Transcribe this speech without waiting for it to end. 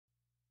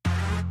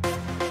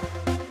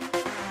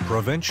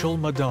Provincial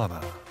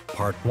Madonna,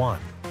 Part 1.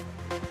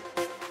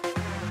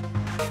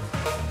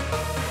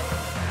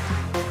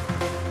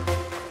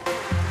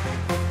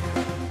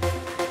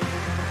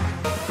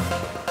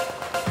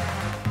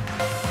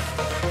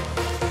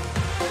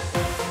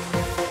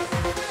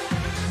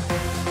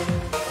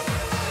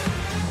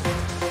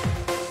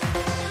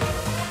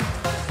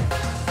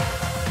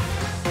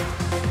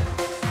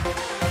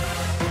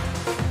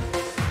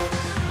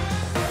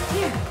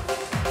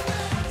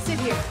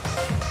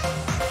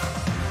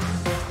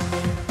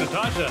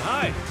 Natasha,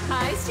 hi.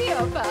 Hi,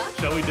 Stiopa.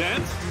 Shall we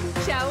dance?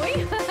 Shall we?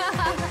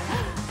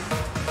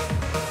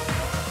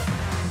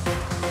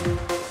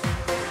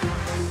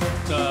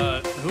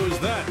 Who's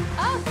that?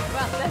 Oh,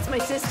 well, that's my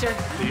sister.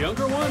 The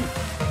younger one?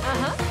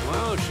 Uh-huh.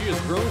 Wow, she has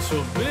grown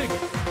so big.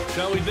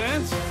 Shall we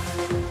dance?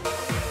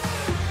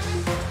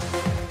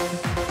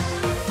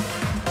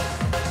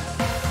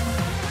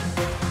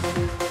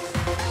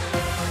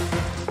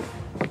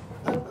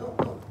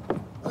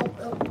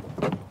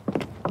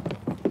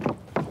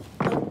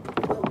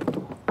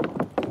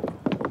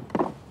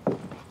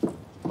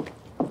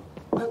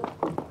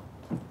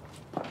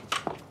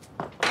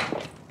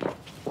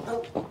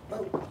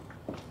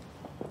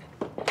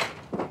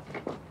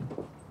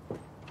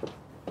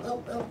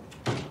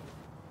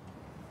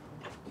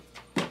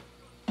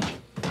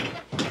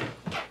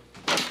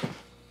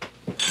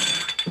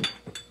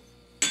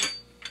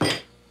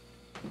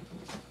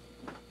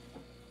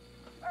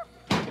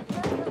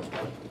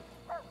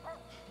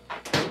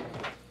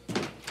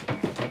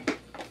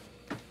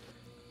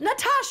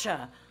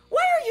 Natasha,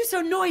 why are you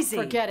so noisy?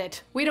 Forget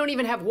it. We don't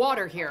even have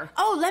water here.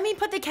 Oh, let me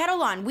put the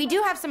kettle on. We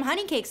do have some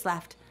honey cakes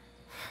left.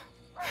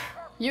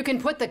 You can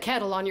put the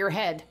kettle on your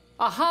head.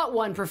 A hot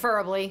one,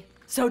 preferably.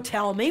 So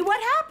tell me what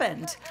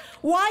happened.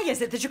 Why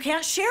is it that you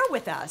can't share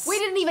with us? We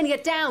didn't even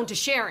get down to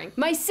sharing.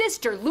 My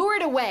sister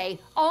lured away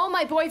all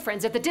my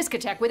boyfriends at the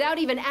discotheque without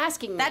even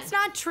asking me. That's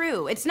not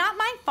true. It's not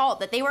my fault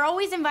that they were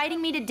always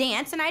inviting me to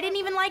dance and I didn't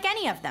even like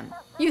any of them.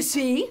 You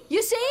see?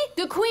 You see?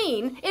 The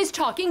queen is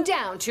talking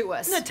down to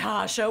us.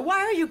 Natasha, why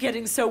are you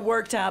getting so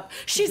worked up?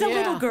 She's a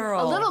little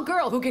girl. A little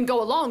girl who can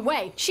go a long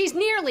way. She's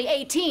nearly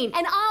 18,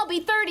 and I'll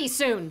be 30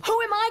 soon.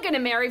 Who am I gonna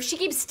marry if she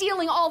keeps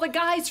stealing all the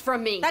guys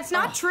from me? That's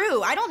not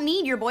true. I don't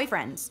need your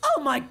boyfriends.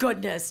 Oh my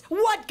goodness.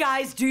 What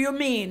guys do you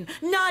mean?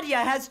 Nadia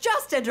has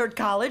just entered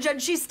college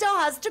and she still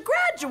has to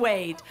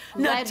graduate.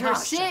 Let her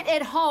sit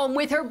at home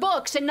with her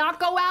books and not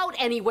go out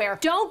anywhere.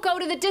 Don't go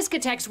to the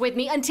discotheques with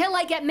me until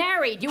I get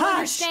married. You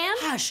understand?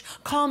 Hush.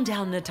 Calm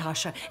down,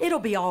 Natasha. It'll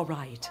be all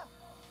right.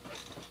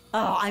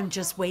 Oh, I'm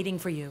just waiting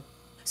for you.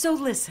 So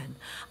listen,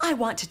 I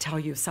want to tell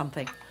you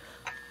something.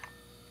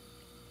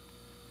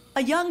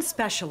 A young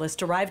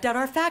specialist arrived at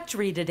our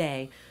factory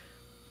today.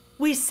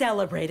 We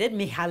celebrated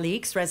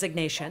Mihalik's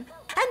resignation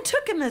and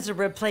took him as a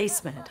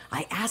replacement.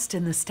 I asked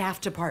in the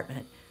staff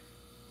department.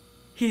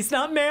 He's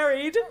not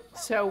married.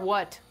 So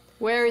what?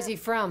 Where is he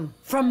from?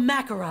 From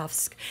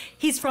Makarovsk.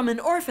 He's from an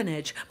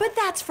orphanage, but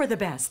that's for the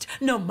best.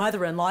 No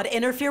mother-in-law to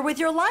interfere with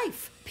your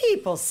life.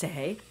 People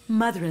say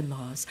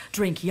mother-in-laws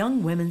drink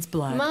young women's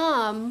blood.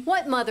 Mom,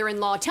 what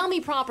mother-in-law? Tell me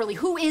properly,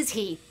 who is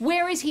he?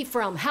 Where is he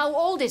from? How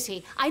old is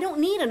he? I don't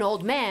need an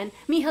old man.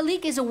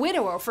 Mihalik is a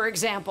widower, for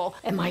example.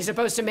 Am I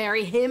supposed to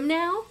marry him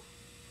now?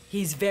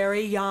 He's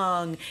very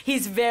young.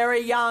 He's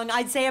very young.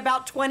 I'd say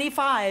about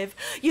 25.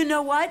 You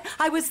know what?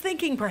 I was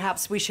thinking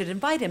perhaps we should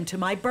invite him to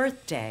my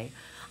birthday.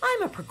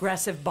 I'm a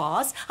progressive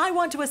boss. I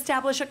want to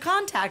establish a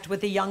contact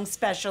with a young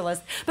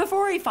specialist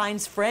before he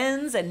finds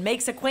friends and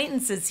makes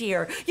acquaintances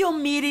here. You'll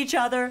meet each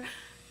other.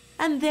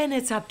 And then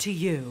it's up to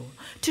you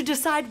to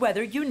decide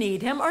whether you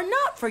need him or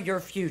not for your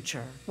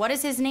future. What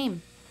is his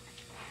name?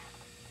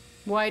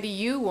 Why do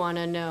you want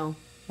to know?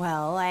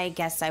 Well, I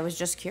guess I was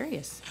just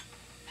curious.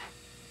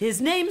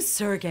 His name's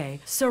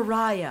Sergei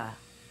Soraya.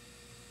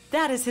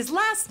 That is his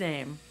last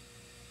name.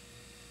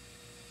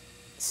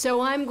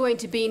 So I'm going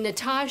to be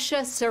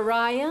Natasha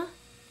Soraya?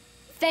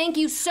 Thank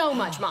you so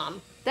much,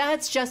 Mom.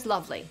 That's just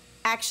lovely.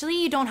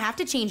 Actually, you don't have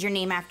to change your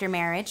name after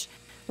marriage.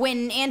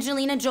 When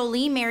Angelina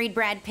Jolie married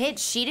Brad Pitt,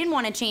 she didn't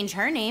want to change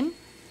her name.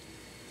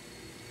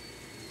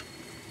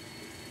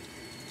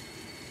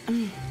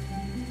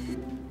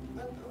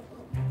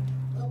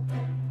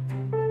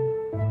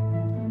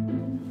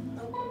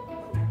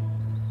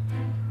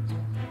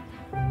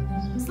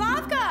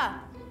 Slavka!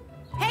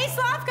 Hey,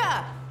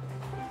 Slavka!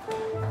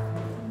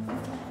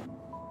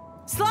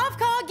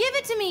 Slavka, give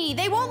it to me!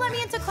 They won't let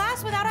me into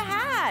class without a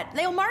hat.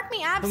 They'll mark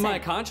me absent. My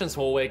conscience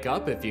will wake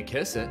up if you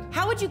kiss it.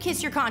 How would you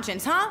kiss your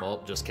conscience, huh?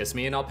 Well, just kiss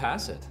me and I'll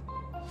pass it.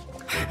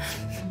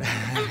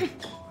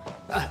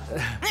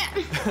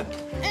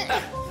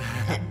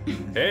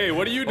 Hey,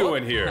 what are you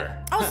doing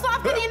here? Oh,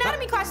 Slavka, the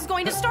anatomy class is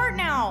going to start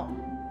now.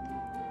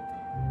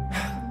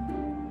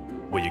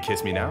 Will you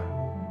kiss me now?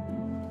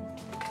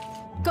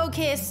 Go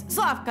kiss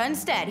Slavka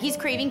instead. He's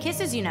craving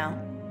kisses, you know.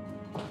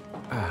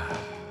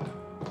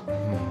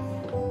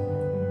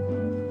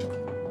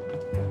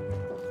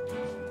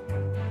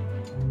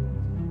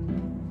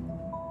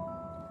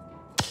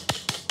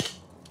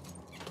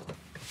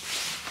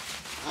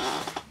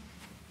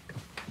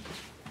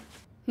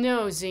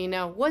 No,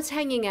 Zeno. What's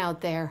hanging out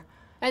there?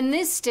 And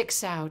this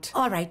sticks out.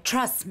 All right,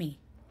 trust me.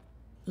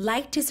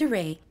 Light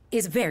disarray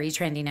is very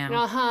trendy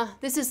now. Uh-huh.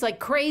 This is like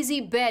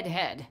crazy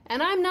bedhead.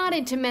 And I'm not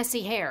into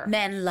messy hair.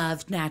 Men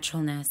love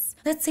naturalness.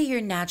 Let's say you're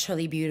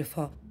naturally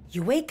beautiful.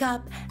 You wake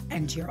up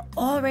and you're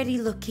already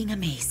looking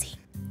amazing.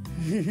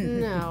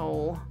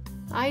 No.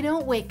 I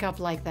don't wake up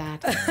like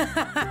that.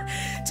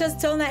 Just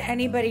don't let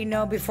anybody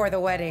know before the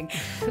wedding.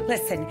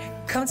 Listen,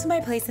 come to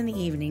my place in the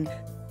evening.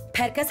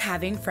 Petka's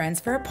having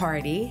friends for a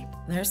party.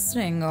 They're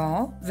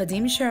single.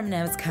 Vadim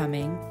Shermanev's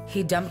coming.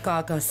 He dumped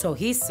Gaga, so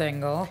he's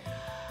single.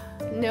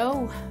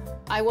 No,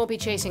 I won't be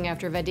chasing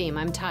after Vadim.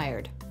 I'm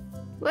tired.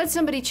 Let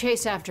somebody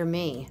chase after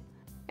me.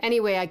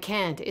 Anyway, I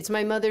can't. It's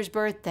my mother's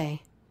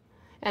birthday.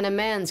 And a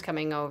man's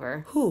coming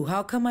over. Who?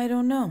 How come I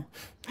don't know?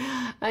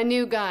 A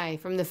new guy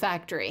from the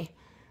factory.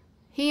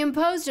 He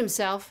imposed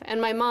himself,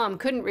 and my mom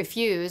couldn't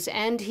refuse,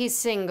 and he's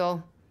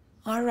single.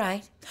 All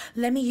right.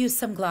 Let me use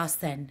some gloss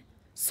then,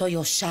 so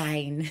you'll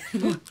shine.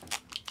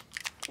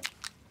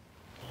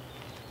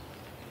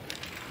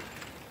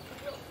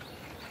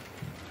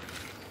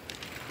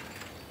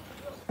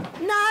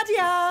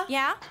 Nadia!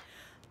 Yeah?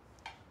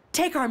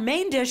 Take our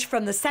main dish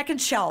from the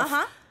second shelf.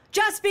 Uh-huh.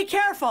 Just be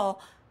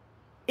careful.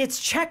 It's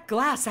checked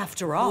glass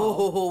after all.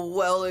 Oh,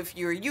 well, if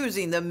you're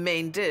using the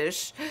main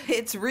dish,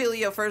 it's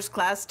really a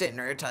first-class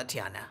dinner,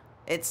 Tatiana.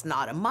 It's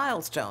not a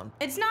milestone.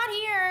 It's not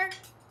here.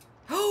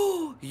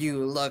 Oh,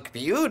 you look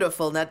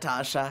beautiful,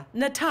 Natasha.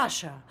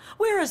 Natasha,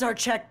 where is our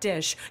checked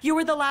dish? You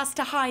were the last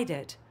to hide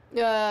it.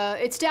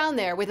 It's down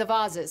there with the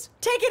vases.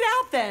 Take it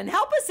out then.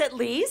 Help us at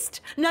least.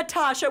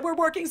 Natasha, we're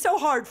working so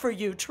hard for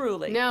you,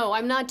 truly. No,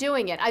 I'm not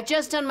doing it. I've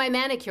just done my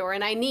manicure,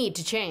 and I need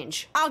to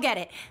change. I'll get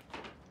it.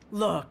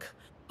 Look,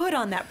 put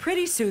on that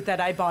pretty suit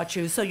that I bought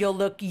you so you'll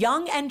look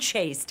young and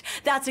chaste.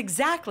 That's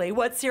exactly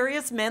what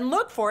serious men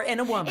look for in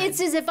a woman.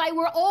 It's as if I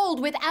were old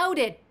without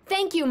it.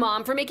 Thank you,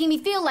 Mom, for making me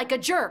feel like a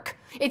jerk.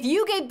 If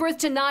you gave birth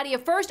to Nadia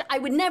first, I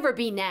would never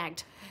be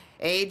nagged.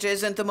 Age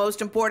isn't the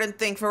most important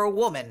thing for a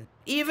woman.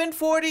 Even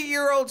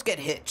 40-year-olds get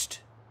hitched,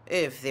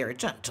 if they're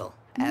gentle.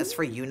 As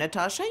for you,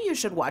 Natasha, you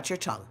should watch your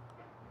tongue,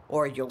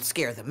 or you'll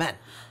scare the men.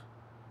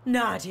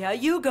 Nadia,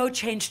 you go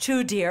change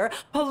too, dear.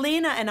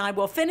 Polina and I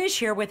will finish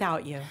here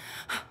without you.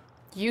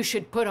 You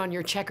should put on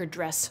your checkered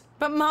dress.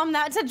 But Mom,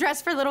 that's a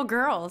dress for little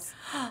girls.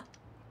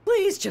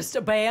 Please just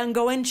obey and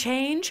go and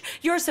change.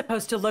 You're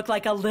supposed to look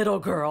like a little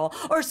girl,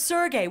 or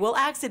Sergei will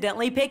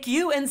accidentally pick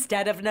you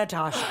instead of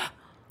Natasha.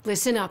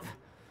 Listen up.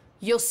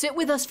 You'll sit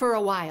with us for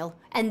a while,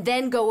 and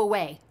then go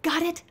away.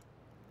 Got it?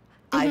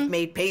 I've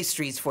made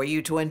pastries for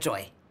you to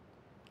enjoy.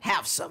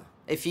 Have some,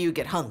 if you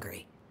get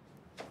hungry.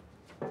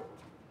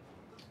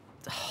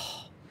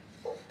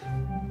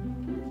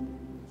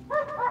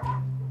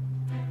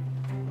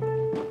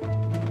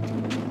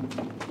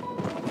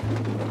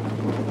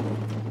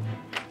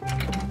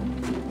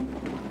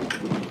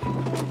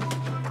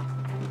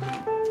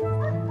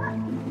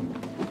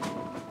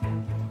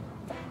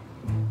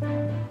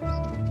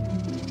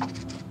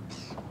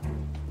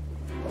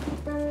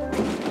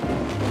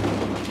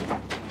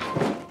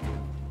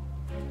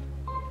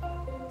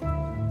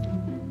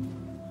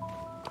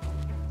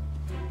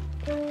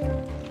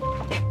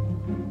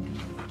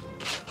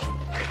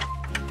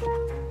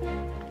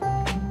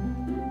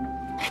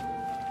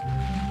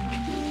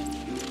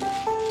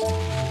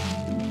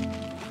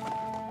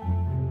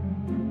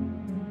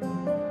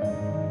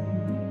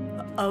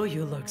 Oh,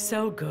 you look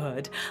so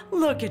good.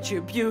 Look at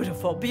you,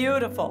 beautiful,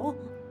 beautiful.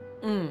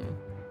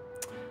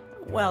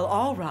 Well,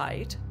 all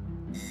right.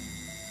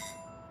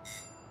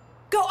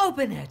 Go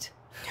open it.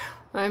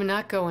 I'm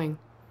not going.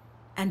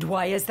 And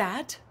why is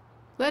that?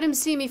 Let him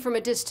see me from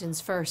a distance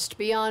first,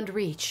 beyond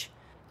reach.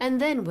 And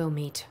then we'll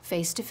meet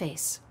face to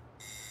face.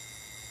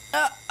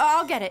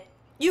 I'll get it.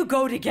 You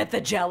go to get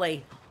the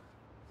jelly.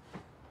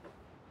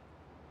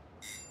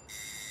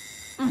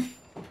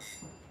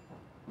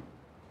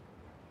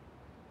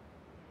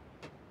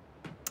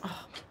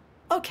 Oh,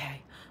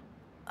 okay.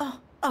 Oh,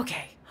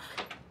 okay.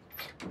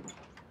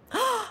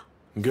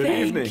 Good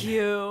evening. Thank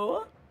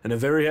you. And a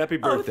very happy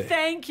Oh, birthday.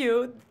 thank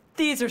you.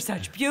 These are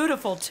such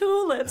beautiful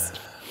tulips.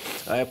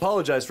 I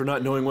apologize for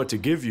not knowing what to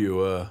give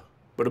you,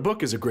 but a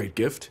book is a great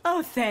gift.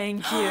 Oh,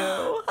 thank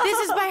you. This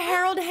is by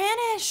Harold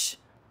Hanisch.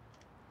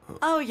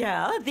 Oh,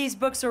 yeah, these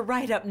books are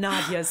right up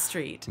Nadia's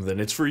street. Then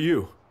it's for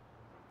you.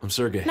 I'm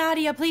Sergei.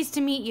 Nadia, pleased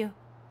to meet you.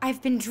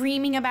 I've been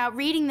dreaming about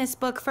reading this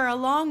book for a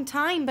long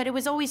time, but it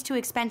was always too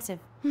expensive.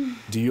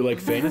 Do you like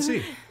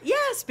fantasy?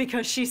 Yes,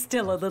 because she's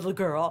still a little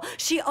girl.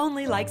 She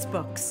only likes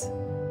books.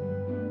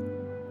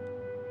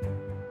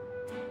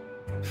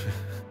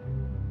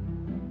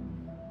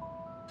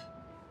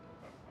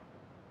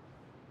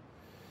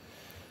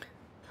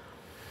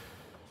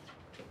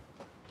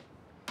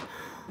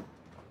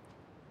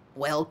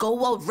 Well,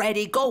 go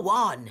already, go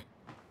on.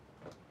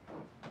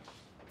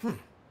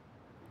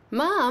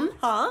 Mom,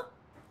 Huh?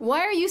 why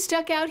are you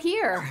stuck out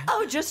here?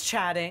 Oh, just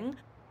chatting.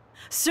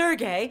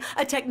 Sergey,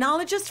 a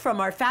technologist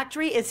from our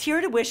factory, is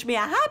here to wish me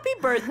a happy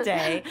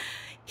birthday.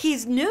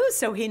 He's new,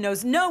 so he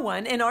knows no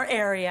one in our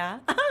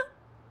area.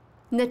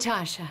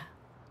 Natasha.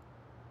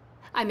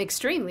 I'm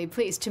extremely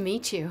pleased to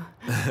meet you.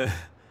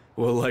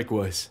 Well,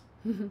 likewise.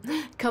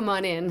 Come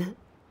on in.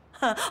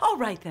 All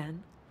right,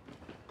 then.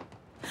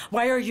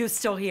 Why are you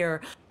still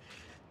here?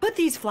 Put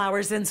these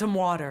flowers in some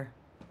water.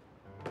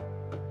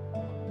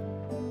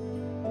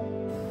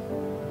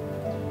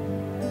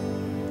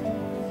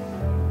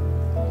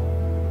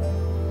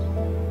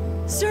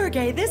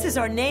 Sergey, this is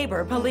our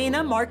neighbor,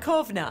 Polina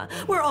Markovna.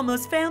 We're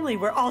almost family.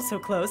 We're all so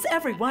close,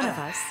 every one of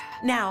us.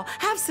 Now,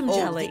 have some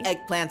jelly. The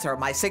eggplants are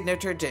my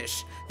signature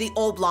dish. The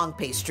oblong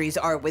pastries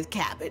are with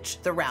cabbage.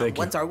 The round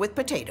ones are with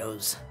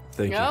potatoes.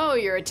 Thank you. Oh,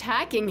 you're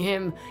attacking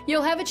him.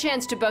 You'll have a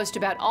chance to boast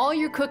about all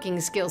your cooking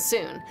skills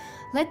soon.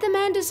 Let the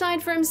man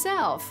decide for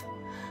himself.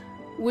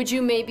 Would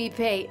you maybe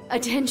pay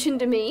attention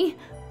to me?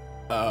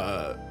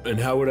 And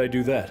how would I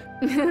do that?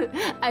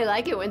 I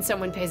like it when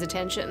someone pays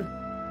attention.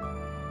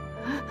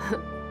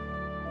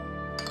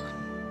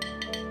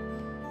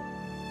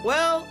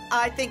 Well,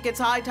 I think it's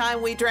high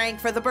time we drank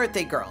for the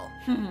birthday girl.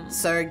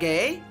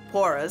 Sergey,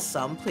 pour us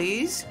some,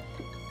 please.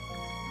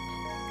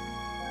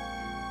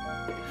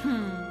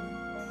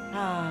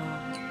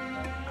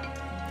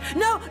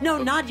 No,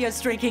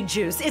 Nadia's drinking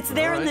juice. It's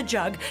there in the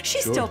jug.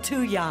 She's still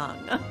too young.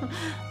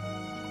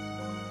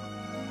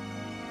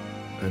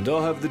 And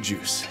I'll have the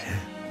juice.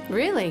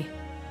 Really?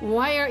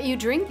 Why aren't you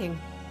drinking?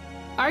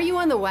 Are you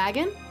on the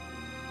wagon?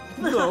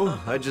 No,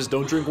 I just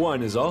don't drink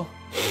wine is all.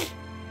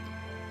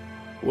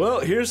 Well,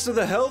 here's to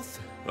the health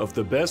of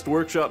the best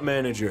workshop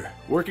manager.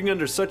 Working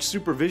under such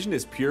supervision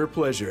is pure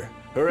pleasure.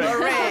 Hooray!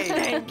 Hooray!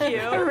 Thank you.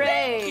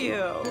 Hooray! Thank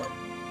you.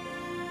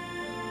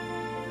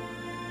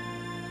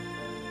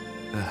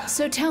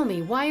 So tell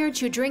me, why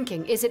aren't you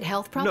drinking? Is it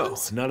health No,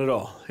 problems? not at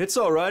all. It's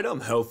all right,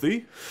 I'm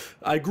healthy.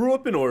 I grew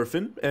up an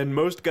orphan, and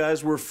most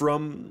guys were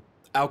from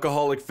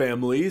alcoholic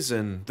families,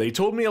 and they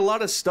told me a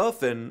lot of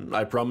stuff, and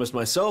I promised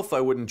myself I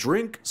wouldn't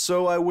drink,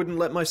 so I wouldn't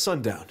let my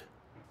son down.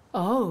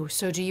 Oh,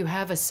 so do you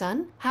have a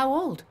son? How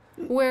old?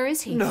 Where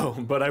is he? No,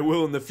 but I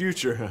will in the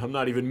future. I'm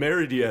not even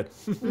married yet.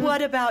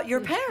 What about your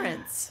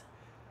parents?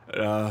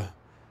 I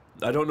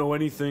don't know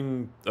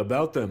anything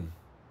about them.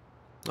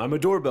 I'm a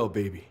doorbell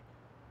baby.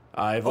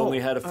 I've only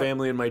had a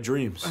family in my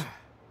dreams.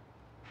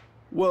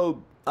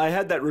 Well, I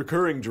had that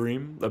recurring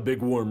dream, a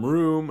big warm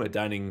room, a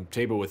dining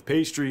table with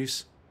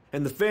pastries,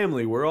 and the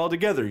family were all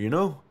together, you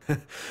know?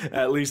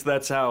 At least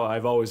that's how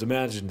I've always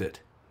imagined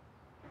it.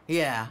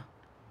 Yeah,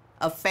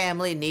 a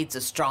family needs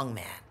a strong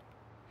man.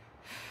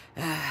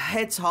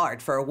 It's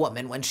hard for a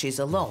woman when she's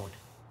alone.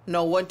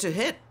 No one to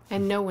hit.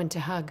 And no one to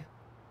hug.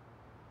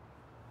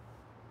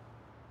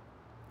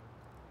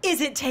 Is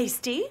it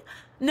tasty?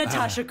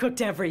 Natasha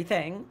cooked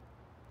everything.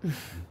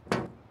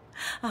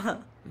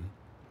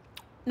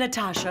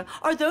 Natasha,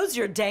 are those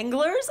your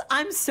danglers?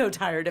 I'm so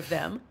tired of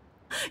them.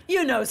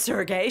 You know,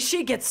 Sergey,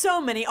 she gets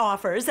so many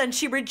offers and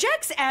she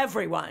rejects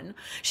everyone.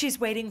 She's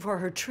waiting for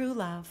her true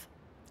love.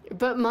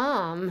 But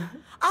Mom...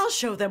 I'll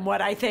show them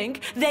what I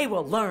think. They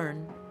will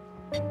learn.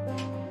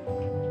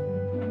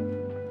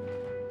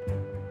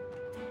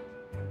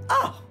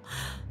 Oh,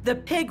 the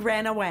pig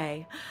ran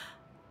away.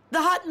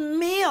 The hot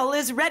meal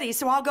is ready,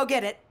 so I'll go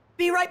get it.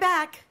 Be right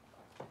back.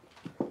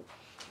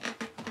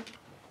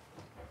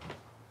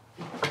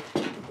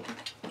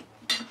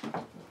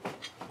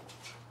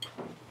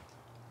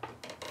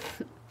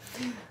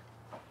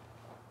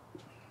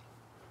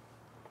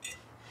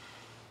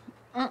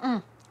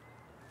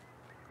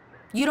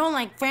 You don't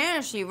like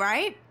fantasy,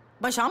 right?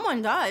 But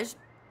someone does.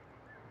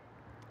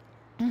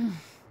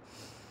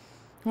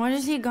 What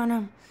is he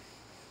gonna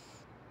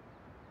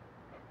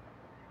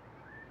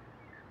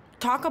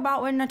talk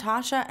about with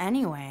Natasha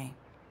anyway?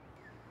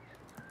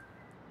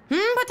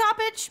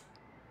 Potapich?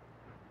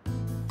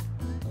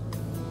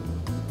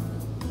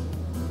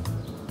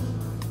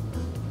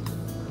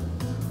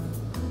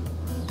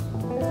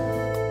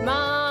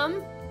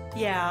 Mom,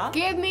 Yeah?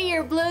 give me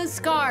your blue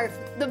scarf.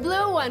 The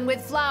blue one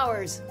with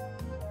flowers.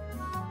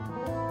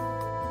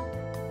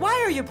 Why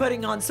are you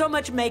putting on so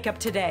much makeup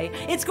today?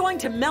 It's going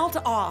to melt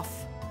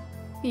off.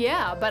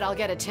 Yeah, but I'll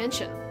get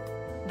attention.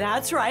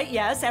 That's right,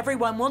 yes,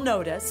 everyone will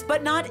notice,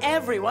 but not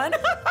everyone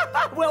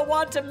will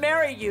want to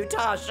marry you,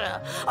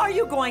 Tasha. Are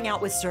you going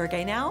out with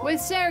Sergey now? With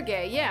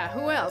Sergey, yeah,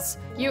 who else?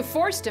 You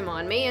forced him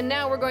on me, and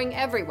now we're going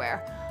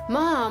everywhere.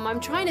 Mom, I'm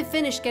trying to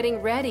finish getting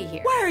ready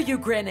here. Why are you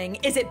grinning?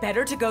 Is it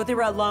better to go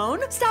there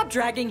alone? Stop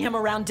dragging him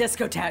around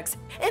discotheques.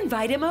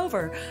 Invite him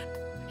over.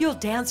 You'll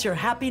dance your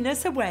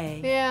happiness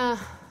away. Yeah,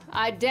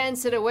 I'd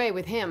dance it away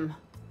with him.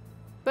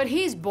 But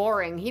he's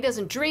boring. He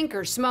doesn't drink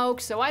or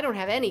smoke, so I don't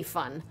have any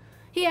fun.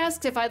 He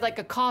asks if I'd like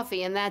a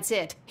coffee, and that's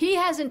it. He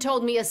hasn't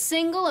told me a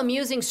single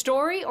amusing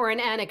story or an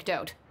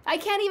anecdote. I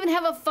can't even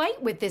have a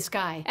fight with this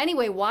guy.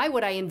 Anyway, why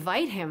would I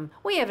invite him?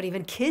 We haven't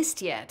even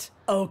kissed yet.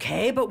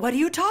 Okay, but what do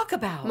you talk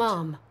about?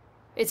 Mom,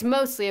 it's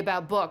mostly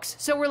about books,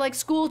 so we're like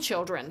school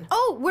children.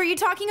 Oh, were you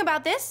talking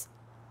about this?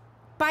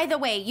 By the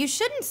way, you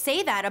shouldn't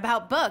say that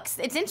about books.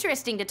 It's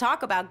interesting to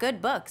talk about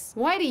good books.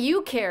 Why do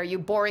you care, you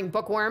boring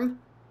bookworm?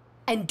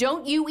 And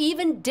don't you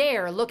even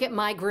dare look at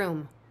my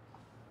groom.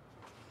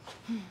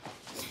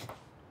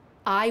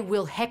 I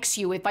will hex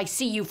you if I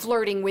see you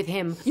flirting with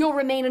him. You'll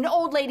remain an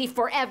old lady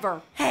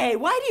forever. Hey,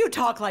 why do you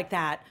talk like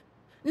that?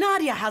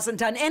 Nadia hasn't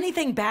done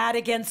anything bad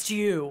against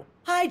you.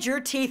 Hide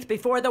your teeth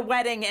before the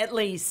wedding, at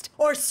least.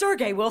 Or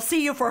Sergei will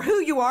see you for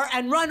who you are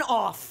and run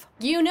off.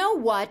 You know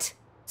what?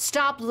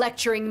 Stop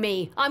lecturing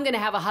me. I'm gonna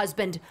have a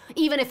husband,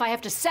 even if I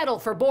have to settle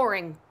for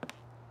boring.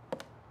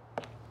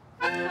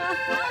 Is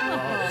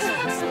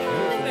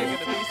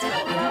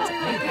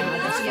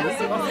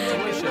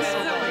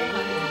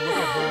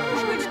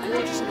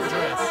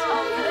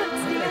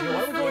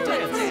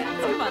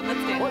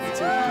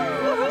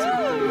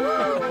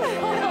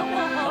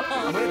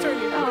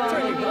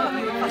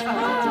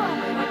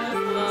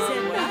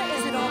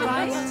it all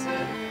right?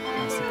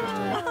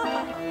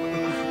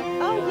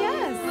 Oh,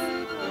 yes.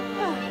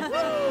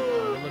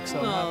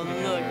 Oh,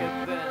 look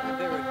at them.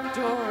 They're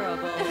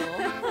adorable.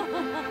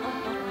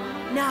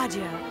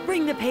 Nadia,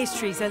 bring the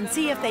pastries and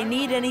see if they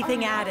need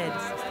anything added.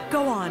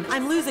 Go on,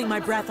 I'm losing my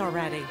breath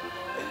already.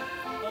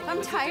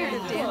 I'm tired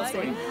of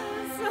dancing.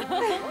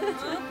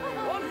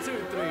 1, 2,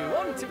 3,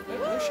 1, 2.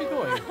 Where's she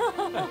going?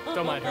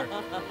 Don't mind her.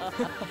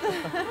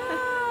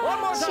 One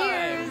more time.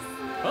 Cheers.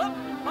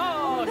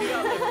 Oh, he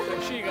got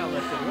lifted. She got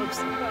lifted. Whoops.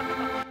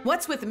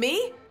 What's with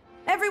me?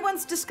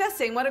 Everyone's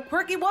discussing what a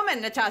quirky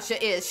woman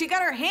Natasha is. She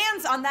got her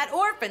hands on that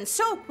orphan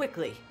so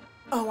quickly.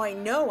 Oh, I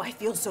know. I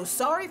feel so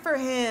sorry for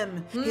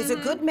him. He's a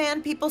good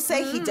man, people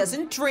say. He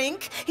doesn't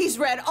drink. He's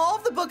read all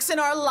the books in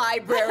our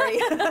library.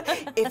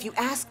 If you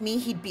ask me,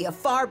 he'd be a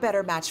far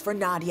better match for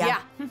Nadia.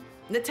 Yeah,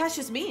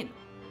 Natasha's mean.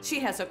 She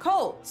has a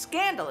cold,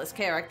 scandalous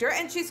character,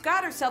 and she's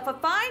got herself a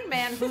fine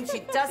man whom she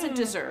doesn't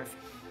deserve.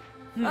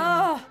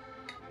 Oh,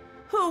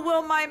 who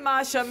will my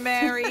Masha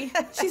marry?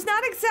 She's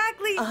not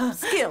exactly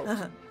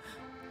skilled.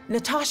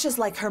 Natasha's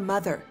like her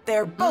mother.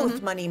 They're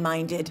both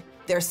money-minded.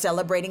 They're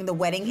celebrating the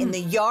wedding in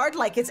the yard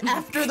like it's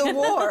after the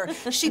war.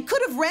 She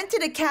could have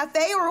rented a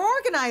cafe or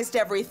organized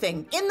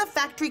everything in the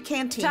factory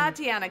canteen.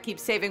 Tatiana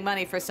keeps saving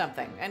money for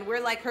something, and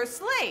we're like her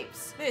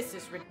slaves. This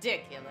is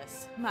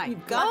ridiculous. My You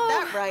got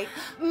that right.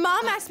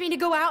 Mom asked me to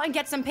go out and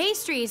get some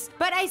pastries,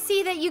 but I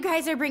see that you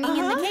guys are bringing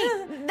in the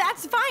cake.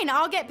 That's fine.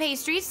 I'll get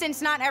pastries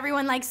since not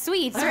everyone likes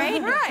sweets,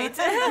 right? Right.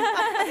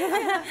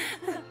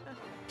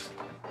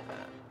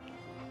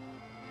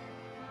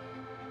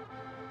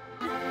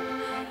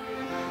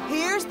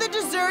 Here's the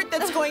dessert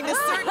that's going to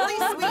certainly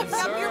sweeten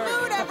up your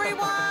mood,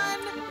 everyone.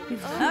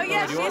 Oh,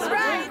 yeah, she's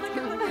right.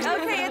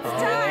 Okay, it's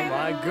time. Oh,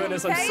 my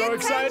goodness. I'm Pay so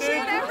attention,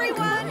 excited.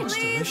 everyone, It's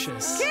please.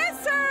 delicious.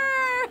 Kiss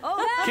her.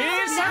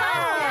 Kiss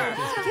her!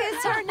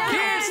 Kiss her now.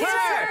 Kiss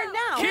her!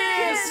 now.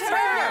 Kiss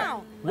her!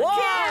 now.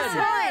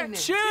 1,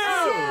 Kiss 2,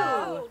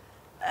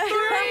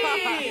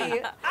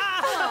 3.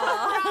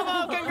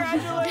 Bravo!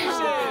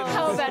 Congratulations!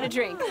 How about a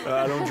drink?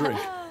 I don't drink.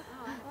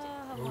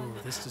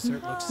 This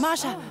dessert looks.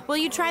 Masha, will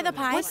you try the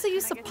pie? What's the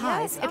use of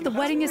pies if the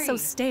wedding is so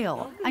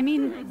stale? I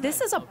mean,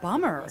 this is a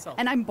bummer.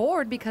 And I'm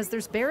bored because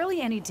there's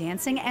barely any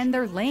dancing and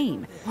they're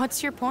lame.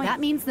 What's your point? That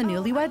means the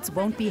newlyweds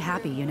won't be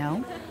happy, you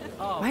know?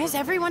 Why is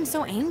everyone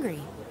so angry?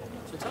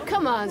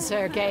 Come on,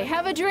 Sergei,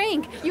 have a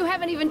drink. You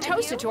haven't even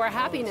toasted to our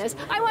happiness.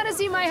 I want to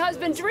see my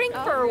husband drink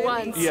for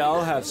once. Yeah,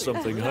 I'll have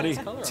something, honey.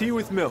 Tea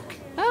with milk.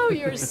 Oh,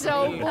 you're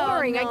so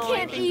boring. I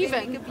can't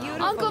even.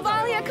 Uncle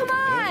Valia, come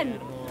on.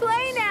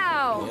 Play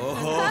now.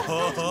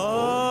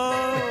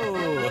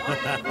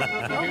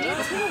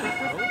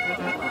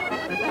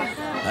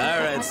 All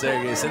right,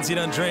 Sergey, since you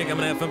don't drink, I'm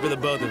gonna have fun for the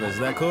both of us. Is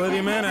that cool with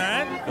you, man?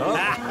 All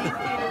right?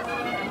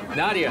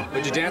 Nadia,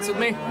 would you dance with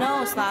me?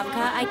 No,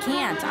 Slavka, I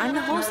can't. I'm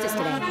the hostess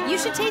today. You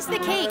should taste the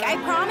cake. I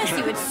promise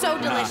you, it's so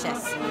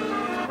delicious.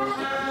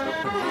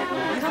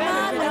 Come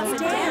on, let's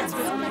dance.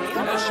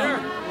 Sure.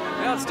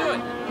 Yeah, let's do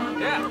it.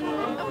 Yeah.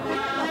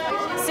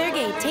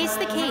 Sergey, taste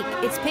the cake.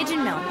 It's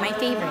pigeon milk, my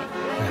favorite.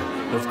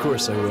 Of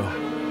course I will.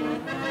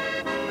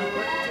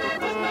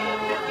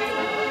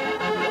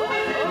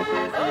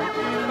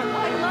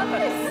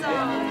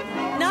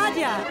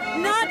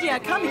 Nadia,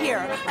 come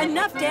here.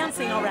 Enough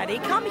dancing already.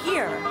 Come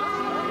here.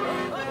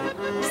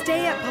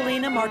 Stay at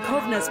Polina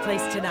Markovna's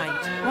place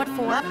tonight. What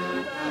for?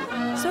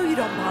 So you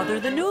don't bother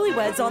the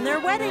newlyweds on their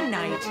wedding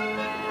night.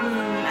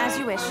 As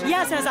you wish.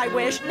 Yes, as I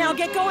wish. Now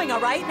get going, all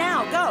right?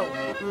 Now, go.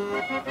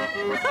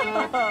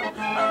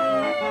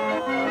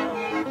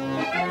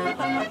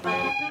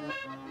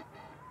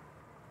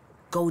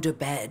 Go to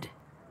bed.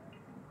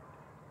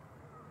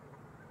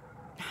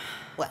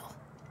 Well,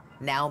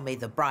 now may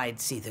the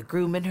bride see the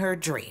groom in her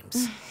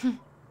dreams.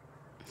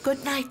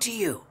 Good night to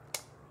you.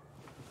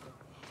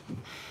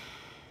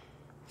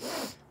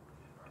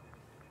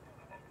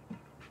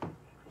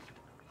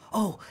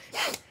 Oh,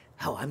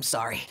 I'm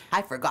sorry.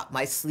 I forgot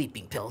my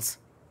sleeping pills.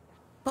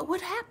 But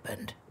what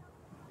happened?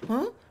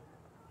 Huh?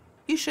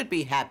 You should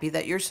be happy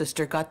that your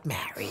sister got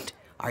married.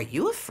 Are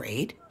you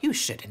afraid? You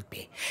shouldn't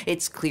be.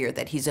 It's clear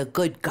that he's a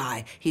good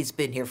guy. He's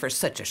been here for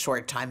such a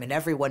short time and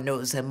everyone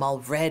knows him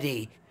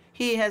already.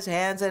 He has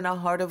hands and a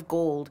heart of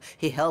gold.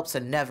 He helps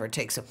and never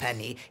takes a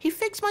penny. He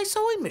fixed my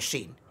sewing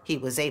machine. He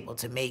was able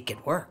to make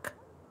it work.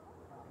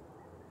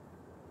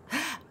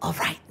 All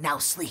right, now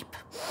sleep.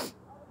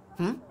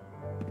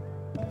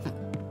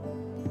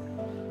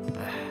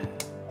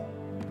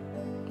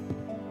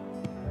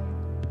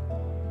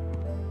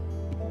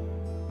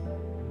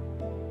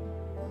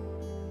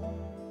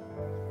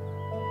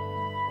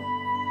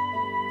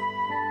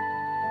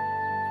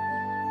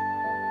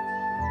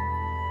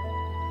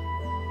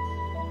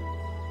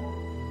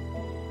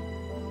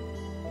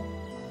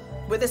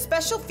 With a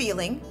special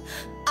feeling,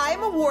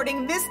 I'm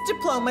awarding this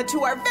diploma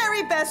to our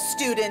very best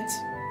student,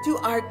 to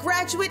our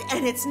graduate,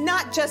 and it's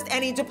not just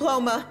any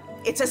diploma.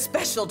 It's a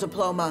special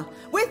diploma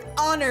with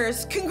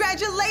honors.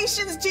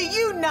 Congratulations to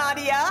you,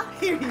 Nadia.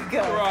 Here you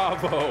go.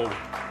 Bravo.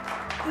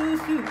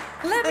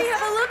 Let me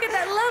have a look at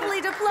that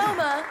lovely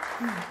diploma.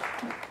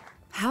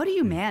 How do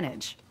you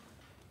manage?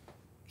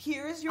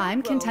 Here is your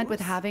I'm content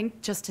with rose. having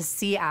just a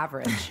C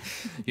average.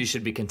 You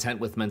should be content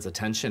with men's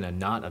attention and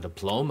not a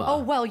diploma. Oh,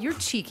 well, you're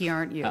cheeky,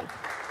 aren't you?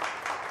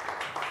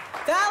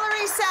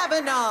 Valerie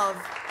Savinov.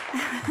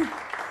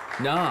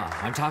 Nah,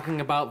 I'm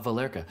talking about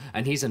Valerka,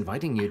 and he's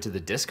inviting you to the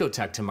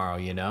discotheque tomorrow,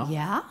 you know?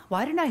 Yeah?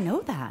 Why didn't I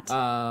know that?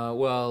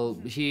 Well,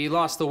 he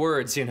lost the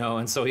words, you know,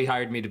 and so he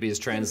hired me to be his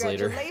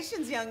translator.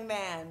 Congratulations, young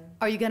man.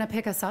 Are you gonna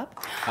pick us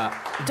up?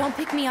 Don't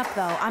pick me up,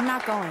 though. I'm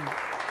not going.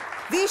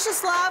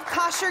 Vyacheslav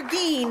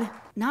Koshergin.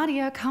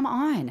 Nadia, come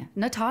on.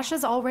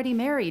 Natasha's already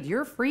married.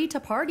 You're free to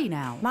party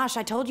now. Mosh,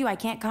 I told you I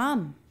can't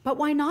come. But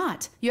why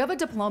not? You have a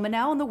diploma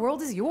now and the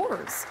world is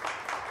yours.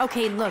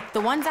 Okay, look,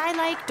 the ones I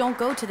like don't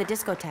go to the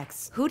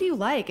discotheques. Who do you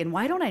like and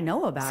why don't I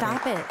know about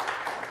Stop it.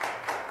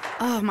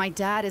 Oh, my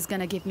dad is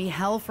gonna give me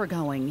hell for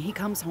going. He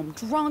comes home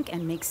drunk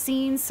and makes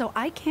scenes, so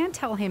I can't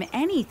tell him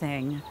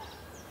anything.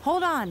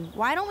 Hold on,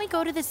 why don't we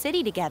go to the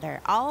city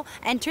together? I'll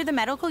enter the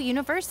medical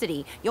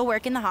university. You'll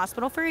work in the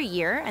hospital for a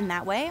year, and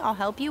that way I'll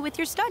help you with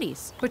your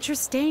studies. But you're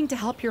staying to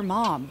help your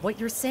mom. What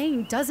you're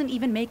saying doesn't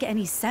even make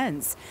any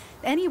sense.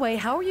 Anyway,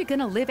 how are you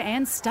gonna live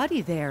and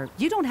study there?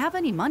 You don't have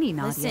any money,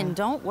 Nadia. Listen,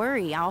 don't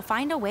worry. I'll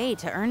find a way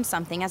to earn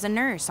something as a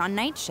nurse on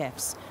night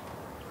shifts.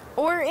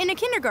 Or in a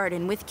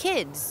kindergarten with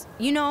kids.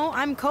 You know,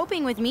 I'm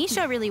coping with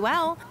Misha really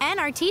well, and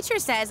our teacher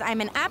says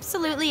I'm an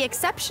absolutely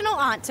exceptional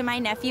aunt to my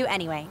nephew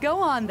anyway. Go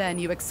on then,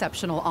 you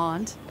exceptional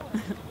aunt.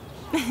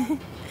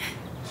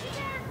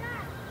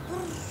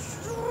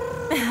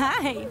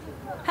 Hi.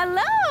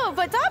 Hello,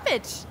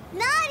 Potapich.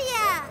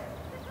 Nadia!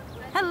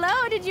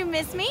 Hello, did you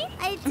miss me?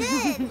 I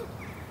did.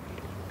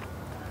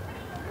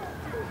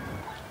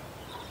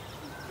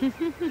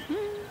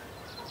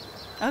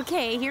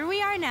 Okay, here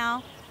we are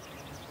now.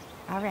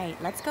 All right,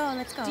 let's go.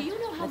 Do you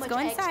know how let's much go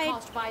eggs inside.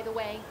 cost, by the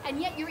way? And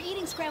yet you're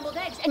eating scrambled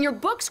eggs, and your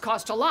books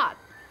cost a lot.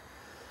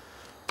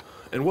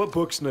 And what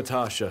books,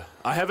 Natasha?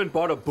 I haven't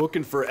bought a book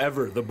in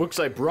forever. The books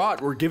I brought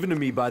were given to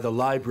me by the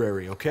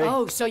library, okay?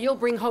 Oh, so you'll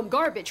bring home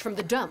garbage from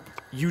the dump.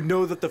 You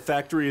know that the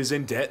factory is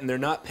in debt and they're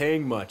not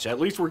paying much. At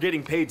least we're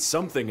getting paid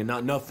something and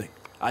not nothing.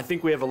 I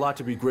think we have a lot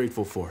to be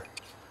grateful for.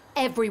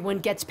 Everyone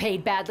gets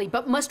paid badly,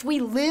 but must we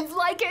live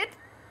like it?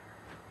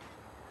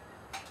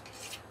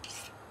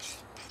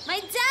 My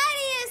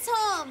daddy is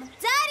home!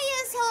 Daddy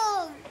is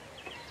home!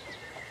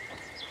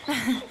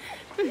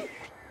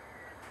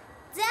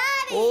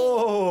 Daddy!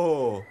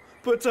 Oh,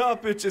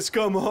 Potapich has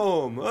come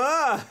home.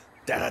 Ah!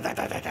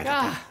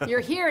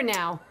 You're here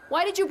now.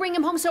 Why did you bring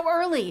him home so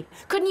early?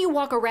 Couldn't you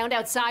walk around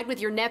outside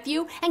with your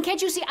nephew? And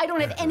can't you see I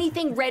don't have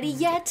anything ready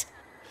yet?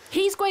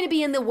 He's going to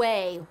be in the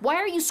way. Why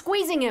are you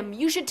squeezing him?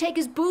 You should take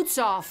his boots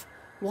off.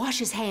 Wash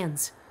his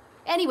hands.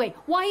 Anyway,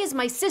 why is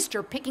my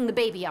sister picking the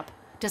baby up?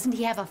 Doesn't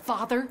he have a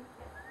father?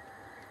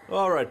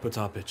 All right,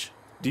 Potapich.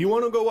 Do you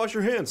want to go wash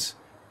your hands?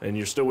 And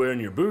you're still wearing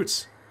your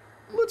boots.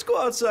 Let's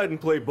go outside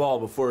and play ball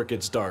before it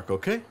gets dark,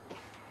 okay?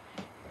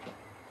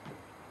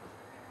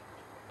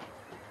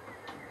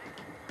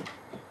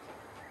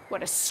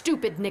 What a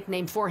stupid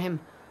nickname for him.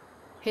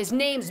 His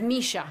name's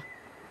Misha.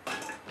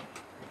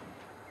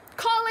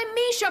 Call him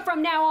Misha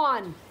from now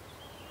on!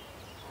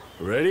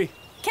 Ready?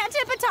 Catch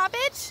it,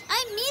 Potapich!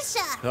 I'm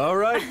Misha! All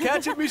right,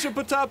 catch it, Misha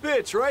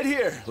Potapich, right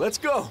here. Let's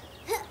go.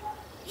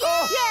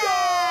 Yeah!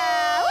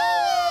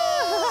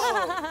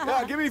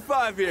 Yeah, give me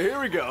 5 here. Here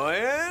we go.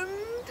 And...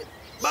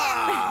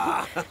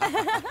 Bah!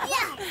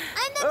 Yeah!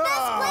 I'm the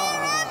best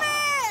player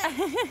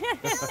ever!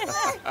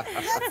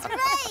 That's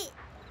right!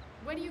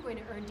 When are you going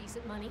to earn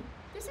decent money?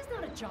 This is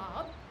not a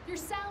job. Your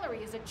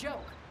salary is a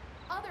joke.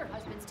 Other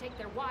husbands take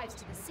their wives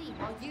to the sea,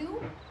 while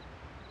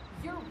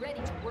you're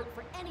ready to work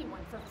for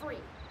anyone for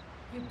free.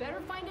 You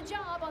better find a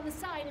job on the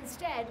side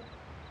instead.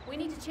 We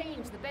need to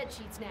change the bed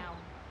sheets now.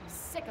 I'm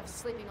sick of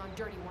sleeping on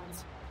dirty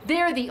ones.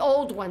 They're the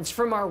old ones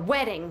from our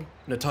wedding.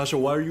 Natasha,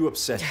 why are you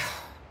upset?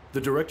 The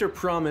director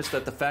promised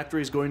that the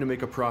factory is going to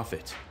make a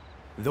profit.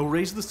 They'll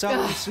raise the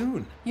salary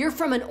soon. You're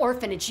from an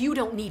orphanage. You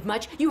don't need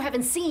much. You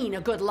haven't seen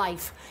a good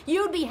life.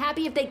 You'd be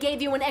happy if they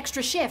gave you an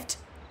extra shift.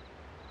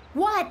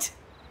 What?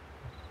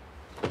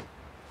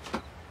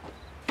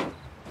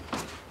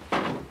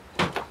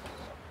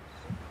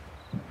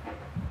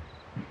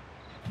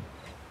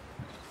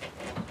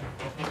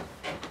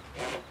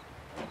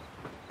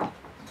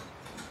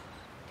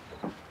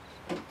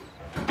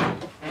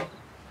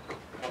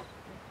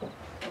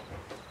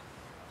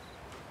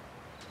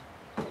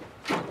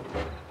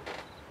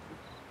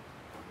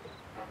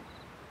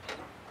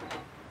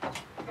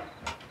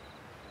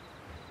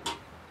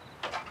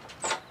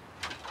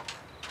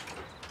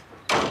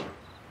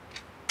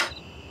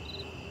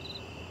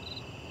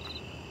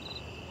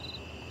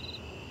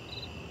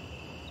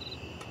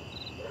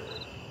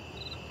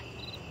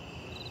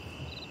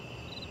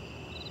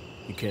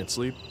 can't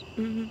sleep?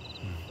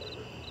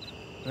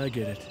 I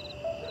get it.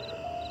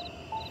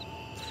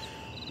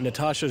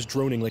 Natasha's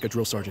droning like a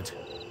drill sergeant.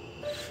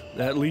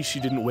 At least she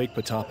didn't wake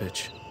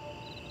Potapich.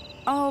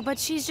 Oh, but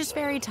she's just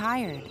very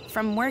tired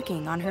from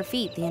working on her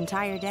feet the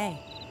entire day.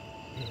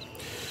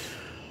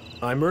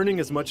 I'm earning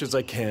as much as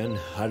I can.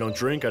 I don't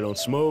drink, I don't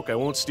smoke, I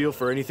won't steal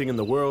for anything in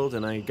the world,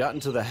 and I got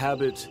into the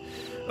habit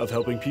of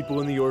helping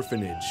people in the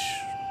orphanage.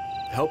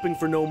 Helping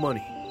for no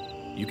money.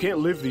 You can't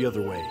live the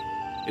other way.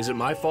 Is it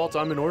my fault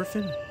I'm an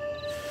orphan?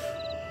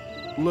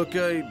 Look,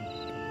 I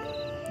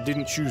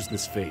didn't choose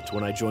this fate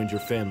when I joined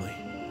your family.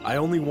 I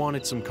only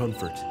wanted some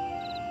comfort.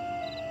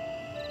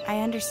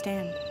 I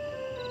understand.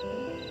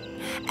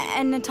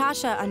 And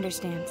Natasha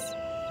understands.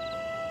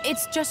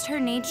 It's just her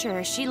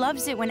nature. She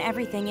loves it when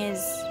everything is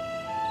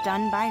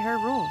done by her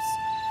rules.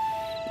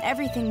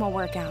 Everything will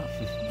work out.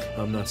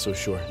 I'm not so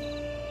sure.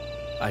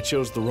 I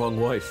chose the wrong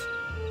wife.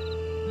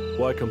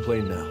 Why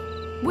complain now?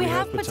 We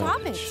have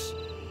Potapich.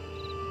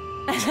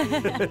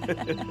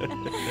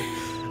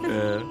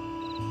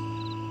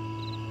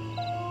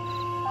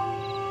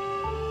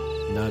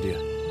 Nadia.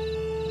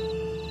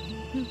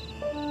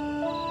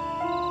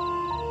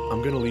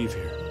 I'm gonna leave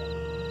here.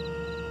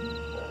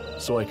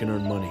 So I can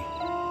earn money.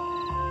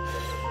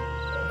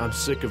 I'm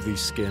sick of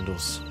these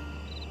scandals.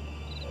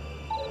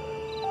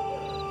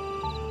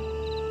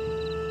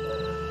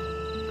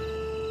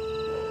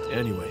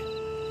 Anyway.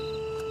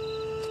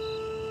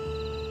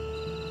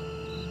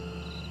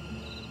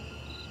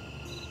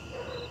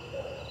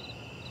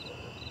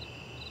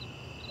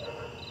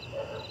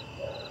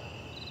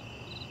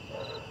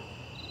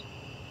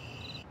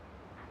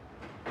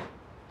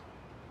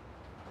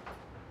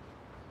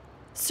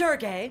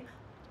 Sergey,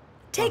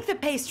 take the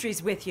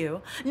pastries with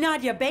you.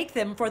 Nadia baked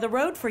them for the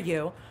road for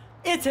you.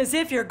 It's as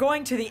if you're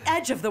going to the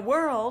edge of the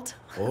world.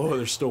 Oh,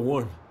 they're still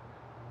warm.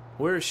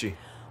 Where is she?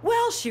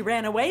 Well, she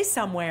ran away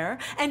somewhere,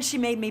 and she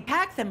made me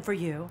pack them for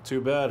you.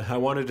 Too bad. I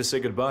wanted to say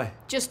goodbye.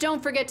 Just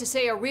don't forget to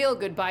say a real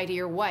goodbye to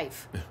your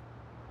wife.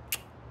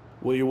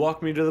 Will you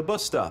walk me to the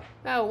bus stop?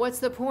 Oh, what's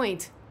the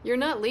point? You're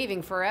not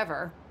leaving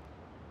forever.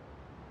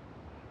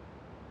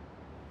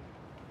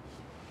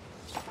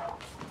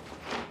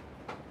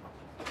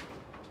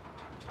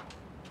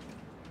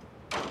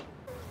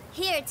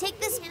 Here, take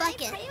this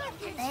bucket.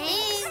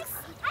 Thanks.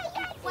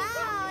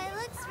 Wow, it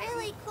looks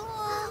really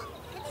cool.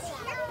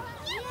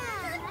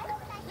 Yeah,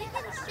 you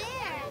can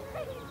share.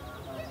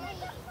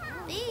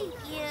 Thank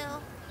you.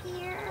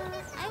 Here,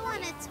 I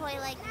want a toy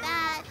like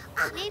that.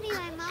 Maybe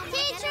my mom will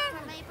get it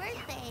for my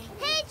birthday.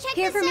 Hey, check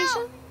Here, this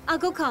out. Misha. I'll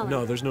go call him.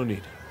 No, there's no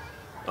need.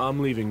 I'm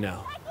leaving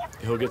now.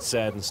 He'll get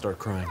sad and start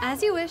crying.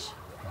 As you wish.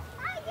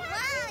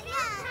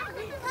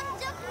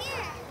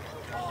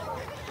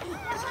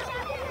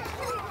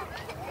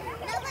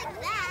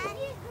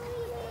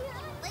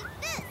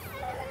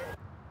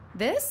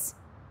 This?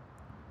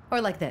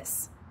 Or like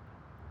this?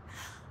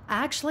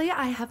 Actually,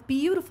 I have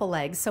beautiful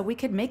legs, so we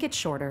could make it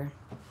shorter.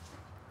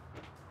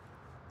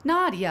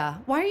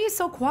 Nadia, why are you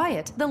so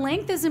quiet? The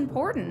length is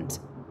important.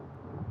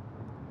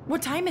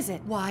 What time is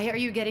it? Why are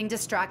you getting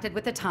distracted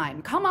with the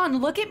time? Come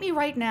on, look at me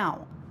right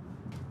now.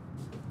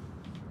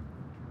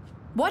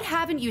 What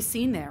haven't you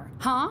seen there?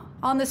 Huh?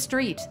 On the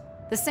street.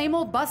 The same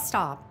old bus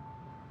stop.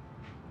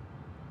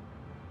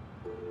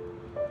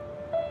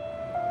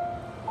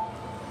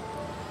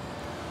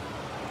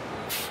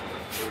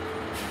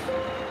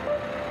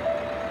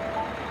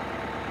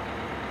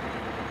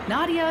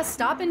 Nadia,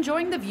 stop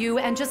enjoying the view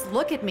and just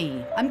look at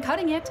me. I'm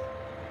cutting it.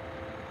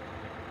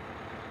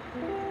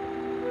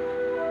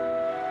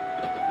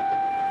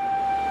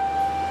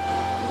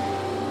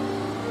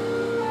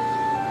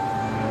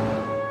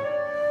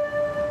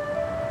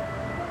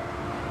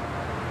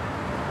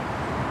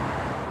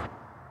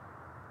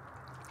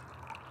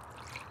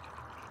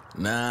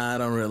 Nah, I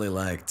don't really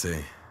like tea.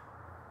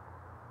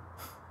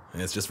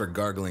 It's just for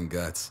gargling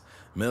guts.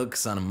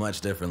 Milk's on a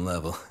much different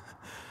level.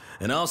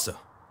 And also,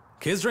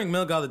 kids drink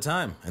milk all the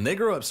time, and they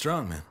grow up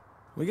strong, man.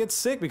 We get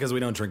sick because we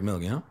don't drink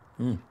milk, you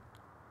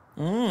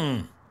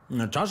know?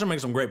 Natasha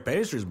makes some great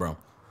pastries, bro.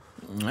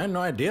 I had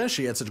no idea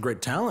she had such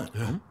great talent.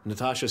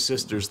 Natasha's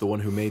sister's the one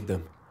who made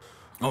them.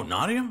 Oh,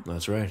 Nadia?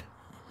 That's right.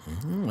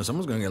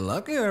 Someone's gonna get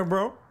lucky there,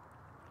 bro.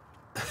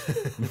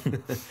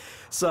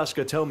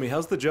 Sashka, tell me,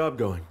 how's the job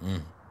going?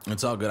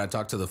 It's all good. I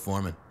talked to the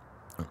foreman.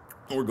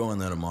 We're going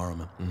there tomorrow,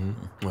 man.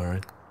 All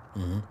right.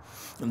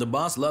 And the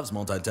boss loves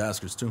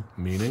multitaskers, too.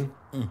 Meaning?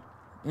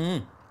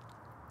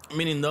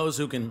 Meaning those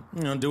who can,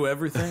 do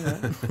everything.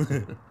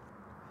 Right?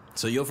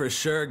 So you'll for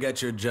sure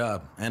get your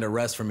job and a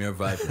rest from your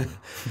Viper.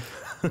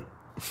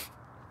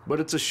 But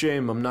it's a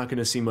shame I'm not going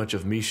to see much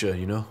of Misha,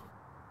 you know?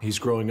 He's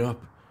growing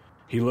up.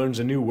 He learns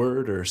a new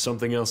word or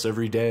something else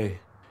every day.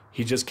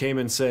 He just came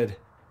and said,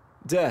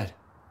 "Dad,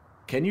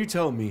 can you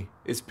tell me,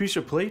 is Pish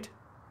a plate?"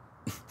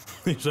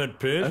 He said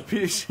pish? A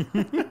pish.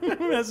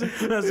 That's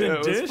Yeah,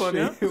 in dish, it was funny.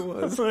 yeah? It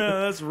was. Yeah,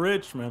 that's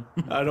rich, man.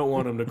 I don't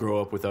want him to grow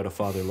up without a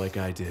father like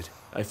I did.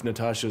 If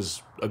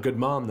Natasha's a good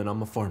mom, then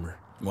I'm a farmer.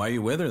 Why are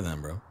you with her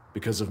then, bro?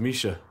 Because of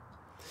Misha.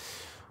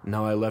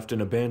 Now I left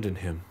and abandoned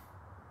him.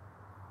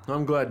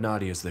 I'm glad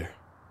Nadia's there.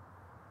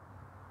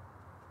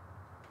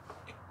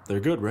 They're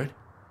good, right?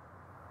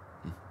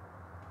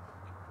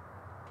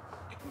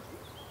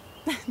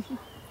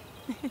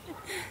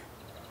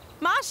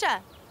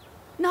 Masha!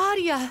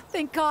 Nadia,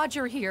 thank God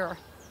you're here.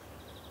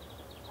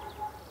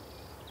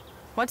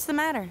 What's the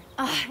matter?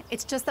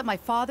 It's just that my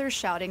father's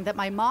shouting that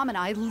my mom and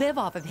I live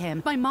off of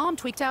him. My mom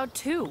tweaked out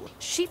too.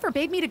 She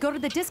forbade me to go to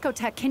the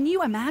discotheque. Can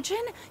you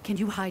imagine? Can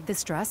you hide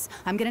this dress?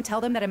 I'm gonna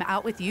tell them that I'm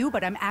out with you,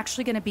 but I'm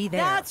actually gonna be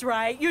there. That's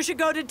right. You should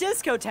go to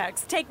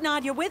discotheques. Take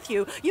Nadia with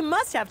you. You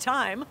must have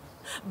time.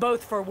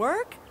 Both for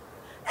work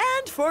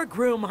and for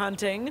groom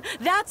hunting.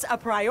 That's a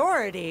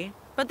priority.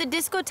 But the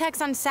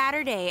discotheque's on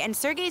Saturday, and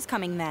Sergey's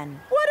coming then.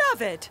 What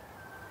of it?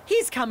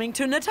 He's coming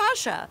to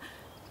Natasha.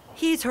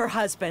 He's her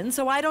husband,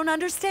 so I don't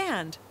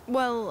understand.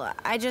 Well,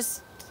 I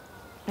just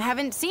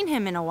haven't seen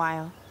him in a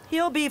while.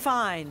 He'll be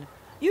fine.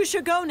 You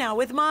should go now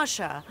with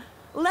Masha.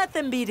 Let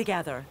them be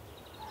together.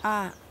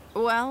 Well,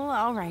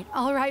 all right.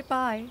 All right,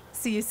 bye.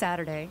 See you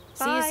Saturday.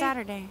 See you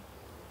Saturday.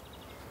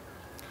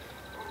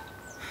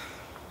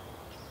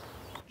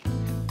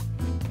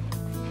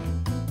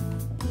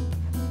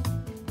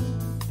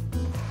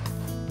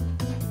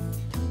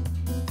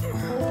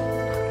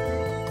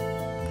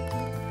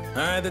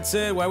 All right, that's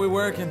it. Why are we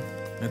working?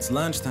 It's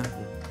lunchtime.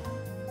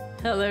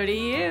 Hello to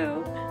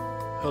you.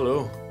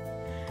 Hello.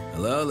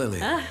 Hello,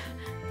 Lily.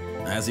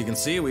 As you can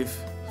see, we've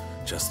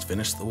just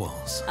finished the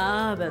walls.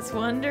 Ah, that's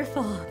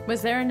wonderful.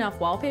 Was there enough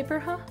wallpaper,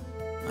 huh?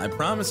 I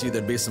promised you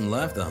there'd be some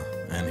left, though.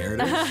 And here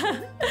it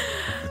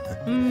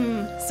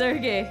is.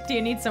 Sergey, do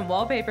you need some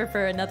wallpaper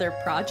for another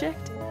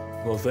project?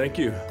 Well, thank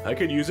you. I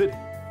could use it.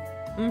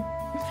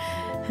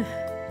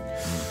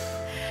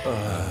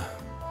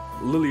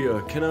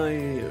 Lilia, can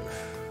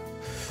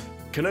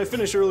I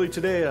finish early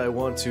today? I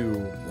want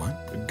to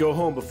go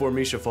home before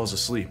Misha falls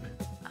asleep.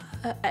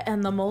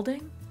 And the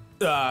molding?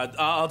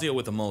 I'll deal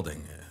with the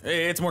molding.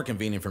 It's more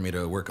convenient for me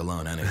to work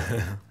alone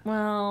anyway.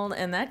 Well,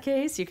 in that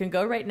case, you can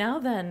go right now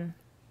then.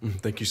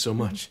 Thank you so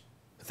much.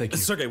 Thank you.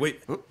 Sergey,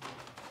 wait.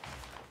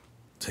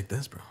 Take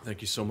this, bro.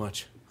 Thank you so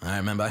much. All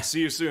right, man, bye.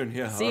 See you soon.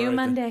 Yeah. See you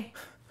Monday.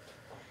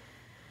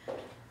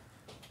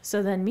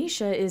 So then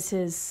Misha is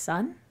his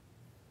son?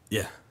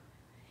 Yeah.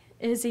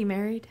 Is he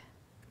married?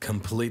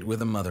 Complete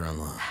with a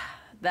mother-in-law.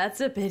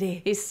 That's a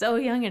pity. He's so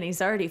young and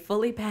he's already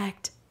fully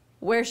packed.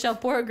 Where shall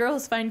poor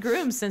girls find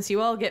grooms since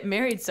you all get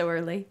married so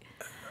early?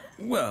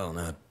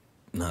 Well,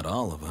 not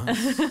all of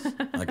us.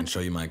 I can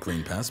show you my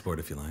clean passport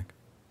if you like.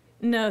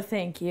 No,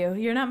 thank you.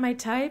 You're not my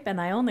type, and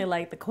I only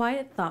like the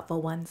quiet,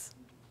 thoughtful ones.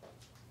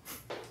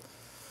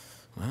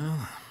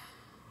 Well,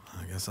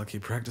 I guess I'll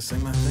keep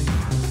practicing my thing.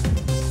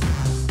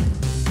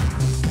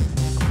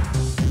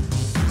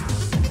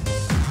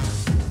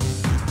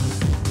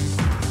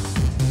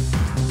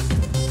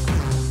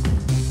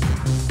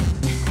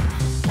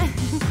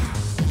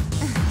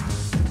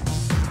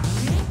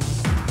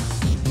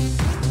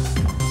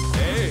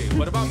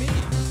 What about me?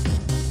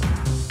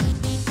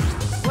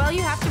 Well,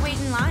 you have to wait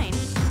in line.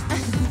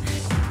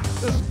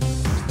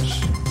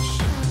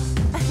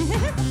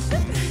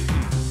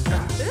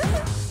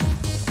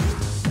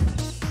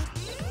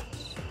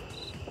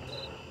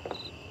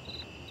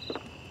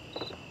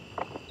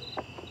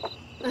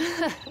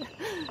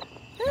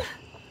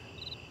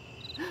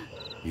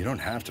 You don't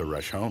have to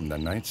rush home. The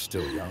night's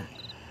still young.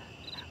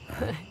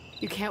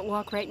 You can't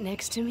walk right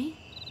next to me?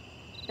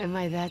 Am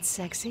I that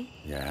sexy?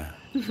 Yeah,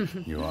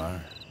 you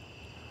are.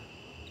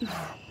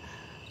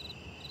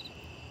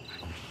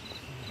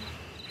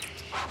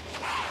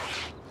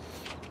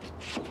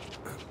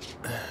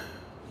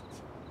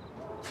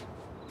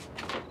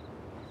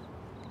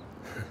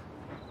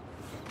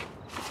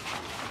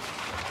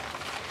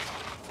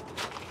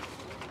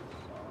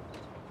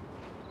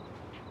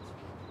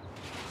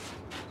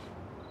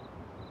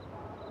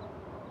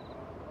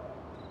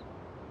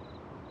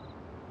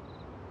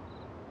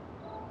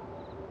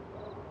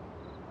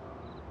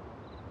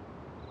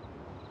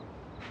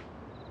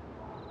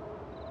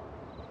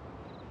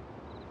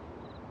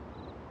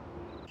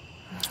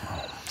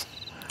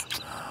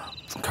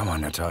 Come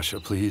on, Natasha,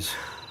 please.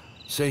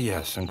 Say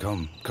yes and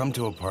come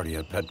to a party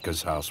at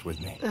Petka's house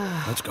with me.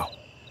 Let's go.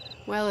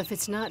 Well, if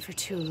it's not for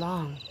too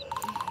long.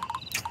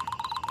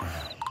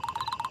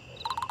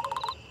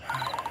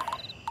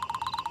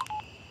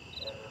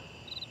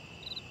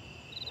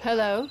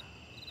 Hello?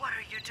 What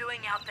are you doing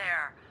out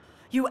there?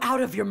 You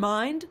out of your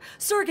mind?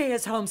 Sergey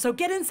is home, so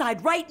get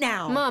inside right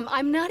now. Mom,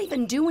 I'm not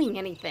even doing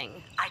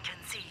anything. I can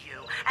see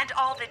you and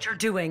all that you're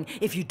doing.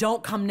 If you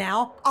don't come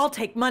now, I'll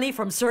take money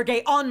from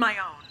Sergey on my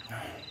own.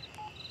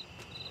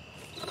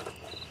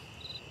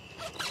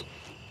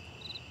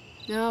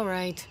 All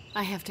right,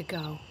 I have to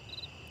go.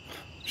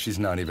 She's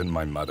not even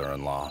my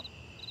mother-in-law.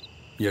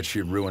 Yet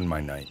she ruined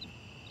my night.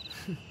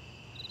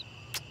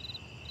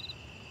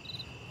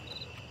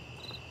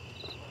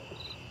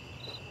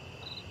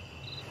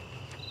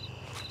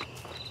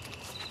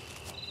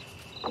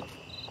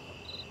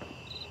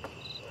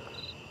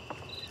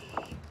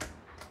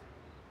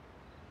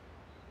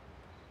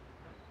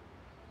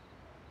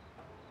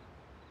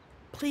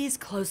 please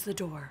close the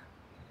door?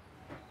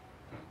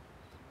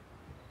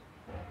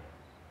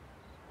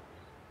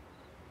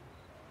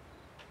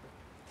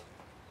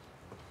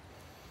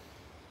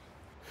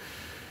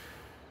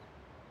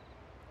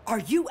 Are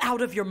you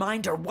out of your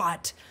mind or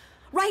what?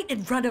 Right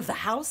in front of the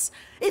house?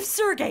 If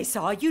Sergei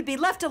saw, you'd be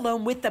left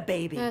alone with the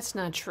baby. That's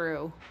not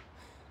true.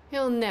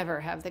 He'll never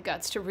have the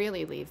guts to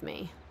really leave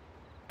me.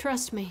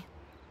 Trust me.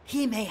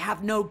 He may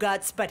have no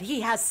guts, but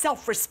he has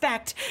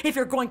self-respect. If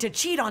you're going to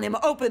cheat on him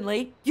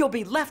openly, you'll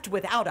be left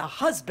without a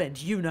husband,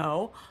 you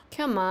know.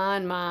 Come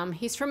on, Mom.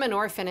 He's from an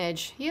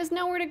orphanage. He has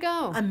nowhere to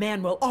go. A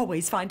man will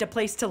always find a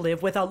place to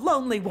live with a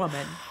lonely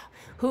woman.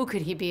 Who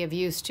could he be of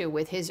use to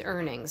with his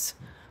earnings?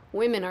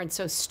 Women aren't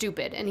so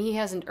stupid, and he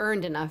hasn't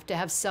earned enough to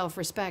have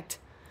self-respect.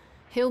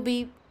 He'll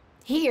be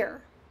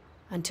here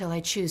until I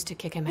choose to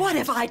kick him out. What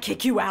if I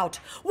kick you out?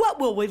 What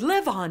will we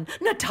live on?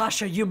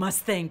 Natasha, you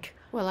must think.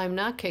 Well, I'm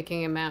not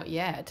kicking him out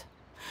yet.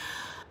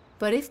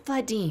 But if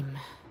Vadim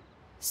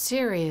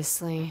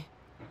seriously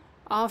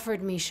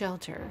offered me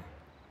shelter...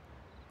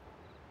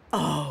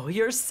 Oh,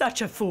 you're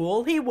such a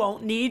fool. He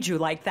won't need you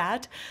like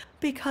that.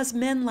 Because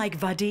men like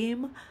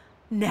Vadim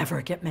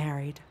never get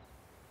married.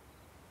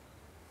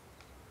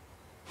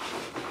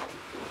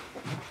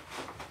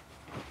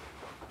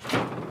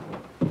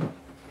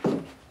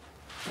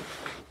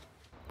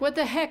 What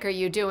the heck are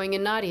you doing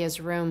in Nadia's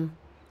room?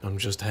 I'm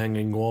just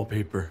hanging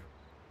wallpaper.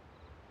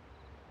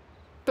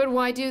 But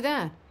why do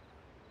that?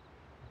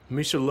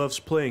 Misha loves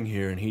playing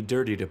here, and he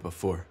dirtied it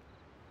before.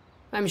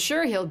 I'm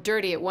sure he'll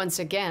dirty it once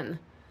again.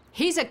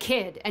 He's a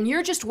kid, and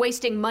you're just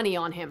wasting money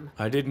on him.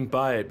 I didn't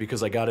buy it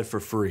because I got it for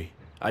free.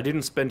 I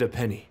didn't spend a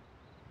penny.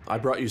 I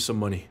brought you some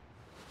money.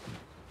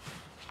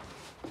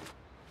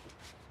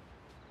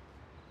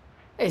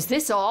 Is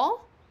this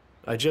all?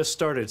 I just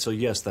started, so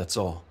yes, that's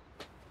all.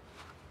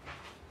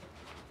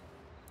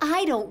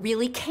 I don't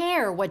really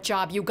care what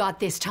job you got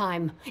this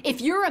time.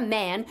 If you're a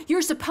man,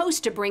 you're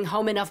supposed to bring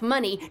home enough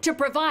money to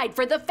provide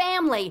for the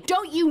family.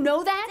 Don't you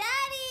know that?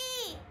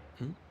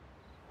 Daddy!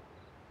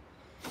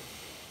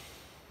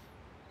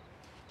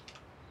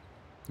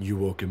 You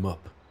woke him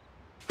up.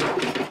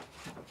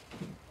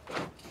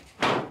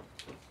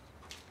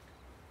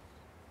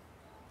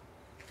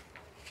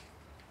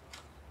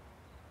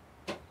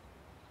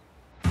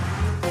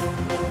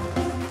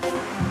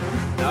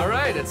 All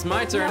right, it's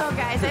my turn. No,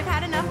 guys, I've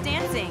had enough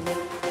dancing.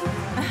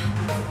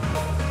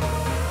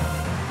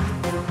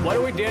 Why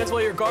do we dance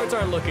while your guards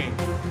aren't looking?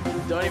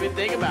 Don't even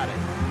think about it.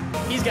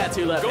 He's got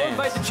two left Go hands.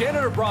 invite the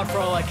janitor broad for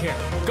all I care.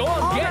 Go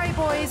on, All get. right,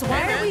 boys, why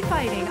Hey, are we man.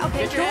 fighting?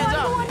 Okay, Get your go hands on,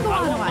 up. go on, go I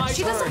on, want go on. my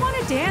She doesn't turn. want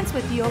to dance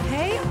with you,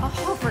 okay?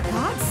 Oh, for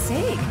God's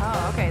sake.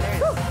 Oh, okay, there it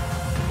is.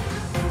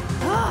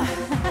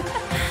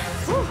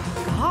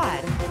 Oh,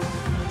 God.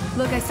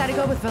 Look, I said to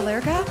go with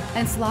Valerka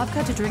and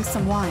Slavka to drink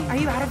some wine. Are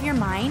you out of your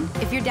mind?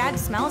 If your dad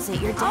smells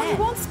it, you're dead. Oh, he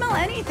won't smell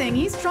anything.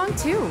 He's drunk,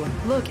 too.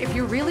 Look, if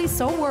you're really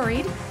so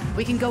worried,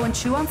 we can go and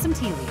chew on some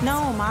tea leaves.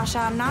 No, Masha,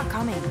 I'm not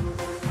coming.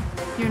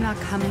 You're not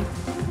coming.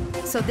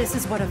 So this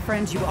is what a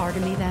friend you are to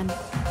me, then?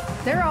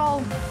 They're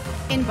all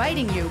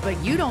inviting you, but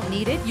you don't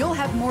need it. You'll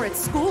have more at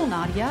school,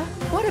 Nadia.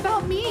 What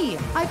about me?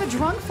 I have a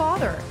drunk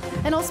father,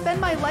 and I'll spend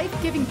my life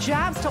giving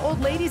jabs to old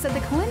ladies at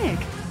the clinic.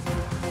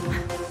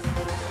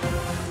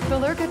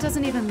 Valerka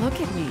doesn't even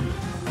look at me.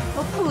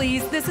 Oh,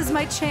 please, this is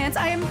my chance.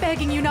 I am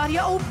begging you,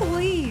 Nadia. Oh,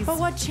 please. But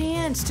what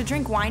chance? To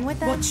drink wine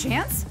with them? What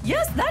chance?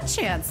 Yes, that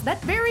chance.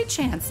 That very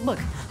chance. Look,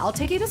 I'll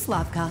take you to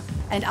Slavka,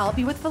 and I'll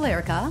be with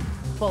Valerka.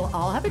 We'll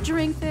all have a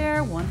drink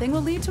there. One thing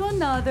will lead to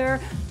another.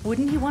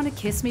 Wouldn't he want to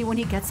kiss me when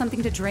he gets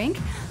something to drink?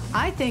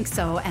 I think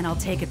so, and I'll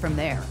take it from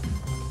there.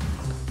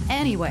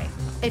 Anyway,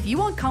 if you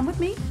won't come with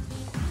me,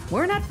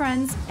 we're not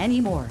friends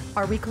anymore.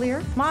 Are we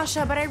clear?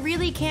 Masha, but I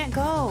really can't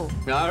go.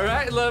 All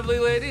right, lovely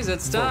ladies,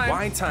 it's time. For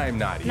wine time,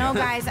 Nadia. No,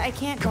 guys, I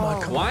can't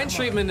go. Wine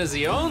treatment is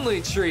the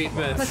only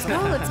treatment. Let's go,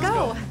 let's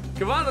go.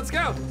 Come on, let's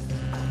go.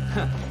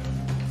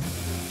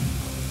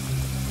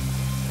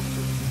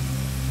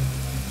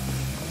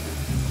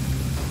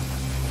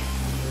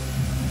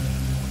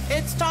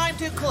 It's time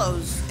to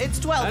close. It's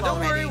 12 Don't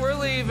already. worry, we're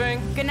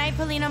leaving. Good night,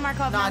 Polina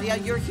Markovna. Nadia,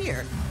 you're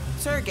here.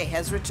 Sergei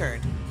has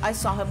returned. I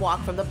saw him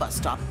walk from the bus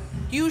stop.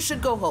 You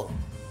should go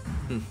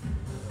home.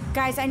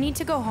 Guys, I need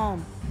to go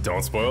home.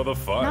 Don't spoil the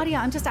fun. Nadia,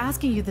 I'm just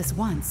asking you this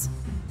once.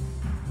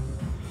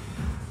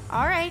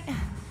 All right.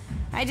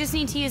 I just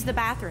need to use the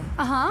bathroom.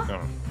 Uh-huh.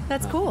 Oh.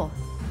 That's cool.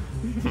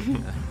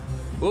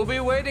 We'll be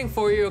waiting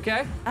for you,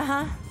 okay?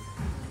 Uh-huh.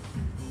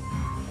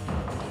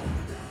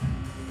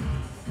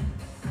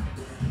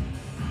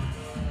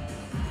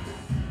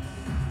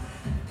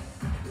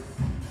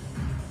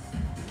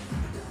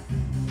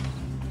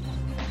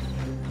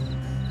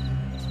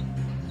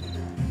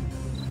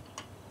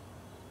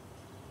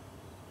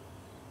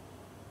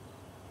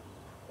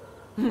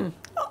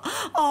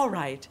 All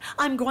right,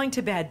 I'm going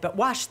to bed, but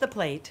wash the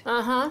plate.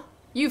 Uh-huh.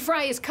 You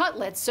fry his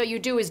cutlets, so you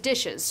do his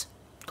dishes.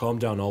 Calm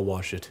down, I'll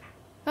wash it.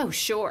 Oh,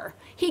 sure.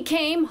 He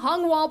came,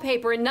 hung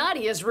wallpaper in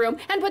Nadia's room,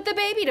 and put the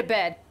baby to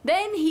bed.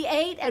 Then he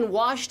ate and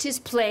washed his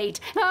plate.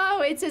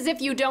 Oh, it's as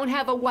if you don't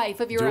have a wife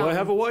of your own. Do I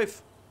have a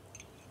wife?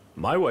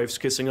 My wife's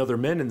kissing other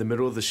men in the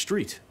middle of the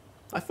street.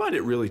 I find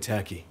it really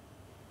tacky.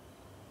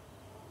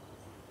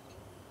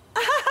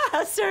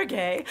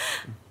 Sergey,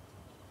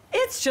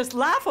 it's just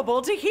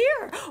laughable to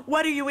hear.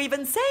 What are you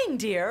even saying,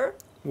 dear?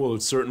 Well,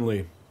 it's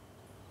certainly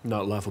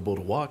not laughable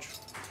to watch.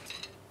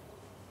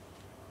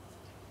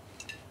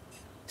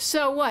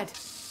 So what?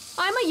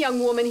 I'm a young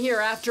woman here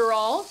after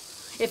all.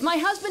 If my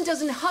husband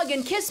doesn't hug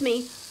and kiss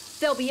me,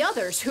 there'll be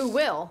others who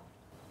will.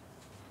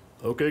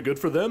 Okay, good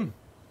for them.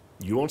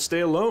 You won't stay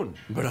alone,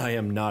 but I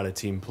am not a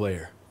team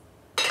player.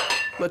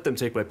 Let them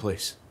take my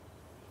place.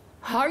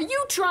 Are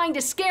you trying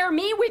to scare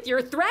me with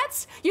your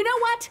threats? You know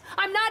what?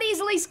 I'm not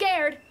easily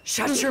scared.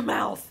 Shut your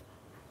mouth.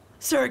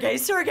 Sergey,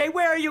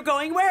 where are you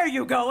going? Where are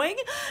you going?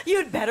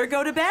 You'd better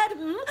go to bed.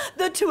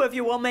 The two of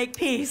you will make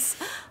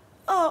peace.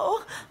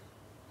 Oh.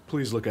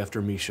 Please look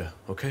after Misha,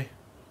 okay?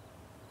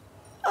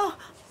 Oh.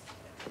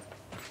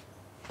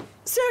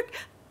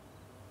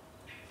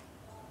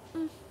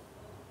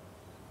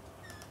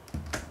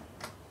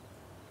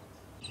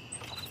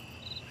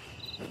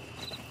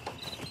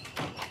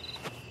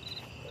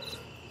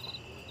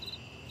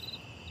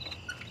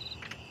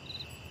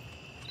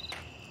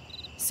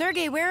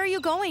 Sergey, where are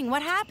you going?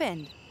 What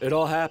happened? It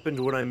all happened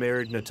when I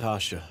married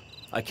Natasha.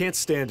 I can't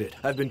stand it.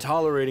 I've been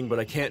tolerating, but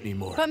I can't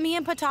anymore. But me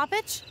and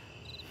Potapich?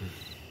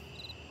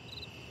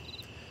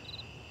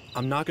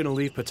 I'm not gonna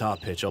leave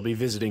Potapich. I'll be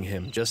visiting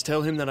him. Just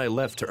tell him that I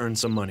left to earn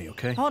some money,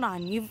 okay? Hold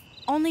on, you've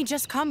only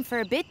just come for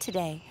a bit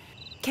today.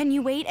 Can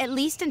you wait at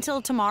least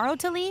until tomorrow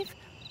to leave?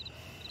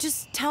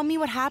 Just tell me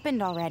what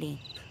happened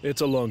already.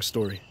 It's a long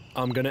story.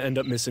 I'm gonna end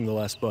up missing the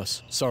last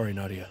bus. Sorry,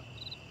 Nadia.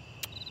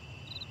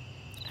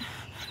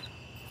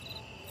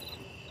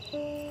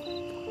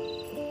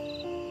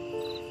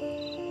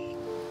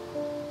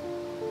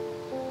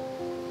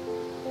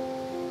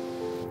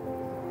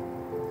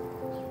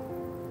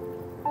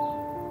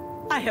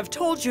 I have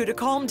told you to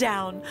calm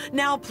down.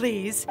 Now,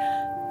 please.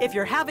 If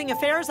you're having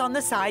affairs on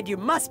the side, you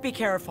must be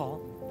careful.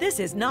 This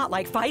is not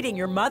like fighting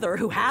your mother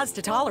who has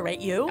to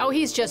tolerate you. Oh,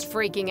 he's just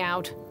freaking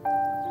out.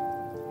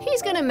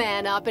 He's gonna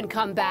man up and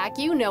come back.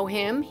 You know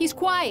him. He's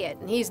quiet,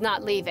 and he's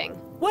not leaving.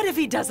 What if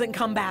he doesn't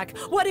come back?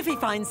 What if he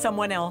finds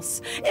someone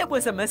else? It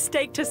was a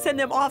mistake to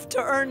send him off to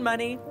earn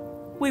money.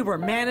 We were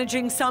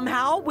managing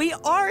somehow. We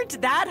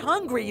aren't that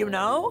hungry, you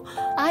know.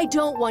 I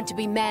don't want to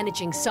be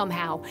managing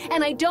somehow,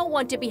 and I don't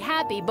want to be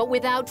happy but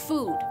without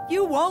food.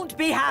 You won't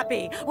be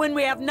happy when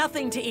we have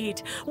nothing to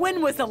eat.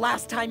 When was the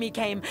last time he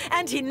came?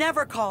 And he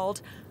never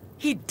called.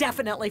 He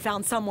definitely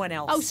found someone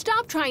else. Oh,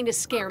 stop trying to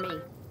scare me.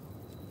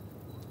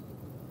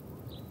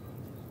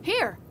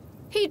 Here,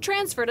 he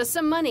transferred us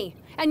some money,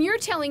 and you're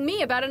telling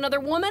me about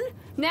another woman?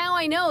 Now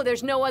I know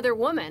there's no other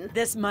woman.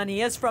 This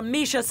money is from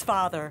Misha's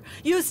father.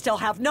 You still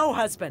have no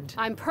husband.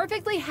 I'm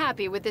perfectly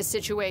happy with this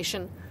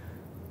situation.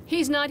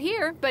 He's not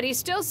here, but he's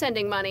still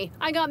sending money.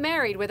 I got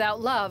married without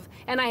love,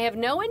 and I have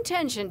no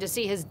intention to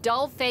see his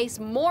dull face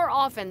more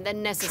often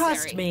than necessary.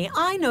 Trust me,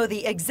 I know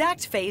the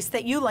exact face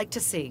that you like to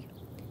see.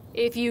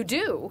 If you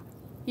do,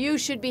 you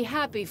should be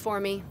happy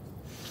for me.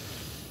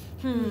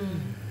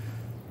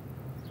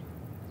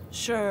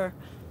 Sure,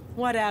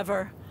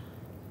 whatever.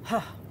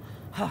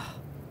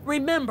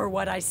 Remember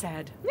what I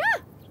said.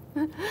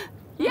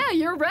 Yeah,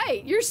 you're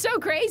right. You're so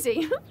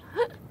crazy.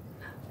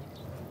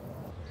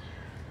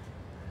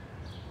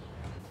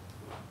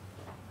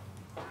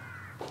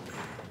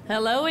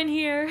 Hello in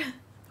here.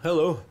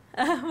 Hello.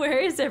 Where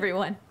is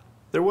everyone?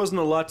 There wasn't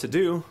a lot to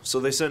do,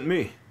 so they sent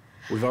me.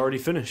 We've already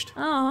finished.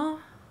 Oh,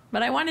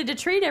 but I wanted to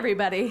treat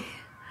everybody.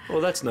 Well,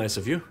 that's nice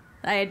of you.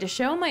 I had to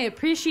show my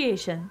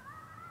appreciation.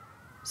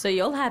 So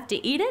you'll have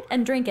to eat it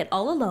and drink it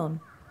all alone.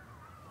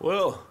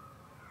 Well,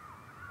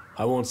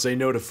 I won't say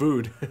no to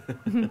food.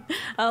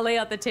 I'll lay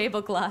out the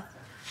tablecloth.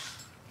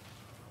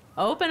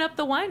 Open up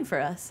the wine for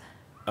us.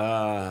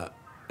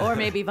 Or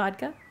maybe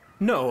vodka?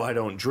 No, I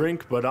don't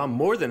drink, but I'm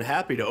more than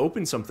happy to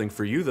open something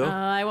for you, though.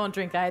 I won't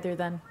drink either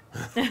then.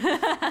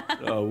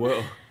 Oh,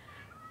 well.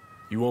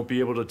 You won't be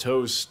able to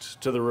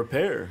toast to the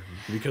repair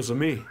because of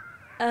me.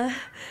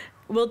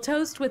 We'll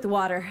toast with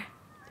water.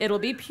 It'll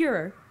be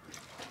pure.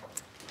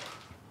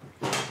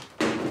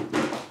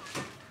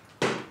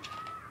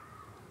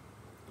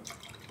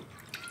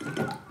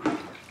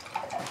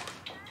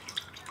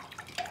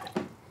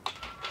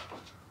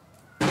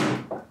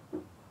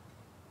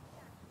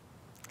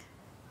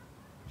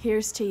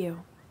 Here's to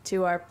you,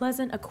 to our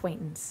pleasant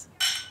acquaintance.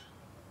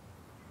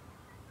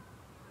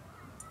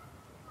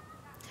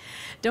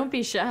 Don't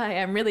be shy.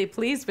 I'm really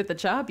pleased with the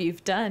job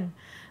you've done.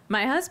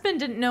 My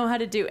husband didn't know how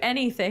to do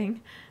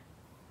anything,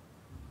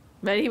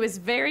 but he was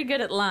very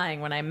good at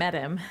lying when I met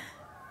him.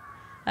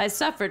 I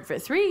suffered for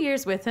 3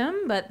 years with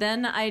him, but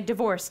then I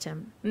divorced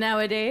him.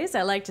 Nowadays,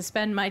 I like to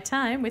spend my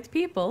time with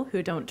people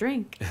who don't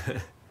drink.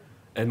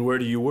 And where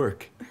do you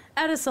work?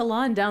 At a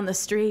salon down the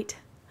street.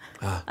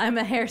 I'm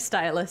a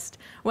hairstylist.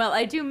 Well,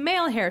 I do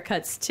male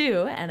haircuts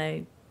too,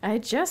 and I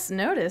just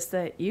noticed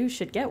that you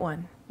should get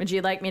one. Would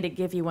you like me to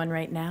give you one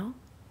right now?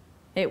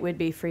 It would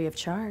be free of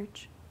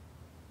charge.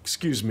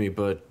 Excuse me,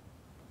 but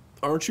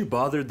aren't you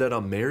bothered that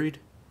I'm married?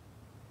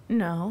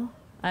 No,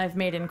 I've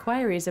made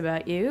inquiries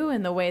about you,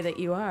 and the way that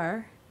you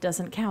are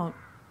doesn't count.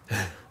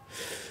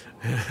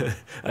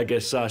 I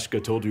guess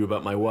Sashka told you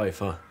about my wife,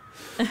 huh?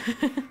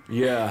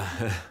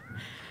 Yeah.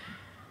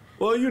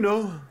 Well, you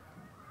know,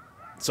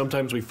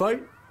 sometimes we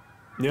fight,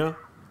 yeah?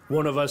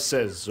 One of us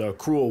says a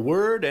cruel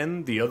word,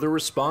 and the other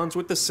responds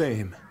with the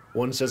same.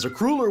 One says a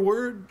crueler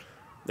word,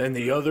 and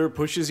the other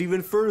pushes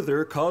even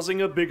further,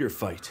 causing a bigger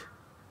fight.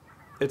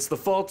 It's the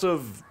fault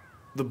of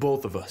the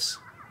both of us.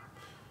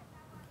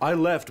 I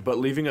left, but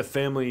leaving a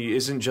family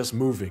isn't just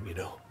moving, you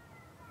know.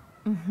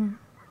 Mm-hmm.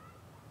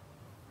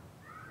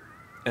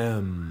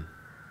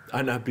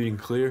 I'm not being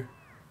clear?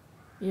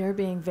 You're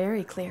being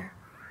very clear.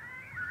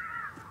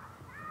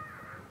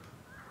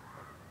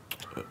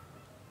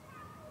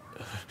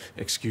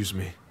 Excuse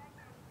me.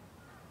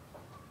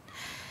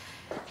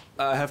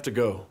 I have to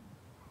go.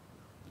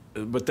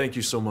 But thank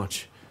you so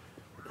much.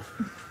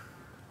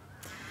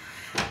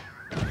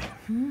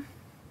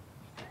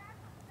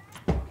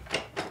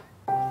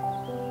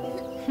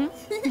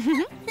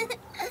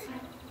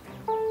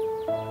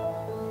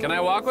 Can I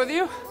walk with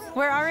you?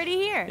 We're already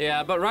here.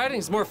 Yeah, but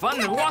riding's more fun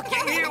than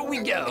walking. Here we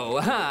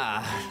go.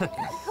 Ha!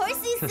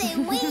 Horses say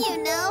we,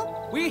 you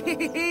know. Wee!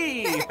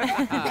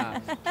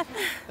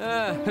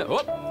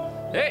 Whoop!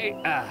 Hey,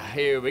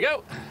 here we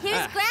go.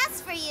 Here's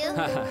grass for you.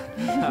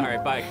 All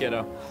right, bye,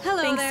 kiddo.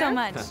 Hello. Thanks so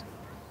much.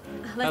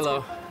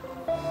 Hello.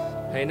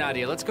 Hey,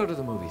 Nadia, let's go to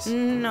the movies.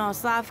 No,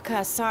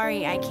 Slavka,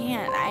 sorry, I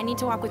can't. I need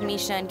to walk with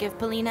Misha and give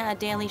Polina a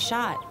daily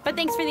shot. But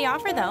thanks for the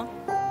offer, though.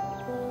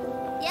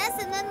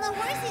 Yes, and then the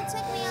horsey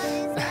took me on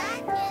his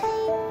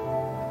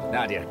back.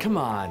 Nadia, come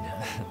on.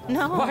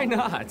 No. Why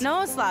not?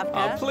 No, Slavka.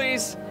 Oh,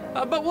 please.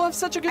 But we'll have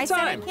such a good time.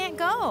 I said I can't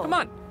go. Come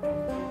on.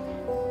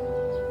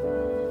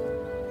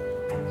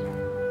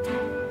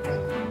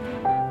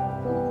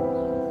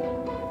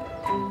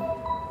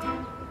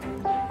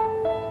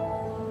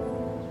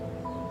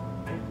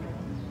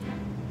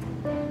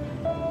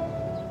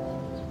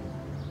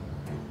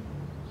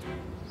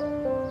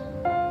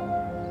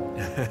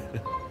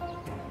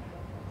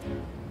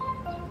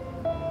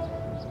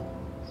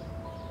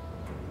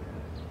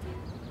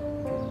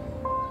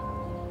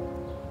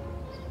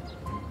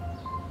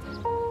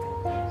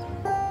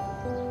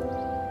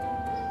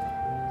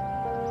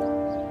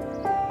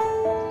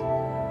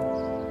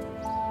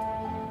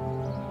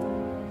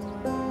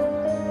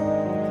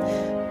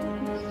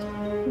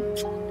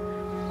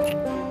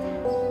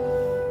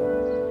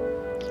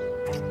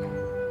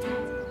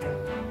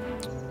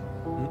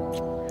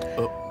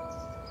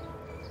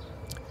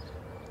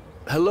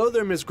 Hello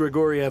there, Miss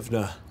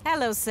Grigorievna.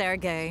 Hello,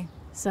 Sergei.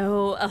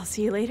 So, I'll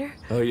see you later?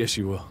 Oh, yes,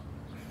 you will.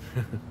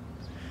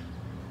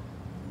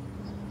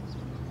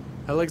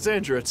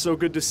 Alexandra, it's so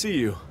good to see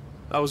you.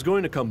 I was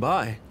going to come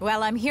by.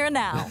 Well, I'm here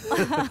now.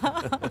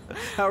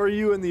 How are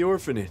you in the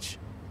orphanage?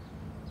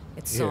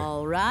 It's Here.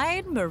 all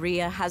right.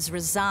 Maria has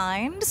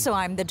resigned, so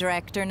I'm the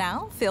director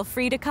now. Feel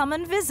free to come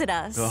and visit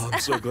us. Oh, I'm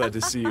so glad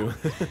to see you.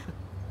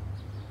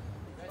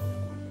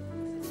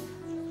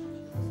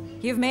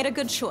 You've made a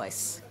good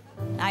choice.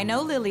 I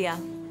know Lilia,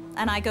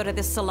 and I go to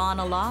this salon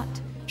a lot.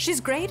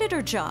 She's great at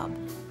her job.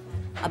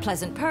 A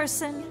pleasant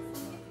person,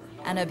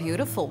 and a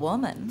beautiful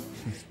woman.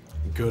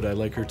 Good, I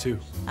like her too.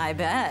 I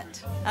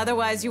bet.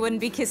 Otherwise, you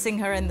wouldn't be kissing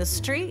her in the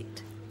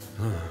street.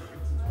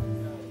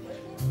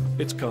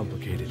 It's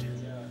complicated.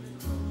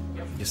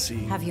 You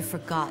see... Have you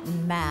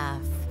forgotten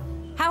math?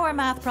 How are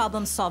math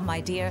problems solved,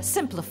 my dear?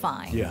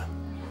 Simplifying. Yeah.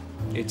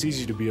 It's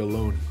easy to be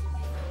alone.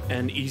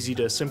 And easy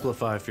to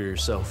simplify for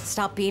yourself.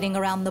 Stop beating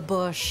around the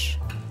bush.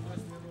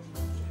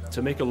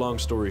 To make a long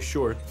story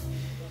short,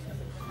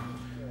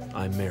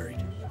 I'm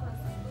married.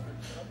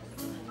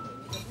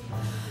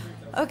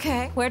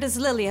 Okay, where does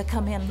Lilia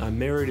come in? I'm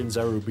married in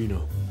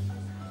Zarubino.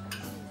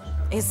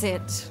 Is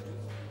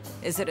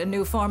it a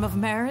new form of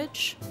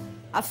marriage?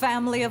 A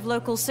family of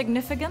local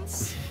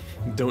significance?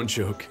 Don't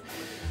joke.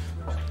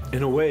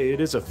 In a way,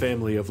 it is a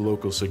family of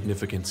local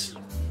significance.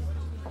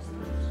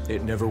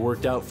 It never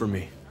worked out for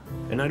me,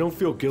 and I don't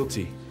feel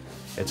guilty.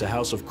 It's a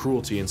house of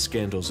cruelty and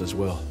scandals as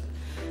well.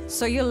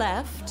 So you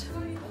left,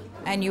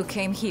 and you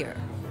came here.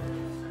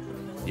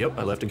 Yep,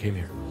 I left and came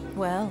here.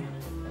 Well,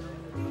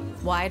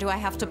 why do I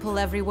have to pull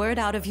every word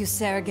out of you,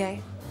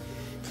 Sergei?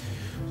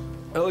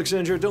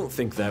 Alexandra, don't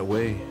think that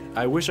way.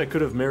 I wish I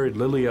could have married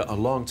Lilia a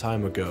long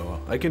time ago.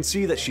 I can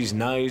see that she's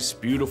nice,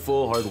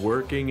 beautiful,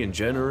 hardworking, and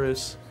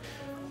generous.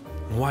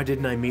 Why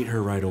didn't I meet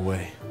her right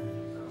away?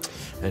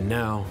 And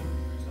now...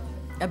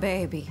 A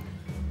baby.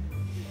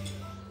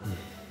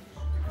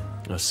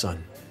 A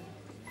son.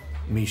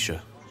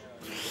 Misha.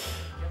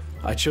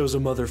 I chose a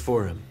mother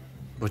for him,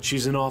 but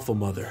she's an awful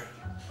mother.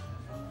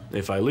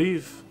 If I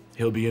leave,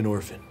 he'll be an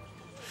orphan.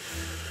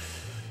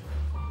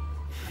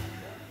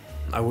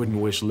 I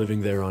wouldn't wish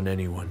living there on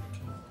anyone.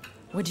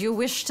 Would you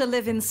wish to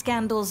live in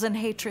scandals and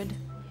hatred?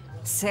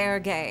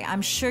 Sergei,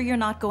 I'm sure you're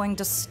not going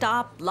to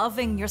stop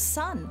loving your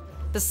son.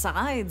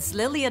 Besides,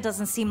 Lilia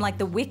doesn't seem like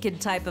the wicked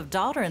type of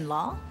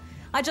daughter-in-law.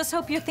 I just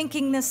hope you're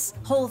thinking this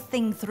whole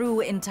thing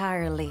through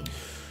entirely.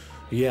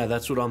 Yeah,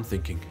 that's what I'm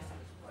thinking.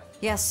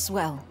 Yes,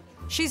 well,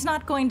 She's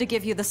not going to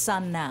give you the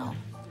son now.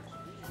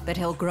 But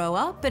he'll grow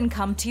up and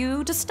come to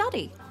you to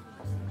study.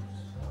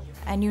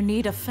 And you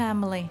need a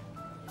family.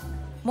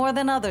 More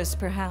than others,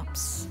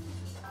 perhaps.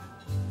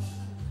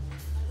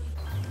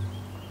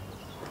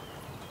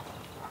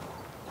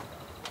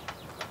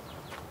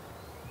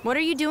 What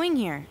are you doing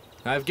here?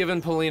 I've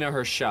given Polina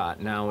her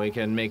shot. Now we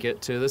can make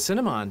it to the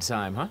cinema on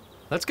time, huh?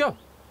 Let's go.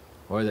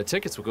 Or the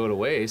tickets will go to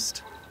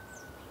waste.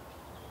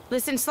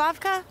 Listen,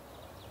 Slavka,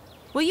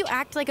 will you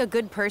act like a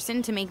good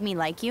person to make me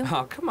like you?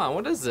 Oh, come on,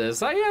 what is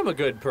this? I am a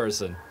good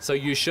person, so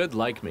you should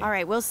like me. All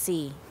right, we'll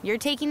see. You're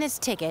taking this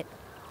ticket.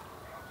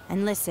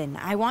 And listen,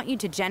 I want you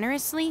to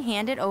generously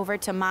hand it over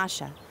to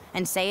Masha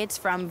and say it's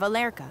from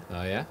Valerka.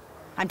 Oh, yeah?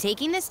 I'm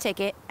taking this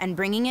ticket and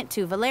bringing it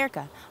to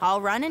Valerka.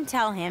 I'll run and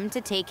tell him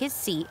to take his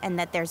seat and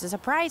that there's a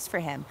surprise for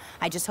him.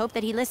 I just hope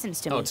that he listens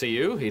to me. Oh, to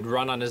you? He'd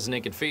run on his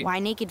naked feet. Why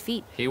naked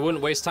feet? He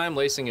wouldn't waste time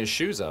lacing his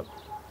shoes up.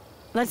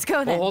 Let's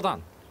go then. Well, hold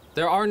on.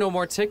 There are no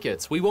more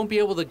tickets. We won't be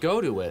able to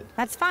go to it.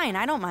 That's fine.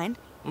 I don't mind.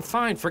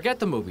 Fine. Forget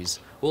the movies.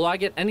 Will I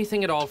get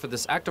anything at all for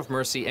this act of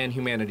mercy and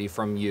humanity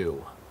from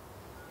you?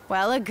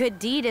 Well, a good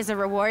deed is a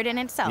reward in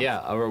itself.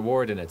 Yeah, a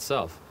reward in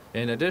itself.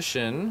 In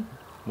addition,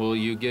 will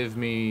you give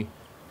me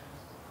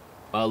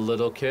a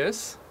little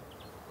kiss?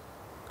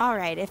 All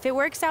right. If it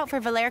works out for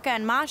Valerka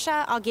and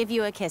Masha, I'll give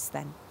you a kiss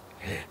then.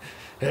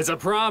 It's a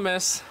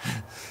promise.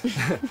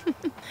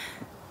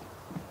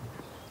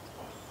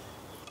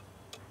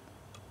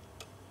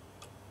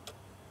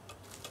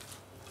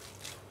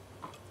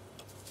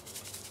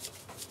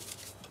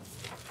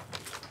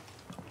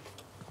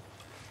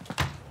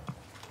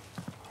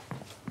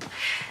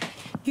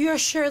 You're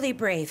surely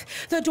brave.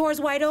 The door's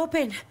wide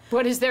open.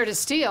 What is there to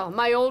steal?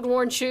 My old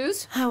worn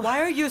shoes? Why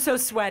are you so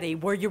sweaty?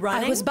 Were you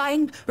running? I was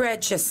buying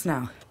bread just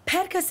now.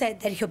 Petka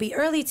said that he'll be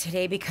early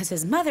today because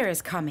his mother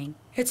is coming.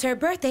 It's her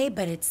birthday,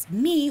 but it's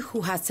me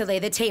who has to lay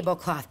the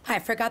tablecloth. I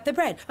forgot the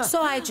bread,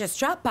 so I just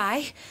dropped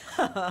by.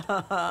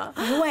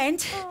 I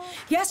went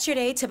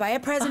yesterday to buy a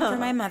present for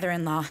my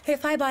mother-in-law.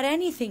 If I bought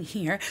anything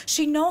here,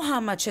 she'd know how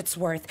much it's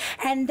worth,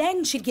 and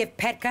then she'd give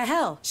Petka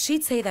hell.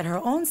 She'd say that her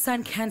own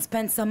son can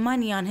spend some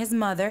money on his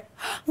mother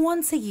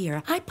once a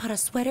year. I put a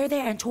sweater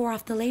there and tore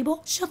off the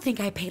label. She'll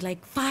think I paid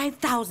like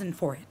 $5,000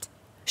 for it.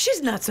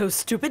 She's not so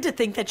stupid to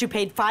think that you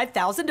paid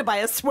 $5,000 to buy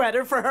a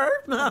sweater for her.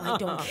 I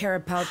don't care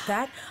about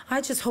that. I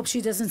just hope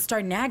she doesn't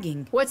start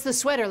nagging. What's the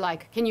sweater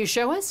like? Can you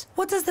show us?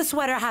 What does the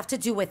sweater have to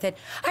do with it?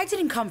 I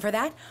didn't come for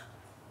that.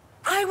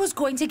 I was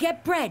going to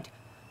get bread,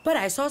 but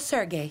I saw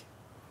Sergei.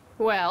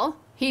 Well,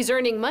 he's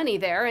earning money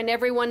there, and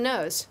everyone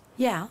knows.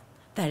 Yeah,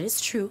 that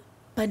is true.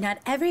 But not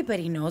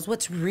everybody knows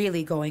what's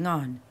really going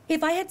on.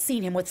 If I had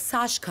seen him with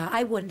Sashka,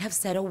 I wouldn't have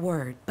said a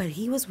word. But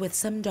he was with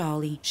some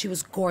dolly. She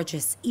was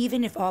gorgeous,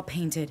 even if all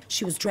painted.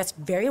 She was dressed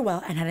very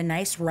well and had a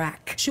nice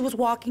rack. She was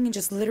walking and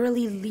just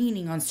literally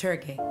leaning on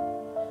Sergei.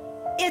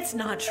 It's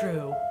not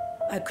true.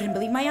 I couldn't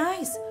believe my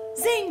eyes.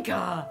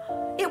 Zinka!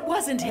 It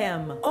wasn't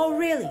him. Oh,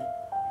 really?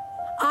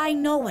 I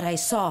know what I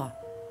saw.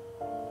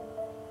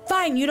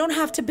 Fine, you don't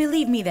have to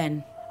believe me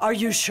then. Are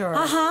you sure?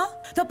 Uh-huh.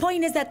 The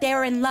point is that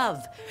they're in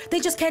love. They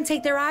just can't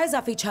take their eyes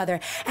off each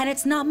other. And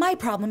it's not my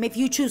problem if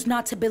you choose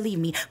not to believe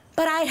me.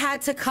 But I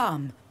had to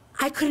come.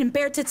 I couldn't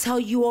bear to tell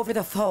you over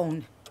the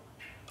phone.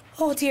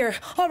 Oh, dear.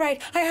 All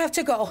right, I have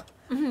to go.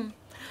 Mm-hmm.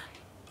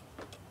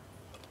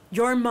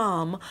 Your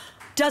mom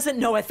doesn't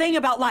know a thing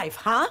about life,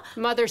 huh?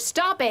 Mother,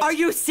 stop it! Are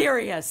you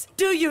serious?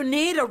 Do you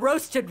need a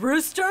roasted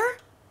rooster?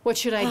 What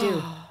should I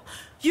do?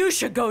 You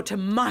should go to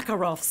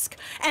Makarovsk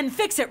and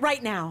fix it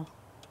right now.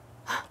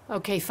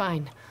 Okay,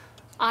 fine.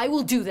 I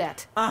will do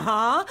that.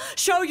 Uh-huh.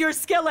 Show your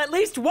skill at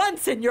least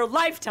once in your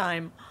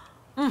lifetime.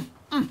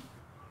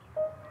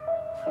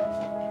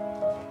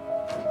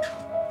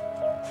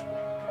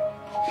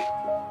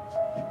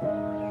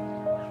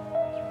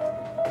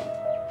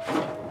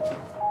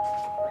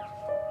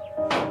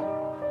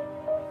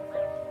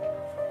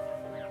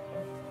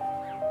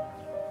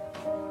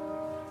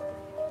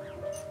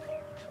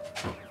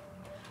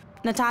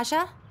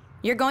 Natasha,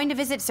 you're going to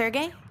visit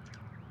Sergei?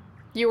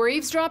 You were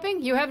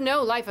eavesdropping? You have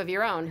no life of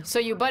your own, so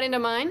you butt into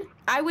mine?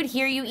 I would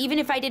hear you even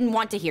if I didn't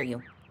want to hear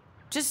you.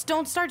 Just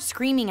don't start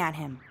screaming at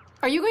him.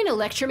 Are you going to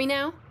lecture me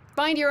now?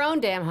 Find your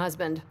own damn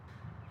husband.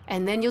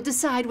 And then you'll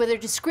decide whether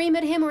to scream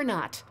at him or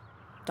not.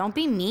 Don't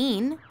be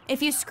mean.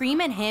 If you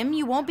scream at him,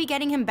 you won't be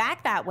getting him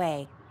back that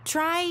way.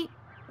 Try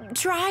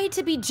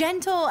to be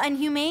gentle and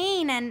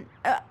humane and...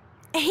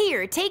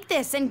 here, take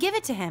this and give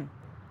it to him.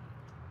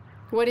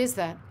 What is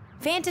that?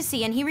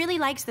 Fantasy, and he really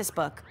likes this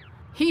book.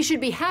 He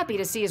should be happy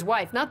to see his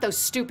wife, not those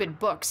stupid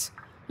books.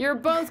 You're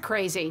both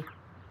crazy.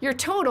 You're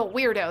total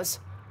weirdos.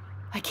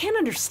 I can't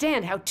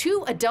understand how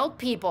two adult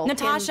people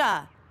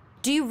Natasha,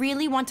 do you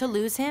really want to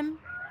lose him?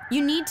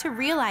 You need to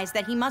realize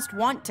that he must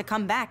want to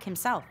come back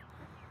himself.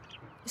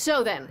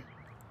 So then,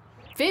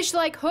 fish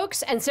like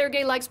hooks and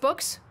Sergei likes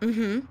books?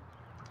 Mm-hmm.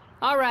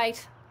 All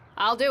right,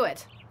 I'll do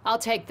it. I'll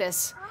take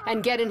this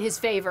and get in his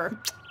favor.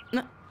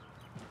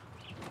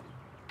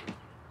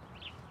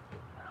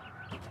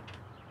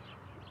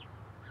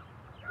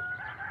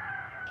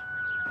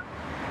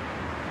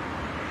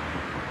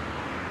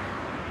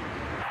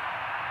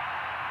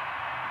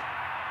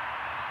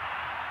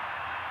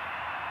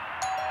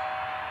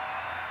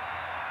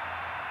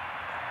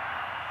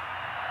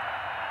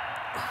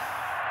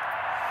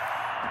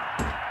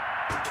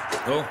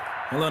 Oh,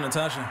 hello,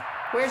 Natasha.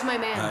 Where's my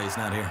man? He's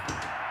not here.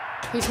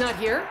 He's not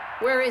here?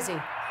 Where is he?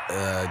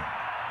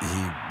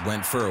 He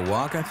went for a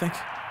walk, I think.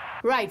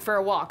 Right, for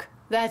a walk.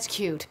 That's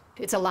cute.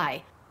 It's a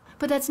lie.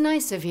 But that's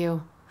nice of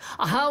you.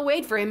 I'll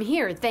wait for him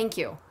here, thank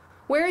you.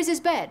 Where is his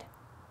bed?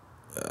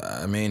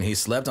 I mean, he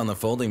slept on the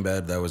folding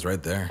bed that was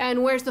right there.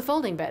 And where's the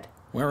folding bed?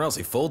 Where else?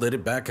 He folded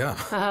it back up.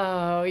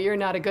 Oh, you're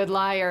not a good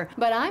liar.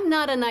 But I'm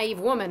not a naive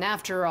woman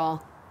after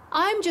all.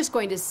 I'm just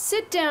going to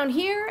sit down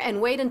here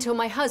and wait until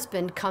my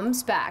husband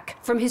comes back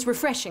from his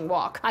refreshing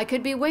walk. I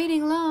could be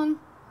waiting long.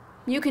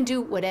 You can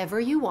do whatever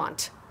you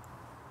want.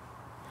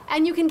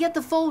 And you can get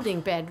the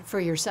folding bed for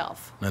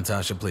yourself.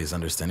 Natasha, please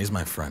understand. He's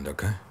my friend,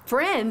 okay?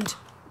 Friend?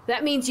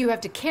 That means you have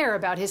to care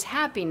about his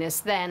happiness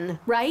then,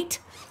 right?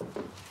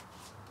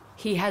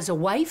 He has a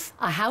wife,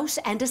 a house,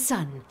 and a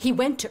son. He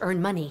went to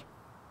earn money,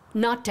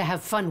 not to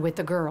have fun with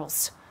the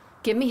girls.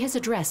 Give me his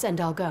address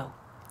and I'll go.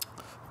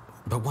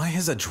 But why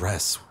his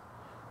address?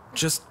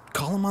 Just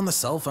call him on the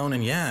cell phone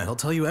and yeah, he'll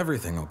tell you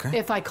everything, okay?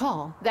 If I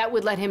call, that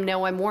would let him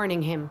know I'm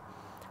warning him.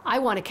 I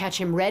want to catch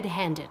him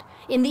red-handed,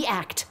 in the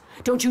act.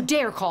 Don't you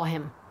dare call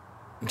him.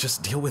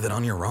 Just deal with it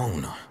on your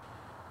own.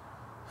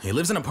 He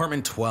lives in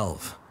apartment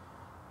 12.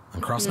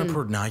 I'm crossing up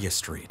Purnaya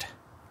Street.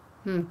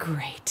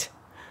 Great.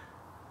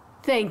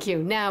 Thank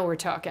you. Now we're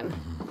talking.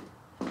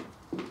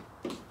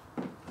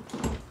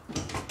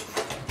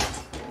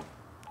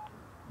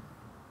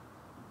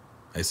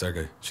 Hey,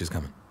 Sergey, she's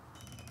coming.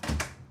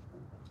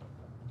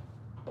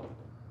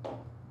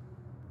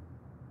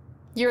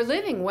 You're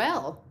living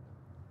well.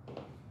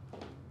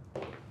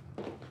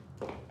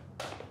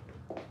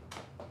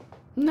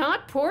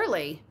 Not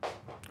poorly.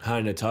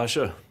 Hi,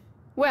 Natasha.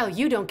 Well,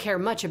 you don't care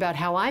much about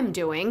how I'm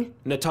doing.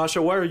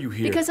 Natasha, why are you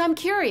here? Because I'm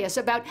curious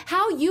about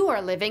how you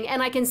are living,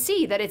 and I can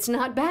see that it's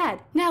not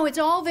bad. Now, it's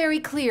all very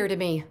clear to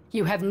me.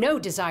 You have no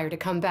desire to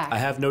come back. I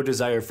have no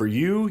desire for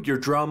you, your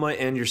drama,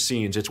 and your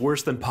scenes. It's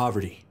worse than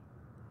poverty.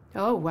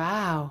 Oh,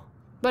 wow.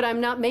 But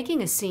I'm not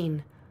making a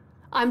scene.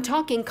 I'm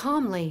talking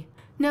calmly.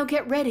 Now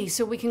get ready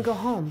so we can go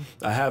home.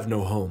 I have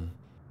no home.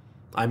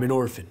 I'm an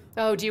orphan.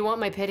 Oh, do you want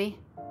my pity?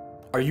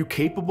 Are you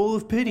capable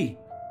of pity?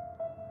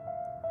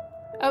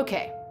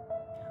 Okay.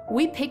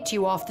 We picked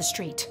you off the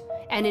street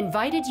and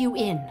invited you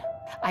in.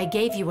 I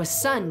gave you a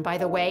son, by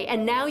the way,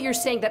 and now you're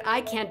saying that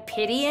I can't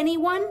pity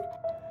anyone?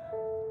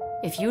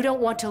 If you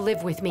don't want to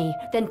live with me,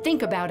 then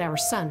think about our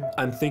son.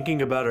 I'm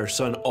thinking about our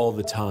son all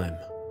the time.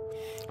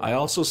 I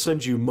also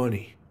send you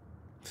money.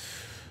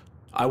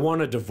 I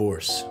want a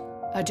divorce.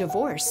 A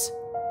divorce?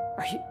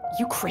 Are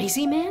you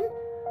crazy, man?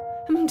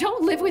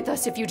 Don't live with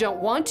us if you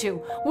don't want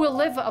to. We'll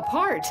live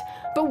apart.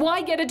 But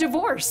why get a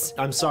divorce?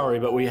 I'm sorry,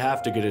 but we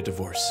have to get a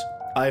divorce.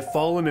 I've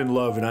fallen in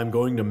love and I'm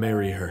going to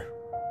marry her.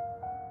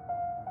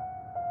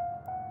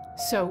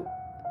 So,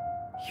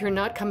 you're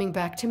not coming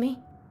back to me?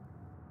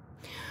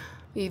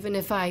 Even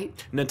if I...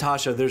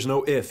 Natasha, there's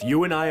no if.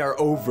 You and I are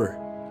over.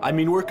 I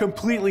mean, we're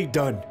completely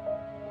done.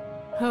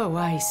 Oh,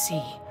 I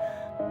see.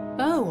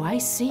 Oh, I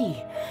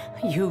see.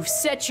 You've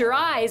set your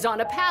eyes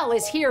on a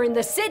palace here in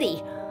the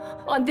city.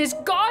 On this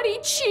gaudy,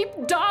 cheap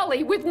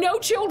dolly with no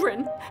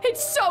children.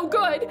 It's so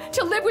good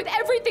to live with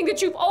everything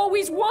that you've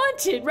always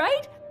wanted,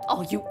 right?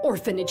 All you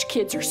orphanage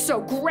kids are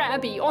so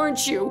grabby,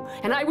 aren't you?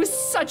 And I was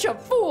such a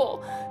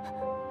fool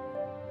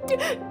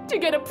to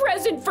get a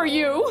present for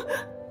you.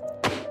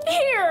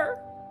 Here!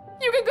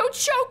 You can go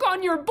choke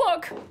on your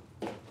book.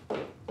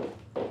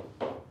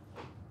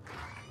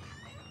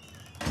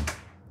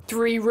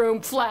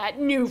 3-room flat,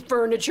 new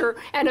furniture,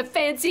 and a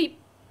fancy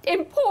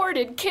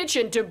imported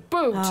kitchen to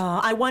boot.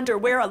 I wonder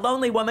where a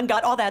lonely woman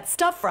got all that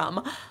stuff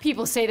from.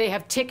 People say they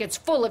have tickets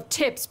full of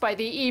tips by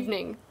the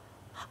evening.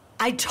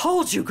 I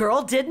told you,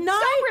 girl, didn't I?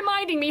 Stop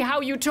reminding me how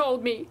you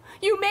told me.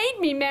 You made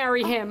me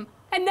marry him.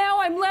 And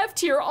now I'm left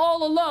here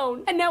all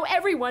alone. And now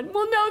everyone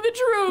will know the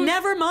truth.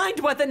 Never mind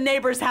what the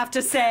neighbors have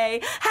to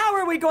say. How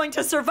are we going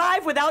to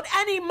survive without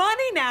any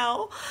money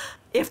now?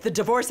 If the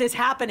divorce is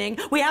happening,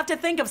 we have to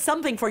think of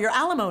something for your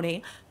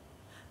alimony.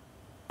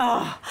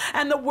 Oh,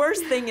 and the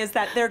worst thing is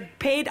that they're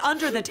paid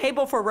under the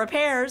table for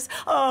repairs.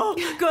 Oh,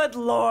 good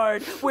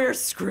Lord, we're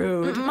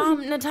screwed.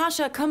 Mom,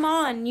 Natasha, come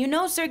on. You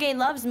know Sergey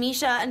loves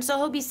Misha, and so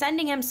he'll be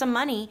sending him some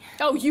money.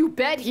 Oh, you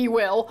bet he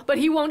will. But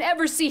he won't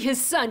ever see his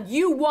son.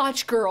 You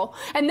watch, girl.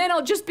 And then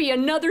I'll just be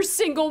another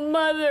single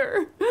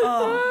mother.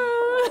 Oh.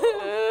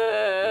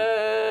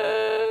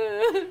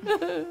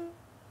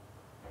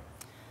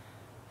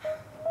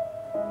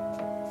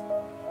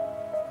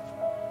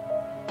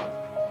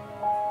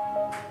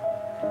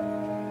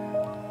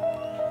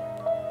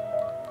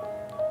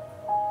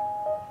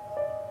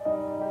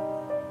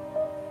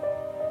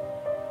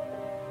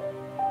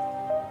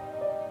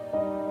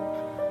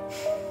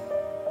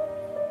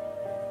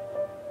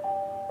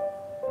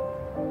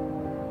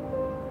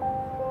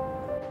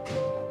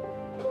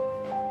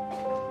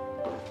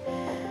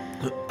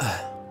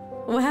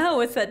 Wow,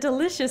 what's that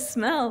delicious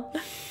smell?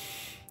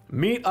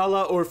 Meat a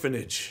la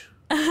orphanage.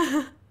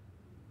 Here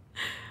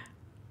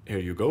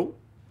you go.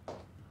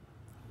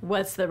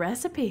 What's the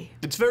recipe?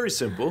 It's very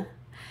simple.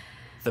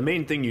 The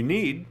main thing you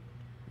need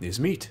is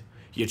meat.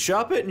 You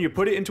chop it and you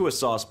put it into a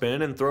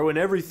saucepan and throw in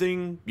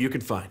everything you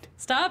can find.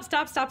 Stop.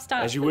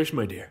 As you wish,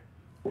 my dear.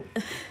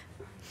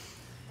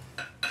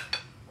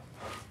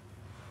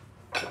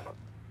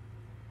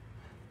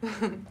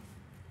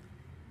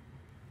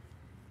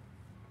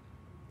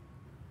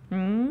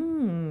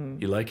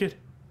 You like it?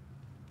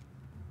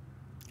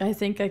 I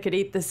think I could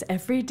eat this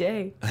every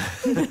day.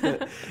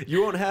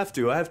 You won't have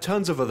to. I have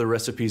tons of other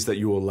recipes that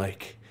you will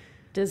like.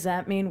 Does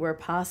that mean we're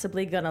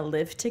possibly gonna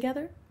live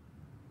together?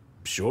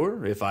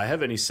 Sure, if I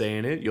have any say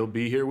in it, you'll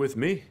be here with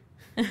me.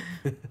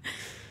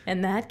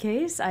 In that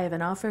case, I have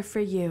an offer for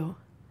you.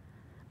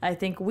 I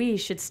think we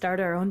should start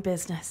our own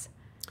business.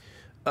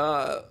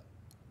 I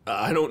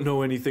don't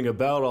know anything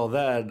about all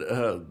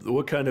that.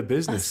 What kind of A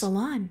business?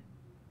 salon.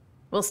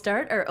 We'll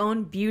start our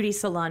own beauty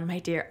salon, my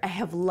dear. I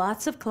have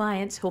lots of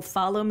clients who'll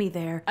follow me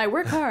there. I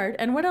work hard,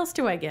 and what else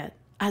do I get?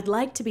 I'd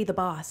like to be the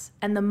boss,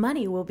 and the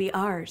money will be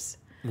ours.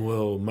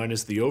 Well,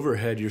 minus the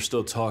overhead, you're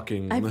still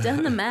talking... I've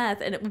done the math,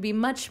 and it would be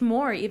much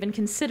more even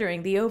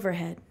considering the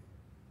overhead.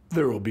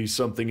 There will be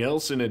something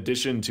else in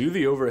addition to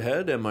the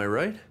overhead, am I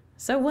right?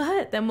 So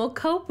what? Then we'll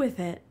cope with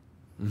it.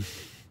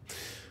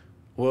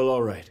 Well,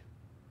 all right.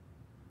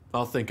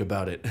 I'll think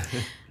about it.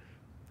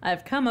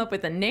 I've come up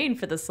with a name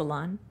for the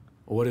salon.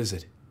 What is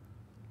it?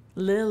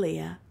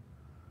 Lilia.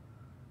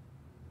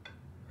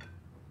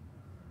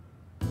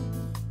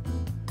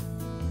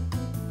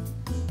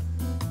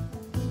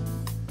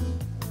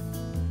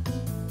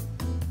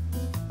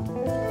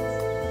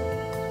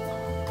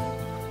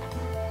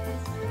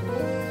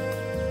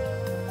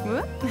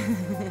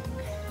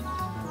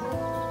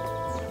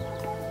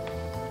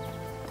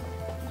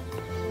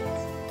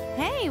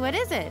 Hey, what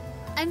is it?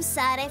 I'm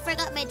sad I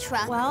forgot my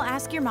truck. Well,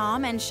 ask your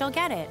mom and she'll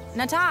get it.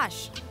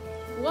 Natash.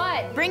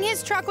 What? Bring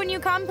his truck when you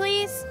come,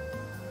 please.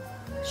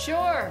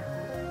 Sure.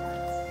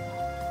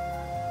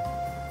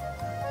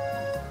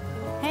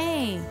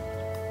 Hey.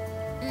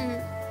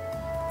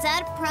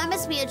 Dad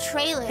promised me a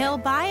trailer. He'll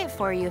buy it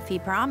for you if he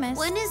promised.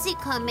 When is he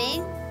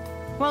coming?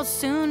 Well,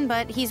 soon,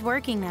 but he's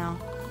working now.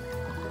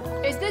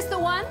 Is this the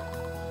one?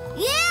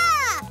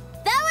 Yeah!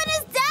 That one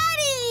is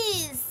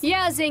Daddy's!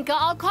 Yeah, Zinka,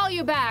 I'll call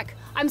you back.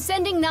 I'm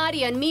sending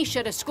Nadia and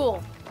Misha to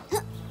school.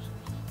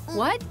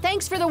 What?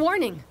 Thanks for the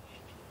warning.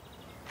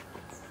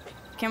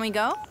 Can we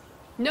go?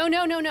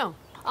 No.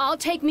 I'll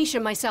take Misha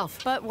myself.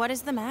 But what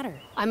is the matter?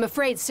 I'm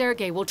afraid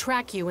Sergei will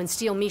track you and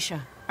steal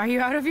Misha. Are you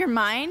out of your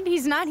mind?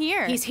 He's not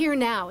here. He's here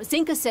now.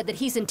 Zinka said that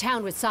he's in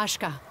town with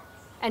Sashka.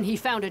 And he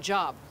found a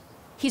job.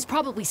 He's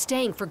probably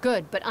staying for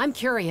good, but I'm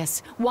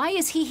curious. Why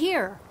is he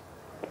here?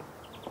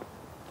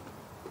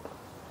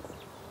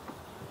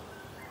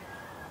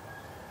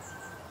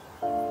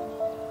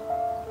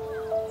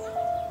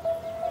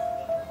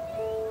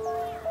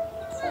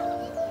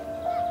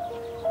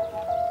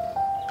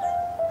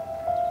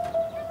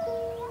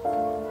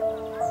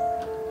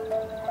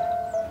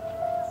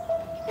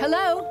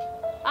 Hello?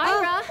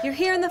 Ira? You're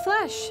here in the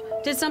flesh.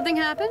 Did something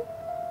happen?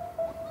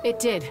 It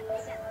did.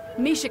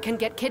 Misha can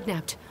get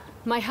kidnapped.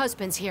 My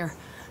husband's here.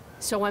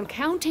 So I'm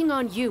counting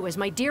on you as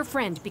my dear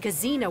friend because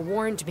Zena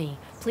warned me.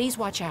 Please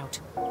watch out.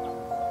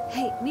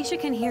 Hey, Misha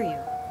can hear you.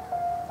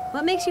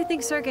 What makes you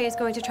think Sergei is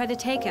going to try to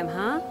take him,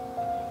 huh?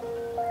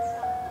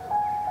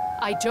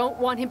 I don't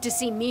want him to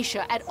see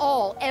Misha at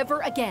all, ever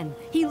again.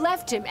 He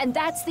left him, and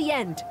that's the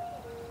end.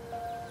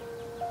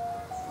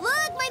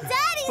 Look, my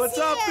daddy's What's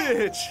here! up,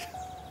 bitch?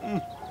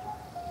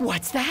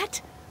 What's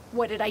that?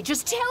 What did I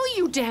just tell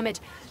you, damn it?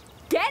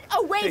 Get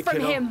away from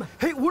kiddo. him!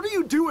 Hey, what are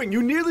you doing?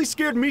 You nearly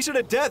scared Misha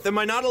to death. Am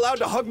I not allowed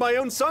to hug my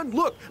own son?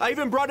 Look, I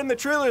even brought him the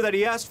trailer that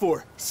he asked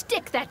for.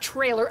 Stick that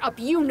trailer up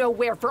you know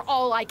where for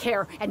all I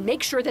care, and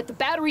make sure that the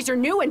batteries are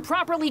new and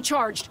properly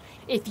charged.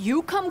 If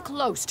you come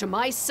close to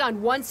my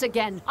son once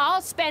again,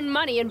 I'll spend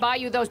money and buy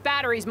you those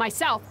batteries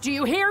myself. Do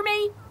you hear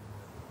me?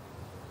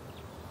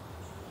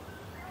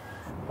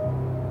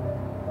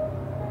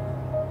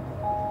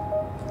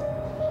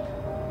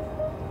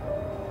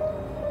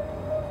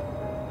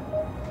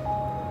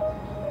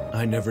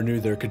 I never knew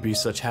there could be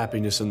such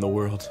happiness in the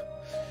world.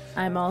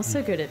 I'm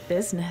also good at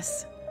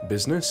business.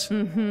 Business?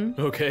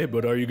 Mm-hmm. Okay,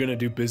 but are you gonna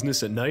do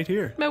business at night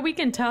here? But we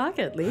can talk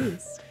at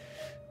least.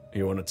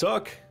 You wanna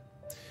talk?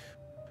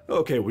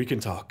 Okay, we can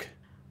talk.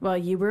 While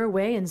you were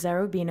away in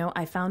Zarubino,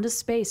 I found a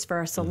space for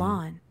our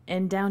salon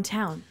in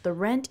downtown. The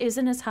rent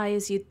isn't as high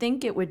as you'd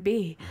think it would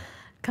be.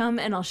 Come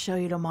and I'll show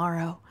you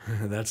tomorrow.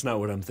 That's not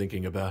what I'm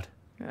thinking about.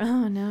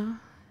 Oh, no.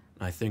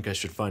 I think I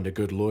should find a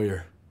good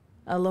lawyer.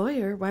 A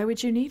lawyer? Why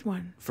would you need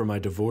one? For my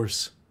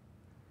divorce.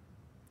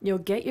 You'll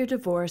get your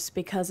divorce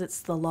because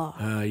it's the law.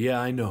 Yeah,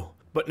 I know.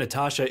 But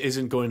Natasha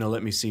isn't going to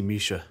let me see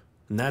Misha.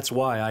 And that's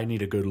why I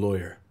need a good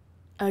lawyer.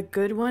 A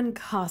good one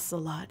costs a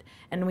lot,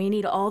 and we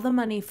need all the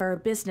money for our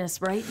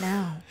business right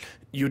now.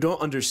 You don't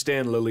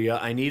understand, Lilia.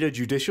 I need a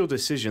judicial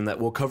decision that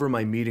will cover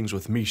my meetings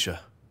with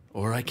Misha.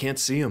 Or I can't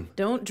see him.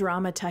 Don't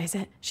dramatize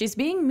it. She's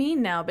being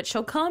mean now, but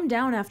she'll calm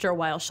down after a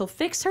while. She'll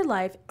fix her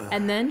life,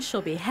 and then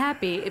she'll be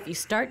happy if you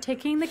start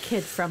taking the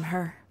kid from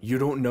her. You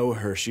don't know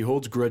her. She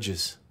holds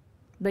grudges.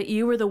 But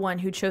you were the one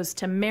who chose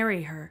to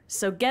marry her,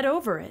 so get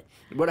over it.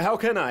 But how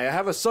can I? I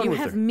have a son You with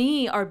have her.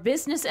 me, our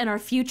business, and our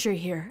future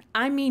here.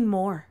 I mean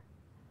more.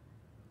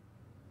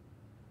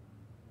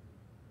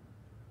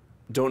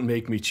 Don't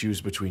make me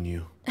choose between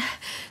you.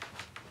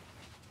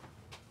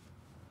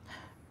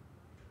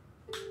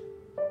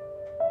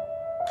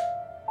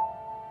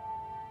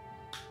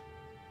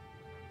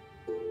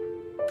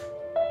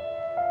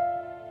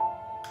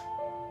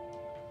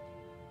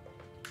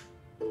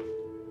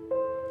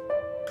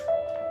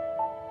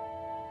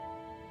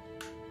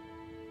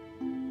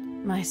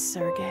 My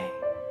Sergei,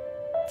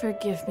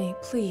 forgive me,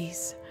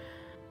 please.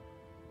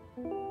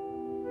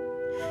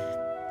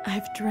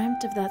 I've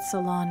dreamt of that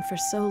salon for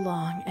so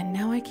long, and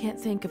now I can't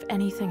think of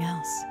anything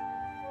else.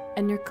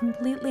 And you're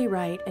completely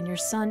right, and your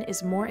son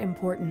is more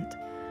important.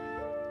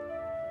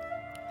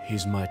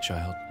 He's my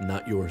child,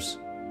 not yours.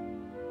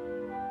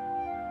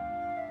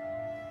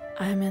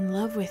 I'm in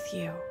love with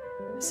you,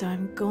 so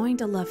I'm going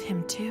to love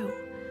him too.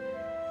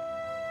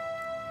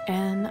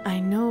 And I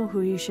know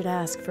who you should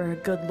ask for a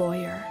good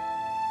lawyer.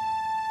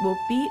 We'll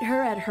beat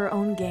her at her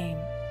own game,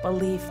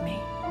 believe me.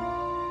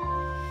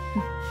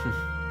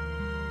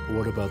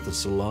 What about the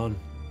salon?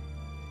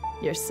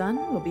 Your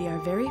son will be our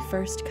very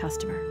first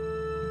customer.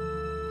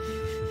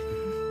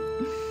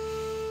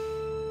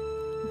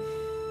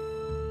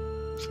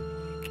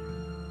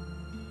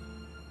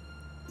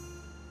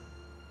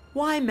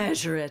 Why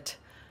measure it?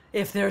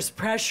 If there's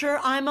pressure,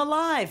 I'm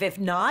alive. If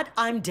not,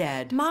 I'm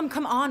dead. Mom,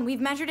 come on.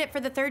 We've measured it for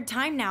the 3rd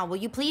time now. Will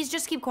you please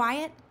just keep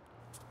quiet?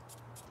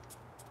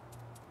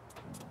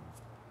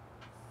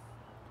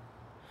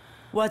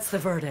 What's the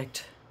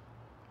verdict?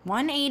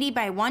 180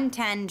 by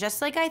 110, just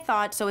like I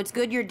thought, so it's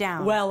good you're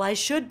down. Well, I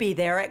should be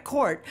there at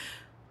court.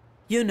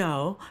 You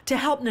know, to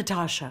help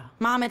Natasha.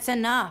 Mom, it's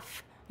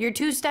enough. You're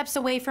 2 steps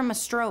away from a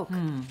stroke.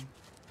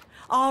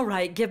 All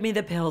right, give me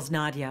the pills,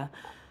 Nadia.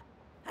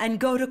 And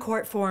go to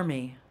court for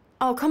me.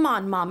 Oh, come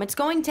on, Mom. It's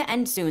going to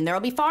end soon.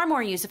 There'll be far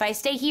more use if I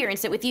stay here and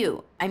sit with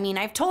you. I mean,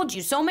 I've told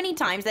you so many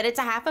times that it's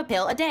a half a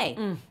pill a day.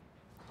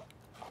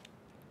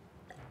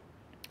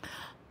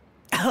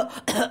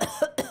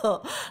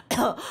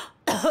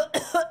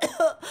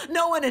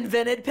 No one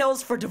invented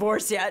pills for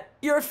divorce yet.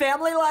 Your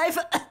family life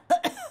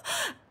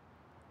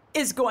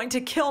is going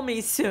to kill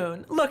me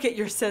soon. Look at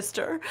your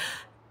sister.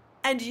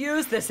 And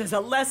use this as a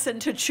lesson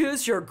to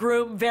choose your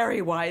groom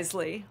very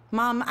wisely.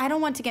 Mom, I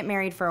don't want to get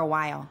married for a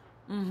while.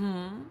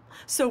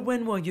 So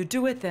when will you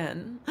do it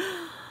then?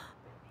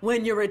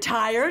 When you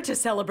retire to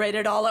celebrate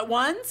it all at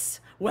once?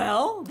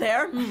 Well,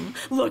 there.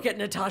 Look at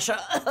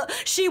Natasha.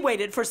 She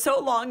waited for so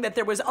long that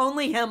there was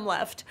only him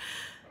left.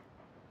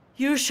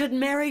 You should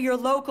marry your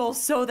local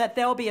so that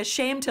they'll be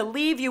ashamed to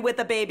leave you with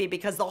a baby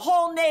because the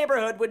whole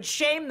neighborhood would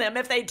shame them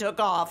if they took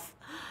off.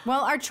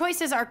 Well, our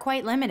choices are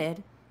quite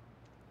limited.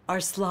 Are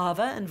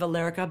Slava and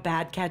Valerica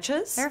bad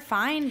catches? They're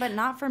fine, but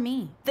not for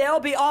me. They'll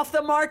be off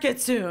the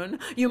market soon.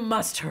 You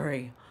must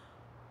hurry.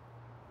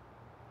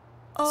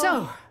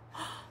 So,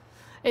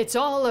 it's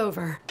all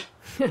over.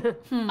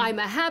 I'm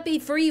a happy,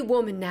 free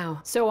woman now,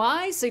 so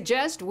I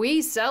suggest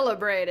we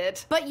celebrate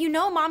it. But you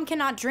know Mom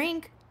cannot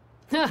drink.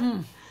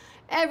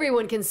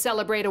 Everyone can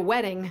celebrate a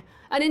wedding.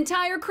 An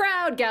entire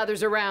crowd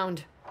gathers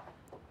around.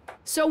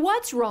 So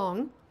what's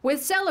wrong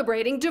with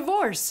celebrating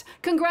divorce?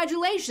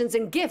 Congratulations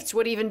and gifts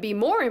would even be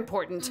more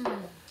important.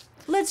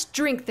 Let's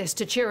drink this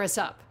to cheer us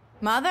up.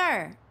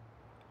 Mother,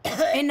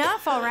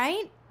 enough, all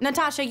right?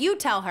 Natasha, you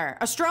tell her.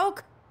 A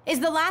stroke is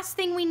the last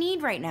thing we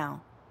need right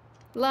now.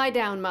 Lie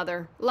down,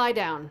 Mother. Lie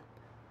down.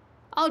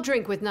 I'll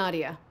drink with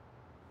Nadia.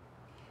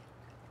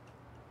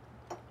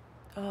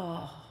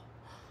 Oh.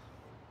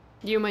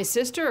 You my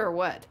sister or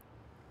what?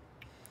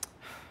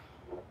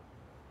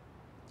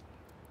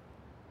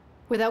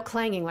 Without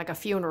clanging like a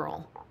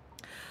funeral.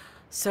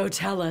 So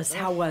tell us,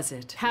 how was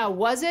it? How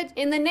was it?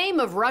 In the name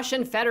of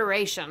Russian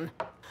Federation.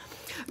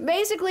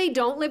 Basically,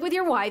 don't live with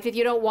your wife if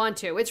you don't want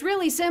to. It's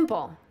really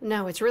simple.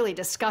 No, it's really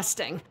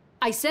disgusting.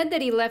 I said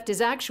that he left his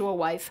actual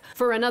wife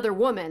for another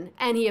woman,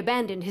 and he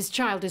abandoned his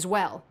child as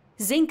well.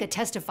 Zinka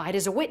testified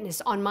as a witness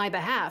on my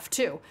behalf,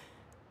 too.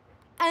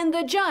 And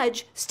the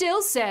judge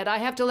still said I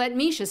have to let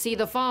Misha see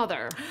the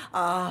father.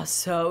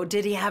 So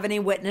did he have any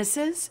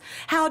witnesses?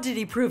 How did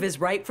he prove his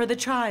right for the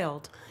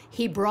child?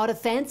 He brought a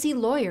fancy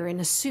lawyer in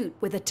a suit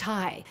with a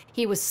tie.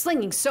 He was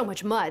slinging so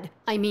much mud.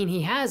 I mean,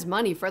 he has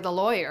money for the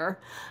lawyer.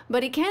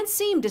 But he can't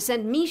seem to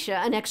send Misha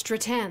an extra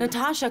 10.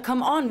 Natasha,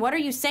 come on. What are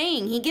you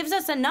saying? He gives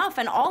us enough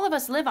and all of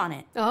us live on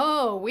it.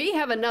 Oh, we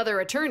have another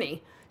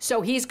attorney.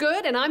 So he's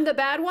good and I'm the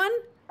bad one?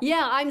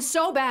 Yeah, I'm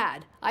so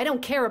bad. I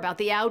don't care about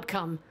the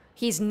outcome.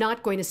 He's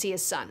not going to see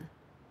his son.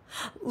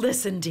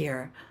 Listen,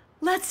 dear.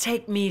 Let's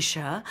take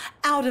Misha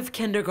out of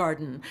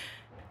kindergarten.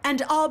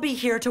 And I'll be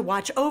here to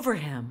watch over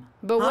him.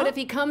 But what if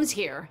he comes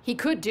here? He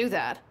could do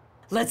that.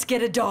 Let's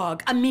get a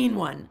dog, a mean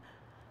one.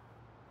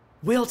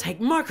 We'll take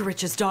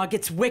Markovitch's dog.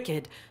 It's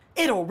wicked.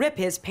 It'll rip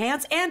his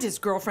pants and his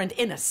girlfriend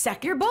in a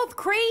second. You're both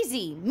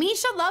crazy.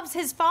 Misha loves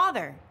his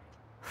father.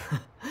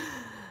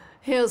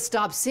 He'll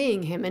stop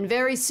seeing him and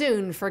very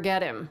soon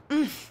forget him.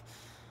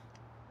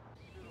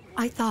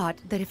 I thought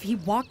that if he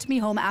walked me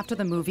home after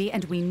the movie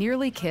and we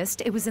nearly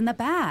kissed, it was in the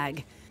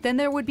bag. Then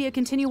there would be a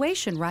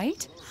continuation,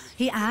 right?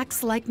 He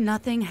acts like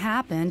nothing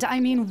happened. I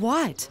mean,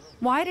 what?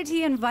 Why did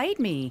he invite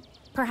me?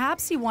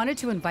 Perhaps he wanted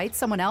to invite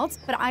someone else,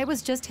 but I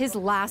was just his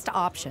last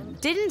option.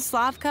 Didn't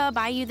Slavka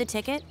buy you the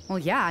ticket? Well,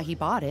 yeah, he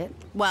bought it.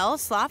 Well,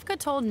 Slavka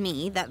told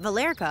me that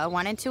Valerka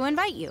wanted to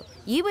invite you.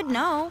 You would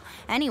know.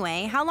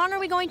 Anyway, how long are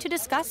we going to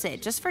discuss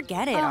it? Just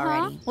forget it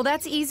already. Well,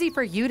 that's easy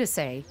for you to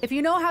say. If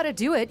you know how to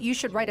do it, you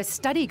should write a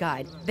study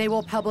guide. They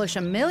will publish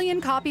 1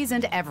 million copies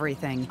and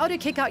everything. How to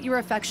kick out your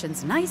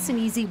affections. Nice and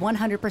easy,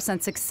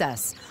 100%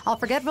 success. I'll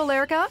forget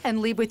Valerka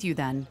and leave with you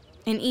then.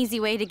 An easy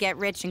way to get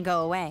rich and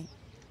go away.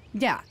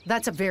 Yeah,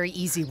 that's a very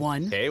easy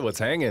one. Hey, what's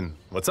hanging?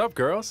 What's up,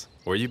 girls?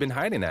 Where you been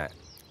hiding at?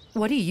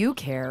 What do you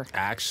care?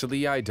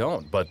 Actually, I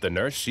don't, but the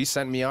nurse, she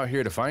sent me out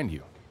here to find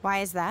you. Why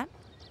is that?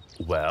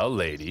 Well,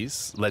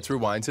 ladies, let's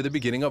rewind to the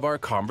beginning of our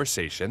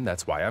conversation.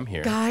 That's why I'm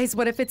here. Guys,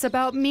 what if it's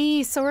about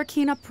me?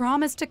 Sorokina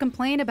promised to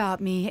complain about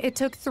me. It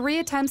took 3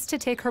 attempts to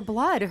take her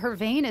blood. Her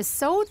vein is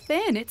so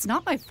thin. It's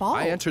not my fault.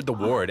 I entered the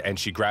ward, and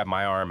she grabbed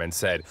my arm and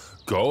said,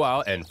 "Go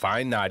out and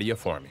find Nadia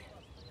for me."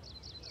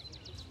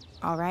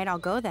 All right, I'll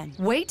go then.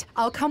 Wait,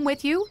 I'll come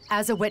with you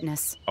as a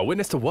witness. A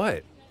witness to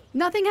what?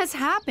 Nothing has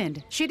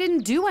happened. She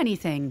didn't do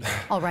anything.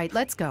 All right,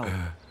 let's go.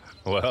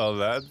 Well,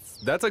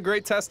 that's a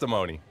great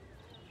testimony.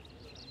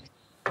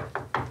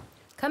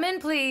 Come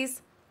in,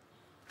 please.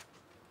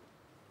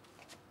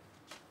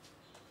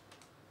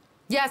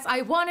 Yes,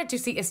 I wanted to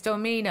see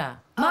Istomina.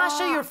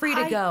 Masha, you're free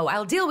to go.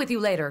 I'll deal with you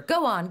later.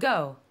 Go on,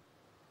 go.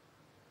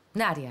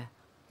 Nadia,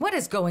 what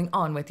is going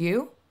on with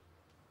you?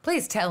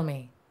 Please tell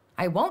me.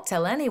 I won't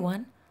tell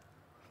anyone.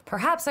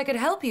 Perhaps I could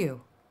help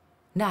you.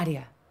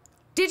 Nadia,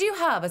 did you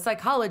have a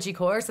psychology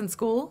course in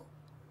school?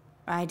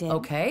 I did.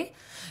 Okay.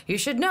 You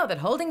should know that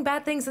holding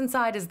bad things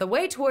inside is the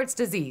way towards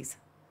disease.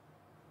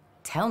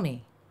 Tell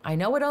me. I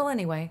know it all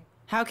anyway.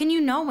 How can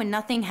you know when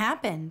nothing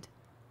happened?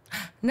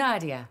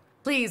 Nadia,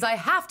 please, I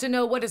have to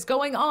know what is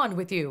going on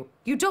with you.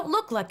 You don't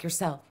look like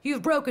yourself.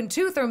 You've broken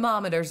 2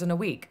 thermometers in a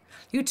week.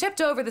 You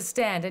tipped over the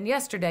stand, and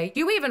yesterday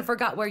you even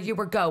forgot where you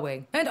were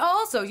going. And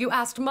also, you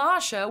asked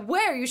Masha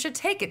where you should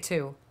take it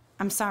to.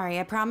 I'm sorry.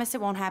 I promise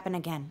it won't happen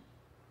again.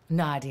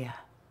 Nadia,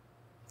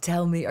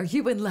 tell me, are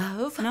you in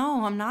love?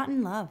 No, I'm not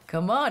in love.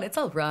 Come on, it's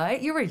all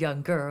right. You're a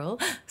young girl.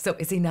 So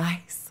is he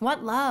nice?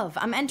 What love?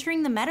 I'm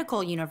entering the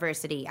medical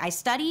university. I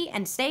study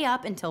and stay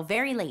up until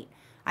very late.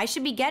 I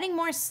should be getting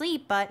more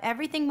sleep, but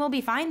everything will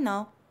be fine,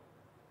 though.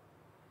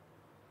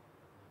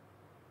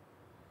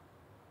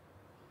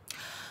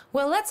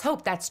 Well, let's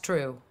hope that's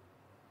true.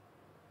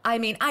 I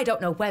mean, I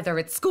don't know whether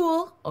it's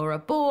school or a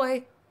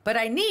boy, but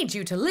I need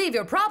you to leave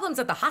your problems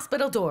at the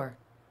hospital door.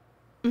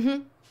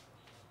 Mm-hmm.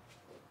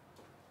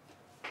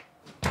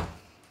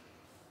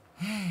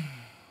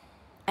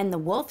 And the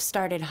wolf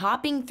started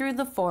hopping through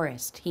the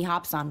forest. He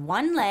hops on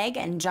 1 leg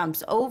and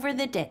jumps over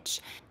the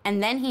ditch.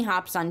 And then he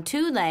hops on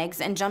 2 legs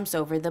and jumps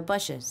over the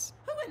bushes.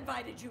 Who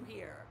invited you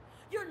here?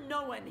 You're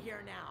no one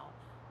here now.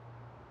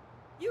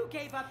 You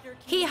gave up your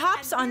keys. He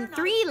hops on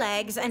 3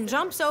 legs and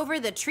jumps over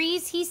the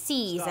trees he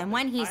sees. And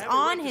when he's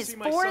on his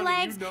 4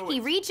 legs, he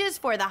reaches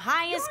for the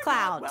highest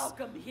clouds.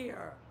 Welcome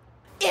here.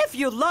 If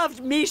you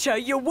loved Misha,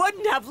 you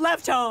wouldn't have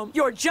left home.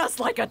 You're just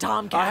like a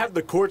tomcat. I have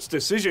the court's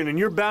decision, and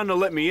you're bound to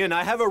let me in.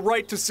 I have a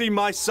right to see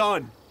my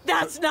son.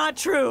 That's not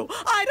true.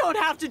 I don't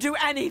have to do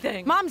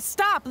anything. Mom,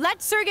 stop.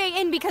 Let Sergei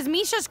in because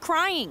Misha's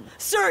crying.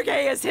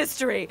 Sergei is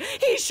history.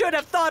 He should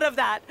have thought of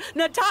that.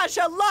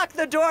 Natasha, lock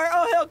the door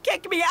or he'll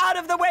kick me out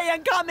of the way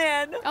and come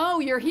in. Oh,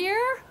 you're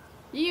here?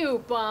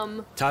 You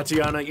bum.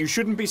 Tatiana, you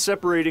shouldn't be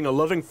separating a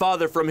loving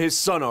father from his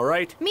son, all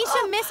right?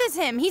 Misha misses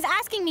him. He's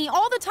asking me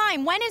all the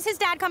time, when is his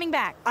dad coming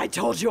back? I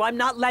told you I'm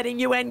not letting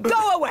you in.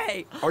 Go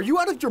away. Are you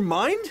out of your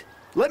mind?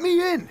 Let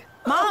me in.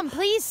 Mom,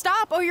 please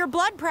stop or your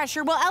blood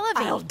pressure will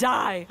elevate. I'll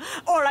die,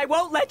 or I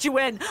won't let you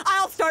in.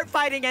 I'll start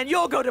fighting and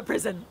you'll go to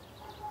prison.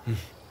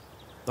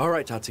 All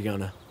right,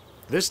 Tatiana.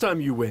 This time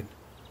you win.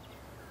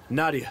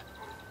 Nadia,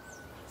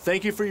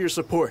 thank you for your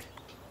support.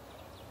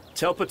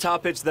 Tell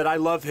Potapich that I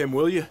love him,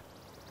 will you?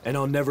 And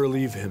I'll never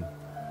leave him.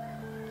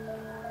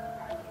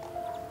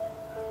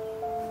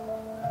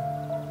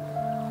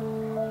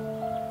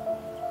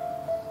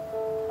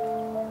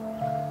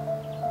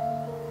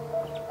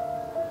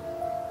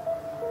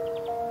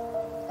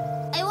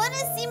 I want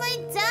to see my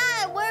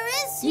dad. Where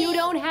is he? You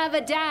don't have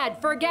a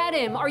dad. Forget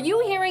him. Are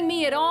you hearing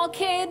me at all,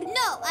 kid?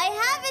 No, I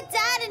have a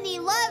dad and he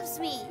loves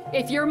me.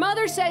 If your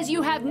mother says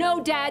you have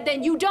no dad,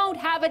 then you don't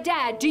have a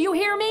dad. Do you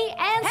hear me?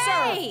 Answer!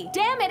 Hey!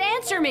 Damn it,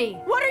 answer me!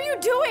 What are you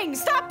doing?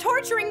 Stop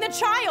torturing the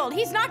child.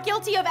 He's not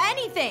guilty of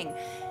anything.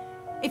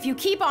 If you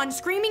keep on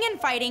screaming and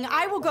fighting,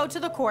 I will go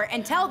to the court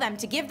and tell them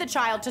to give the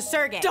child to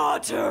Sergei.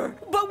 Daughter!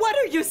 But what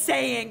are you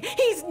saying?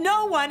 He's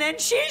no one and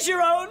she's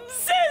your own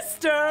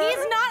sister!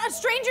 He's not a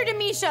stranger to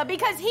Misha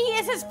because he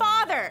is his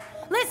father.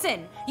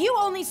 Listen, you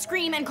only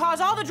scream and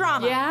cause all the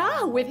drama.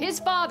 Yeah? With his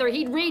father,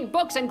 he'd read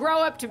books and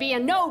grow up to be a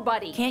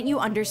nobody. Can't you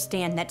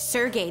understand that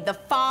Sergei, the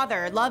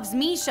father, loves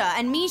Misha,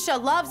 and Misha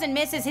loves and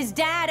misses his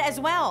dad as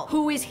well?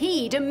 Who is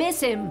he to miss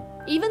him?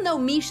 Even though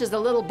Misha's a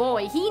little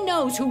boy, he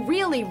knows who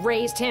really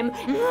raised him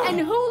and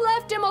who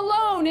left him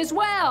alone as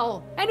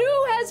well. And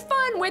who has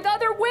fun with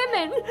other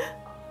women.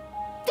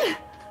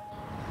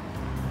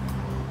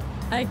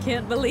 I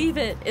can't believe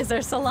it. Is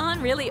our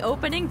salon really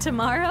opening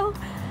tomorrow?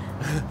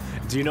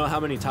 Do you know how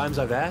many times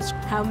I've asked?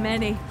 How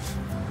many?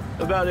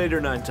 About 8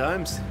 or 9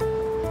 times.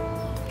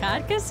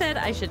 Katka said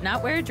I should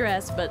not wear a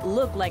dress, but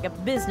look like a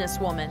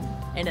businesswoman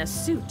in a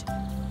suit.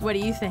 What do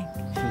you think?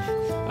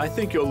 I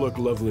think you'll look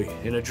lovely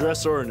in a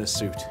dress or in a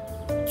suit.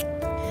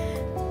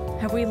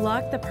 Have we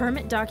locked the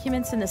permit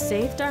documents in the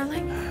safe,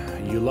 darling?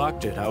 You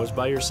locked it. I was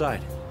by your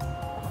side.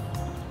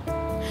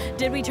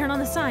 Did we turn on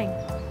the sign?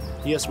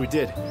 Yes, we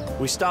did.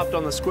 We stopped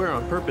on the square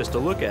on purpose to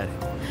look at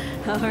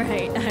it. All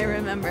right, I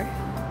remember.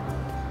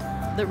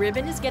 The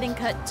ribbon is getting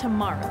cut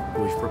tomorrow.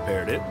 We've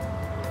prepared it.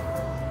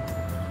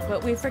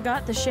 But we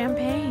forgot the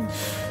champagne.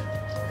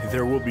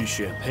 There will be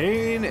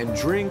champagne and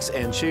drinks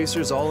and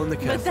chasers all in the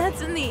cafe. But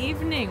that's in the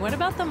evening. What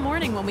about the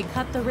morning when we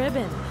cut the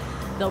ribbon?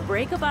 They'll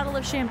break a bottle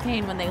of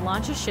champagne when they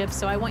launch a ship,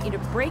 so I want you to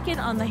break it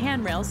on the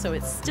handrail so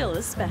it still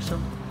is special.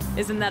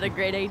 Isn't that a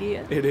great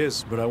idea? It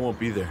is, but I won't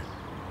be there.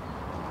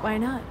 Why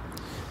not?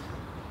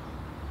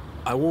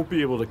 I won't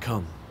be able to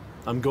come.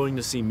 I'm going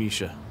to see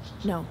Misha.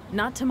 No,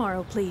 not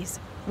tomorrow, please.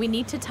 We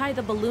need to tie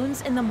the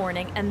balloons in the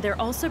morning, and they're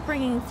also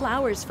bringing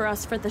flowers for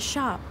us for the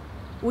shop.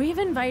 We've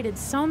invited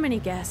so many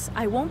guests,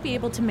 I won't be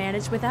able to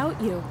manage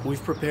without you.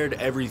 We've prepared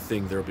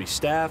everything. There'll be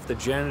staff, the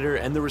janitor,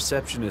 and the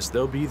receptionist.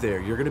 They'll be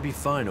there. You're gonna be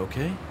fine,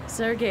 okay?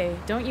 Sergei,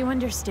 don't you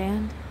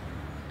understand?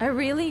 I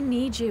really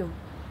need you.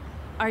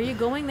 Are you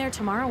going there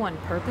tomorrow on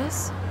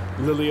purpose?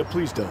 Lilia,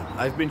 please don't.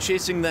 I've been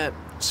chasing that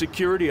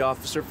security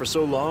officer for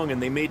so long,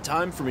 and they made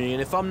time for me,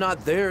 and if I'm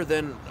not there,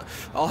 then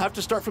I'll have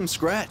to start from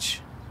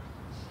scratch.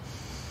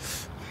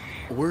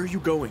 Where are you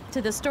going?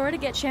 To the store to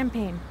get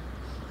champagne.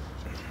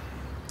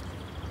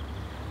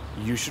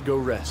 You should go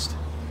rest,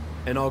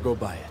 and I'll go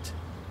buy it.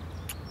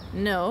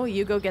 No,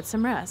 you go get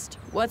some rest.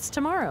 What's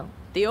tomorrow?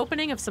 The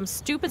opening of some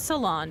stupid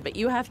salon, but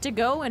you have to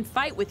go and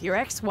fight with your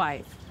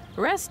ex-wife.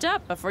 Rest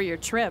up before your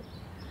trip.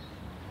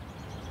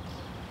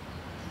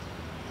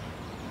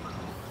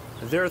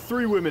 There are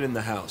 3 women in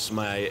the house.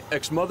 My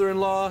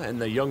ex-mother-in-law, and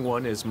the young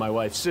one is my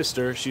wife's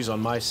sister. She's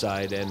on my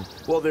side, and,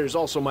 well, there's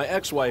also my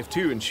ex-wife,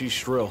 too, and she's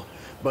shrill.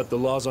 But the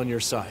law's on your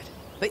side.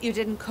 But you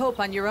didn't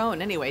cope on your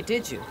own anyway,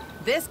 did you?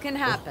 This can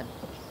happen.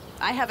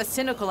 I have a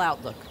cynical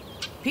outlook.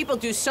 People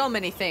do so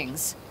many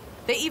things.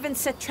 They even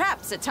set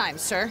traps at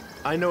times, sir.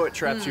 I know what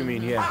traps you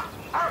mean, yeah.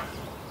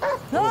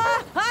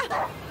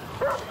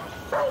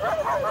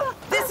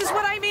 This is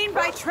what I mean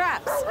by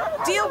traps.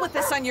 Deal with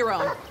this on your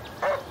own.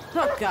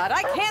 Oh, God,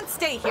 I can't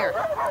stay here.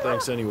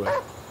 Thanks anyway.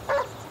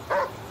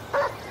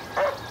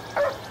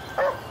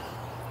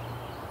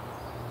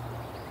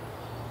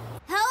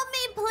 Help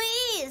me,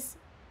 please!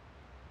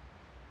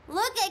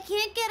 Look, I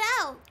can't get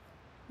out.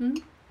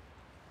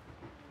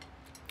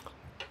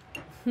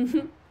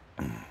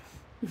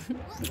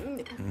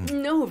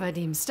 No,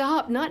 Vadim,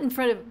 stop. Not in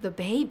front of the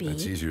baby.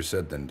 That's easier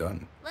said than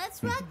done.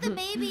 Let's rock the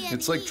baby and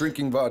It's like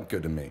drinking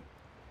vodka to me.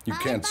 You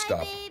can't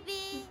stop.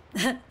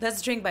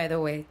 That's drink, by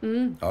the way.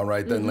 All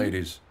right then,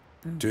 ladies.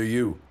 To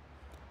you.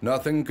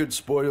 Nothing could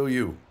spoil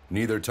you.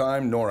 Neither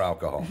time nor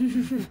alcohol.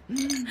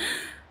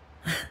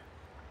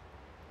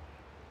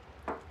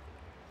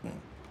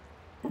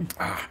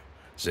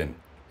 Zin,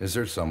 is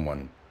there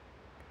someone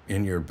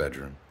in your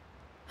bedroom?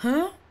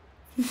 Huh?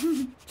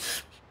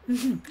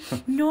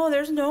 No,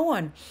 there's no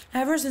one.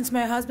 Ever since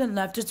my husband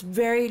left, it's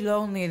very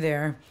lonely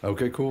there.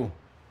 Okay, cool.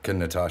 Can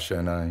Natasha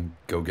and I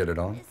go get it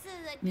on?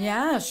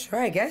 Yeah, sure,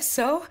 I guess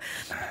so.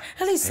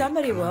 At least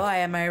somebody will,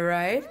 am I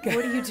right?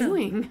 What are you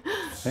doing?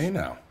 Hey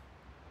now,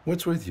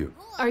 what's with you?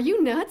 Are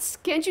you nuts?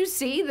 Can't you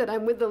see that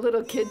I'm with the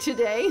little kid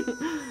today?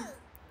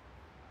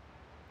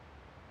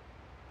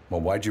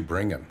 Well, why'd you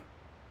bring him?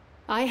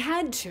 I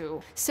had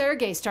to.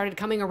 Sergei started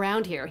coming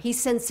around here. He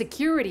sends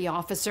security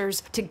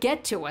officers to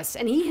get to us,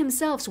 and he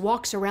himself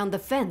walks around the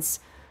fence.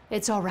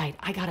 It's all right,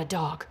 I got a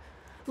dog.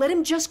 Let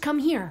him just come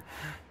here.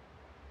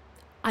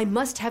 I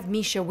must have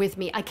Misha with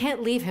me. I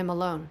can't leave him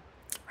alone.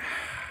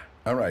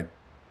 All right,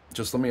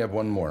 just let me have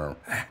one more,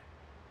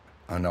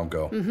 and I'll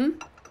go.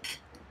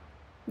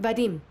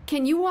 Vadim,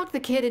 can you walk the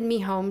kid and me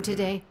home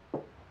today?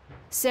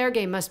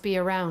 Sergei must be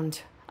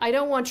around. I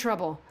don't want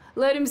trouble.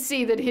 Let him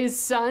see that his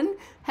son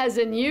has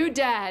a new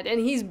dad,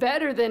 and he's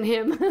better than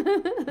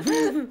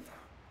him.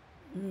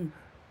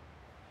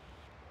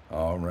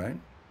 All right.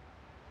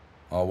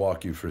 I'll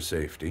walk you for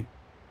safety.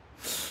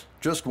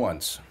 Just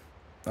once.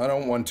 I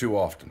don't want too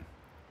often.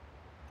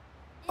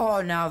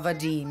 Oh, now,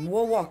 Vadim,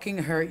 will walking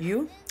hurt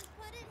you?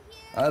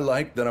 I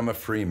like that I'm a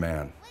free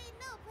man.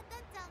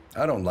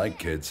 I don't like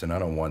kids, and I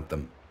don't want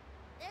them.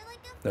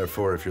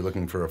 Therefore, if you're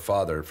looking for a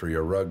father for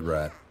your rug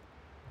rat,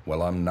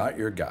 well, I'm not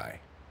your guy.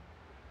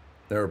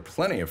 There are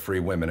plenty of free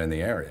women in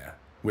the area,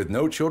 with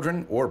no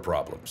children or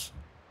problems.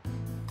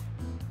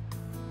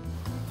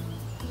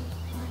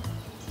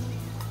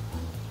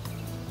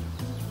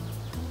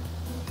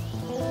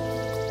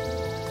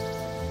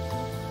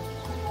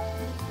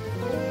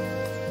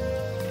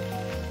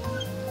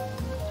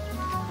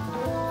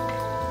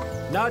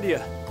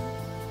 Nadia!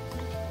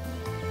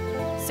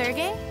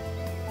 Sergey?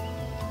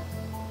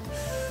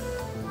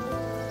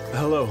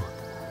 Hello.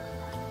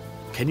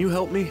 Can you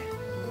help me?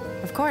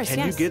 Of course, Can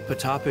yes. you get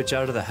Potapich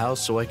out of the house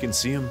so I can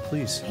see him,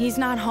 please? He's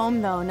not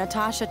home, though.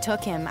 Natasha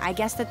took him. I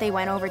guess that they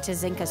went over to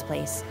Zinka's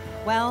place.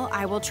 Well,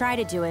 I will try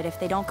to do it if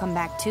they don't come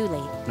back too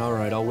late. All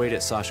right, I'll wait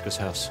at Sashka's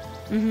house.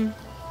 Mm-hmm.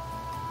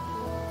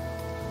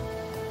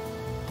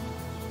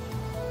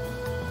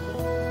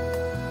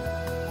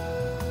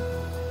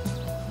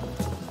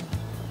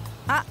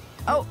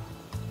 Oh.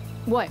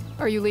 What?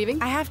 Are you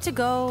leaving? I have to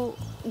go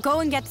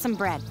and get some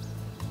bread.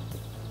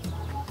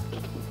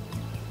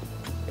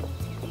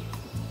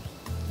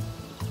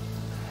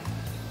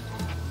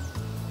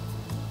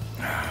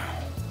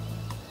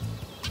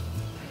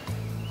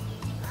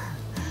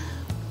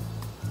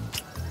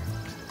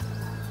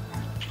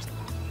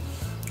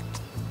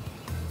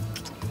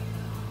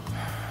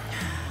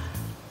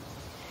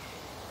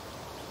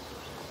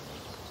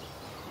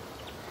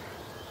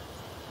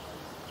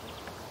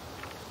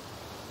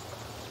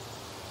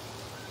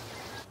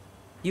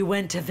 You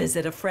went to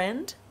visit a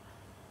friend?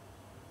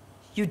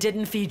 You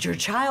didn't feed your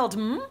child,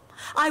 hmm?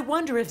 I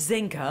wonder if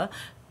Zinka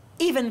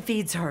even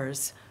feeds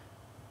hers.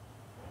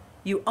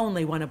 You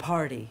only want a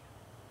party.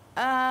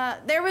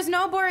 There was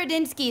no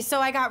Borodinsky, so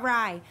I got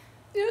rye.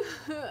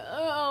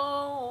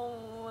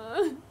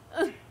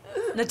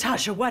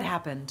 Natasha, what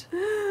happened?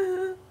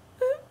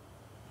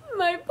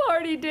 My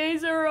party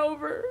days are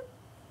over.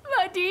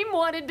 Vadim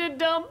wanted to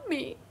dump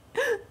me.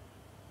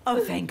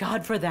 Oh, thank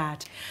God for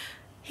that.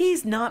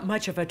 He's not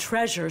much of a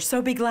treasure, so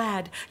be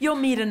glad. You'll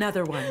meet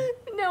another one.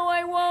 No,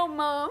 I won't,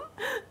 Mom.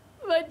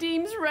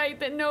 Vadim's right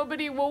that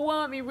nobody will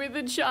want me with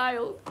a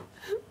child.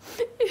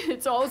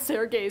 It's all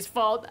Sergei's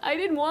fault. I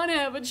didn't want to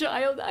have a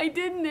child. I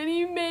didn't, and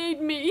he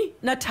made me.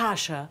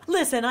 Natasha,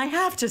 listen, I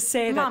have to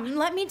say that... Mom,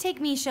 let me take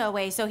Misha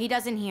away so he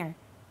doesn't hear.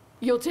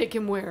 You'll take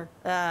him where?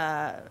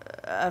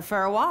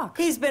 For a walk.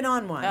 He's been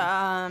on one.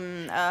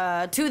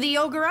 To the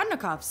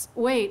Ogorodnikovs.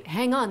 Wait,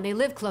 hang on. They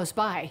live close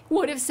by.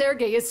 What if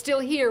Sergei is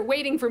still here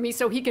waiting for me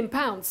so he can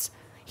pounce?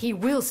 He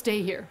will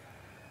stay here.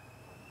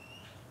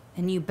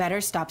 And you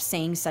better stop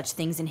saying such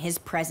things in his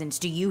presence.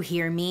 Do you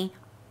hear me?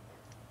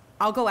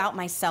 I'll go out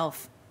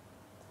myself.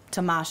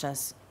 To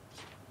Masha's.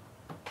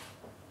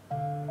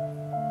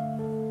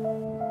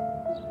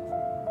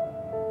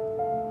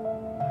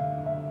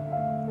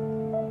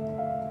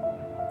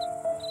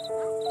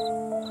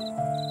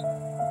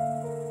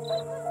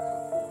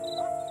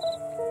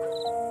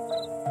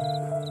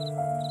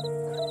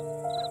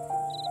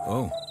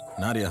 Oh,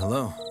 Nadia,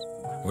 hello.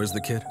 Where's the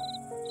kid?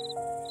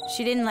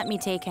 She didn't let me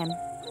take him.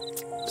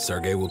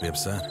 Sergey will be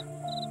upset.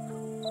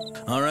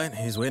 All right,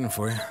 he's waiting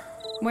for you.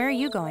 Where are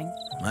you going?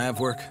 I have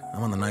work.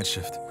 I'm on the night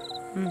shift.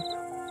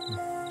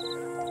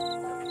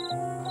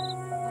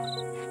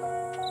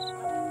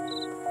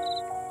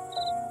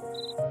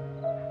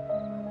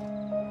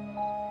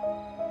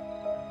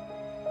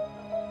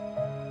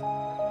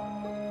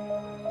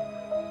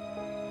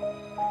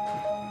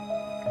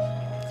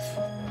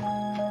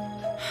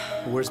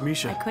 Where's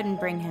Misha? I couldn't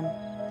bring him.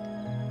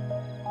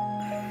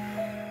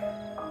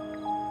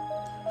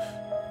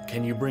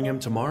 Can you bring him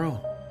tomorrow?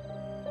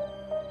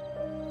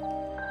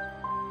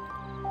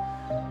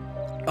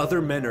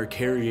 Other men are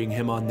carrying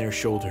him on their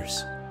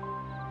shoulders.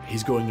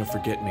 He's going to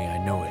forget me, I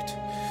know it.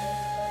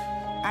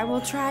 I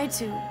will try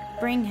to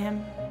bring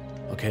him.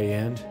 Okay,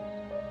 and?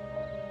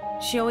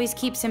 She always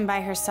keeps him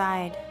by her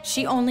side.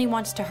 She only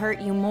wants to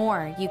hurt you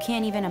more. You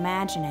can't even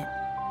imagine it.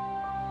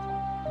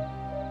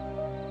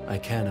 I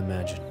can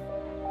imagine.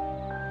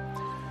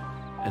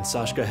 And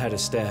Sashka had a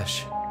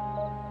stash.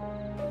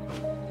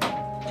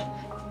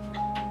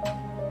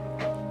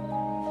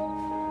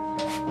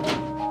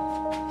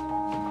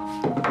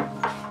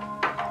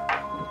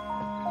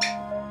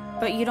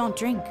 But you don't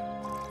drink.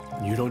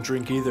 You don't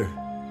drink either.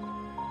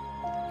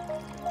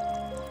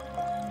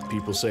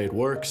 People say it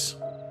works.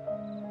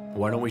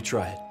 Why don't we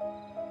try it?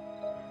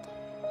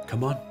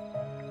 Come on.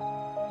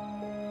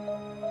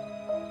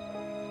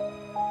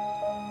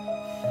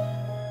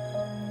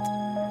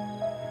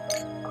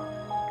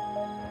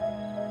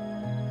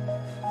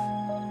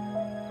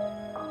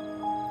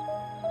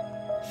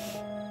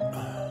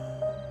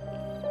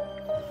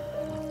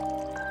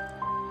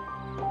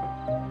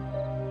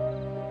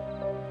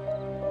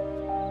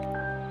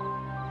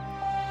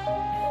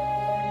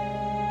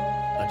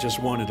 I just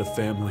wanted a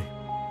family,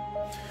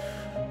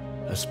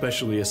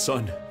 especially a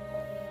son.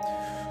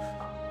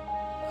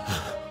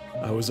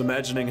 I was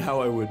imagining how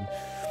I would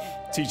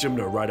teach him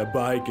to ride a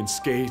bike and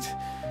skate,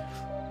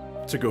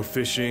 to go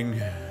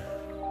fishing,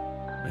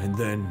 and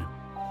then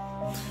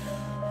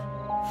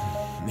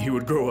he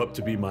would grow up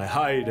to be my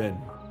height, and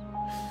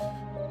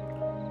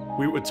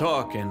we would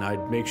talk, and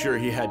I'd make sure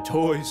he had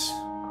toys.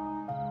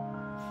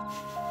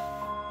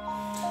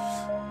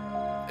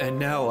 And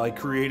now I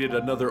created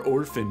another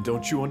orphan,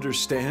 don't you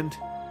understand?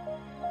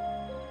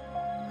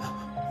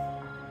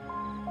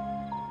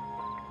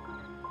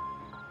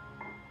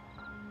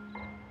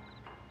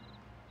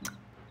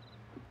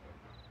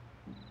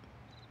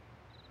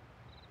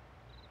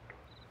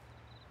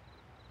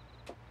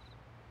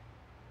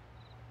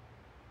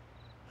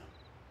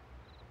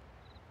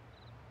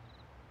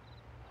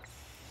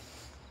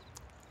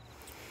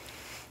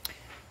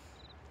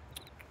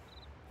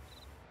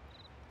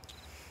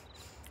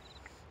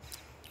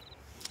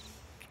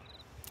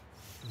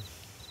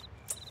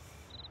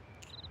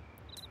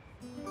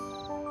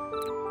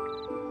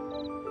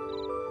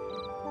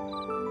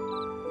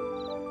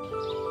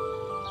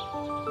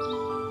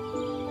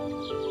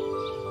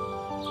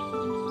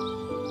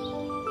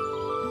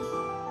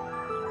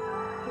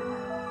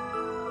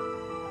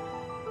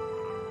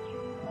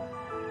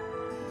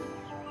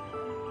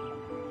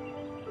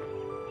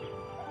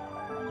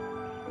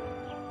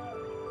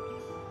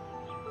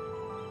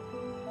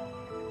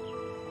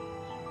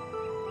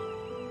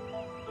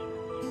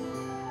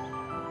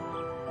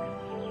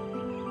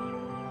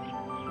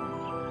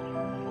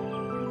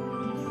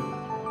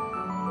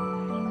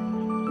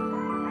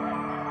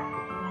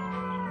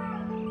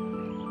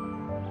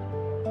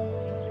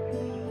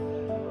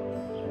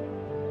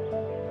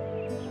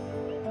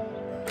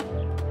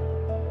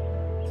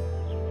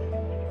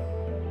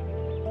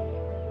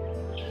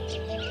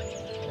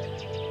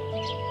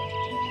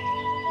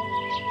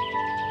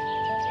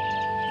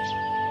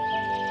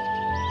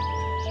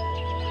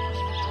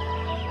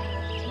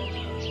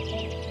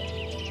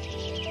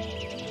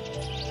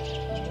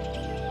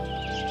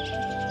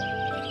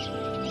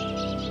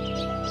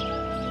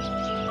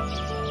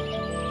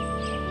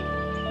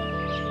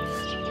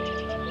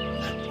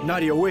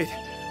 Nadia, wait.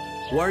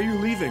 Why are you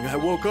leaving? I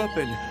woke up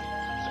and...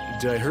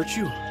 Did I hurt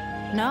you?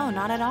 No,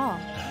 not at all.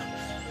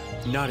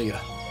 Nadia.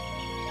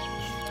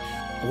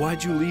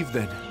 Why'd you leave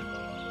then?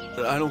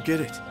 I don't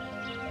get it.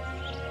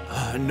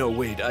 No,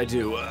 wait, I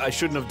do. I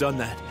shouldn't have done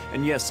that.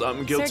 And yes,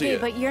 I'm guilty. Sergey,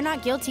 but you're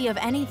not guilty of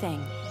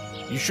anything.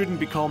 You shouldn't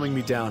be calming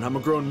me down. I'm a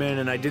grown man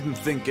and I didn't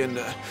think and...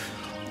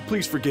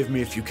 please forgive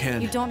me if you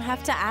can. You don't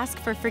have to ask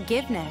for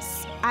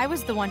forgiveness. I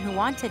was the one who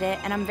wanted it,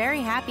 and I'm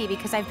very happy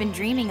because I've been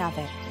dreaming of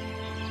it.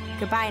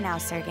 Goodbye now,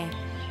 Sergey.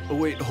 Oh,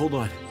 wait, hold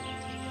on.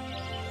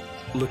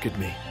 Look at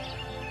me.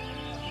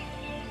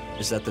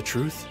 Is that the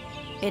truth?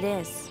 It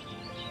is.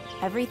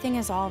 Everything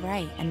is all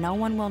right, and no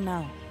one will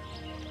know.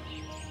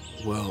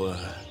 Well,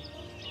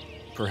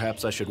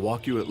 perhaps I should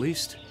walk you at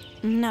least?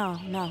 No.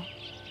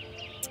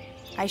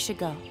 I should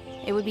go.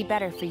 It would be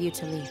better for you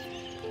to leave.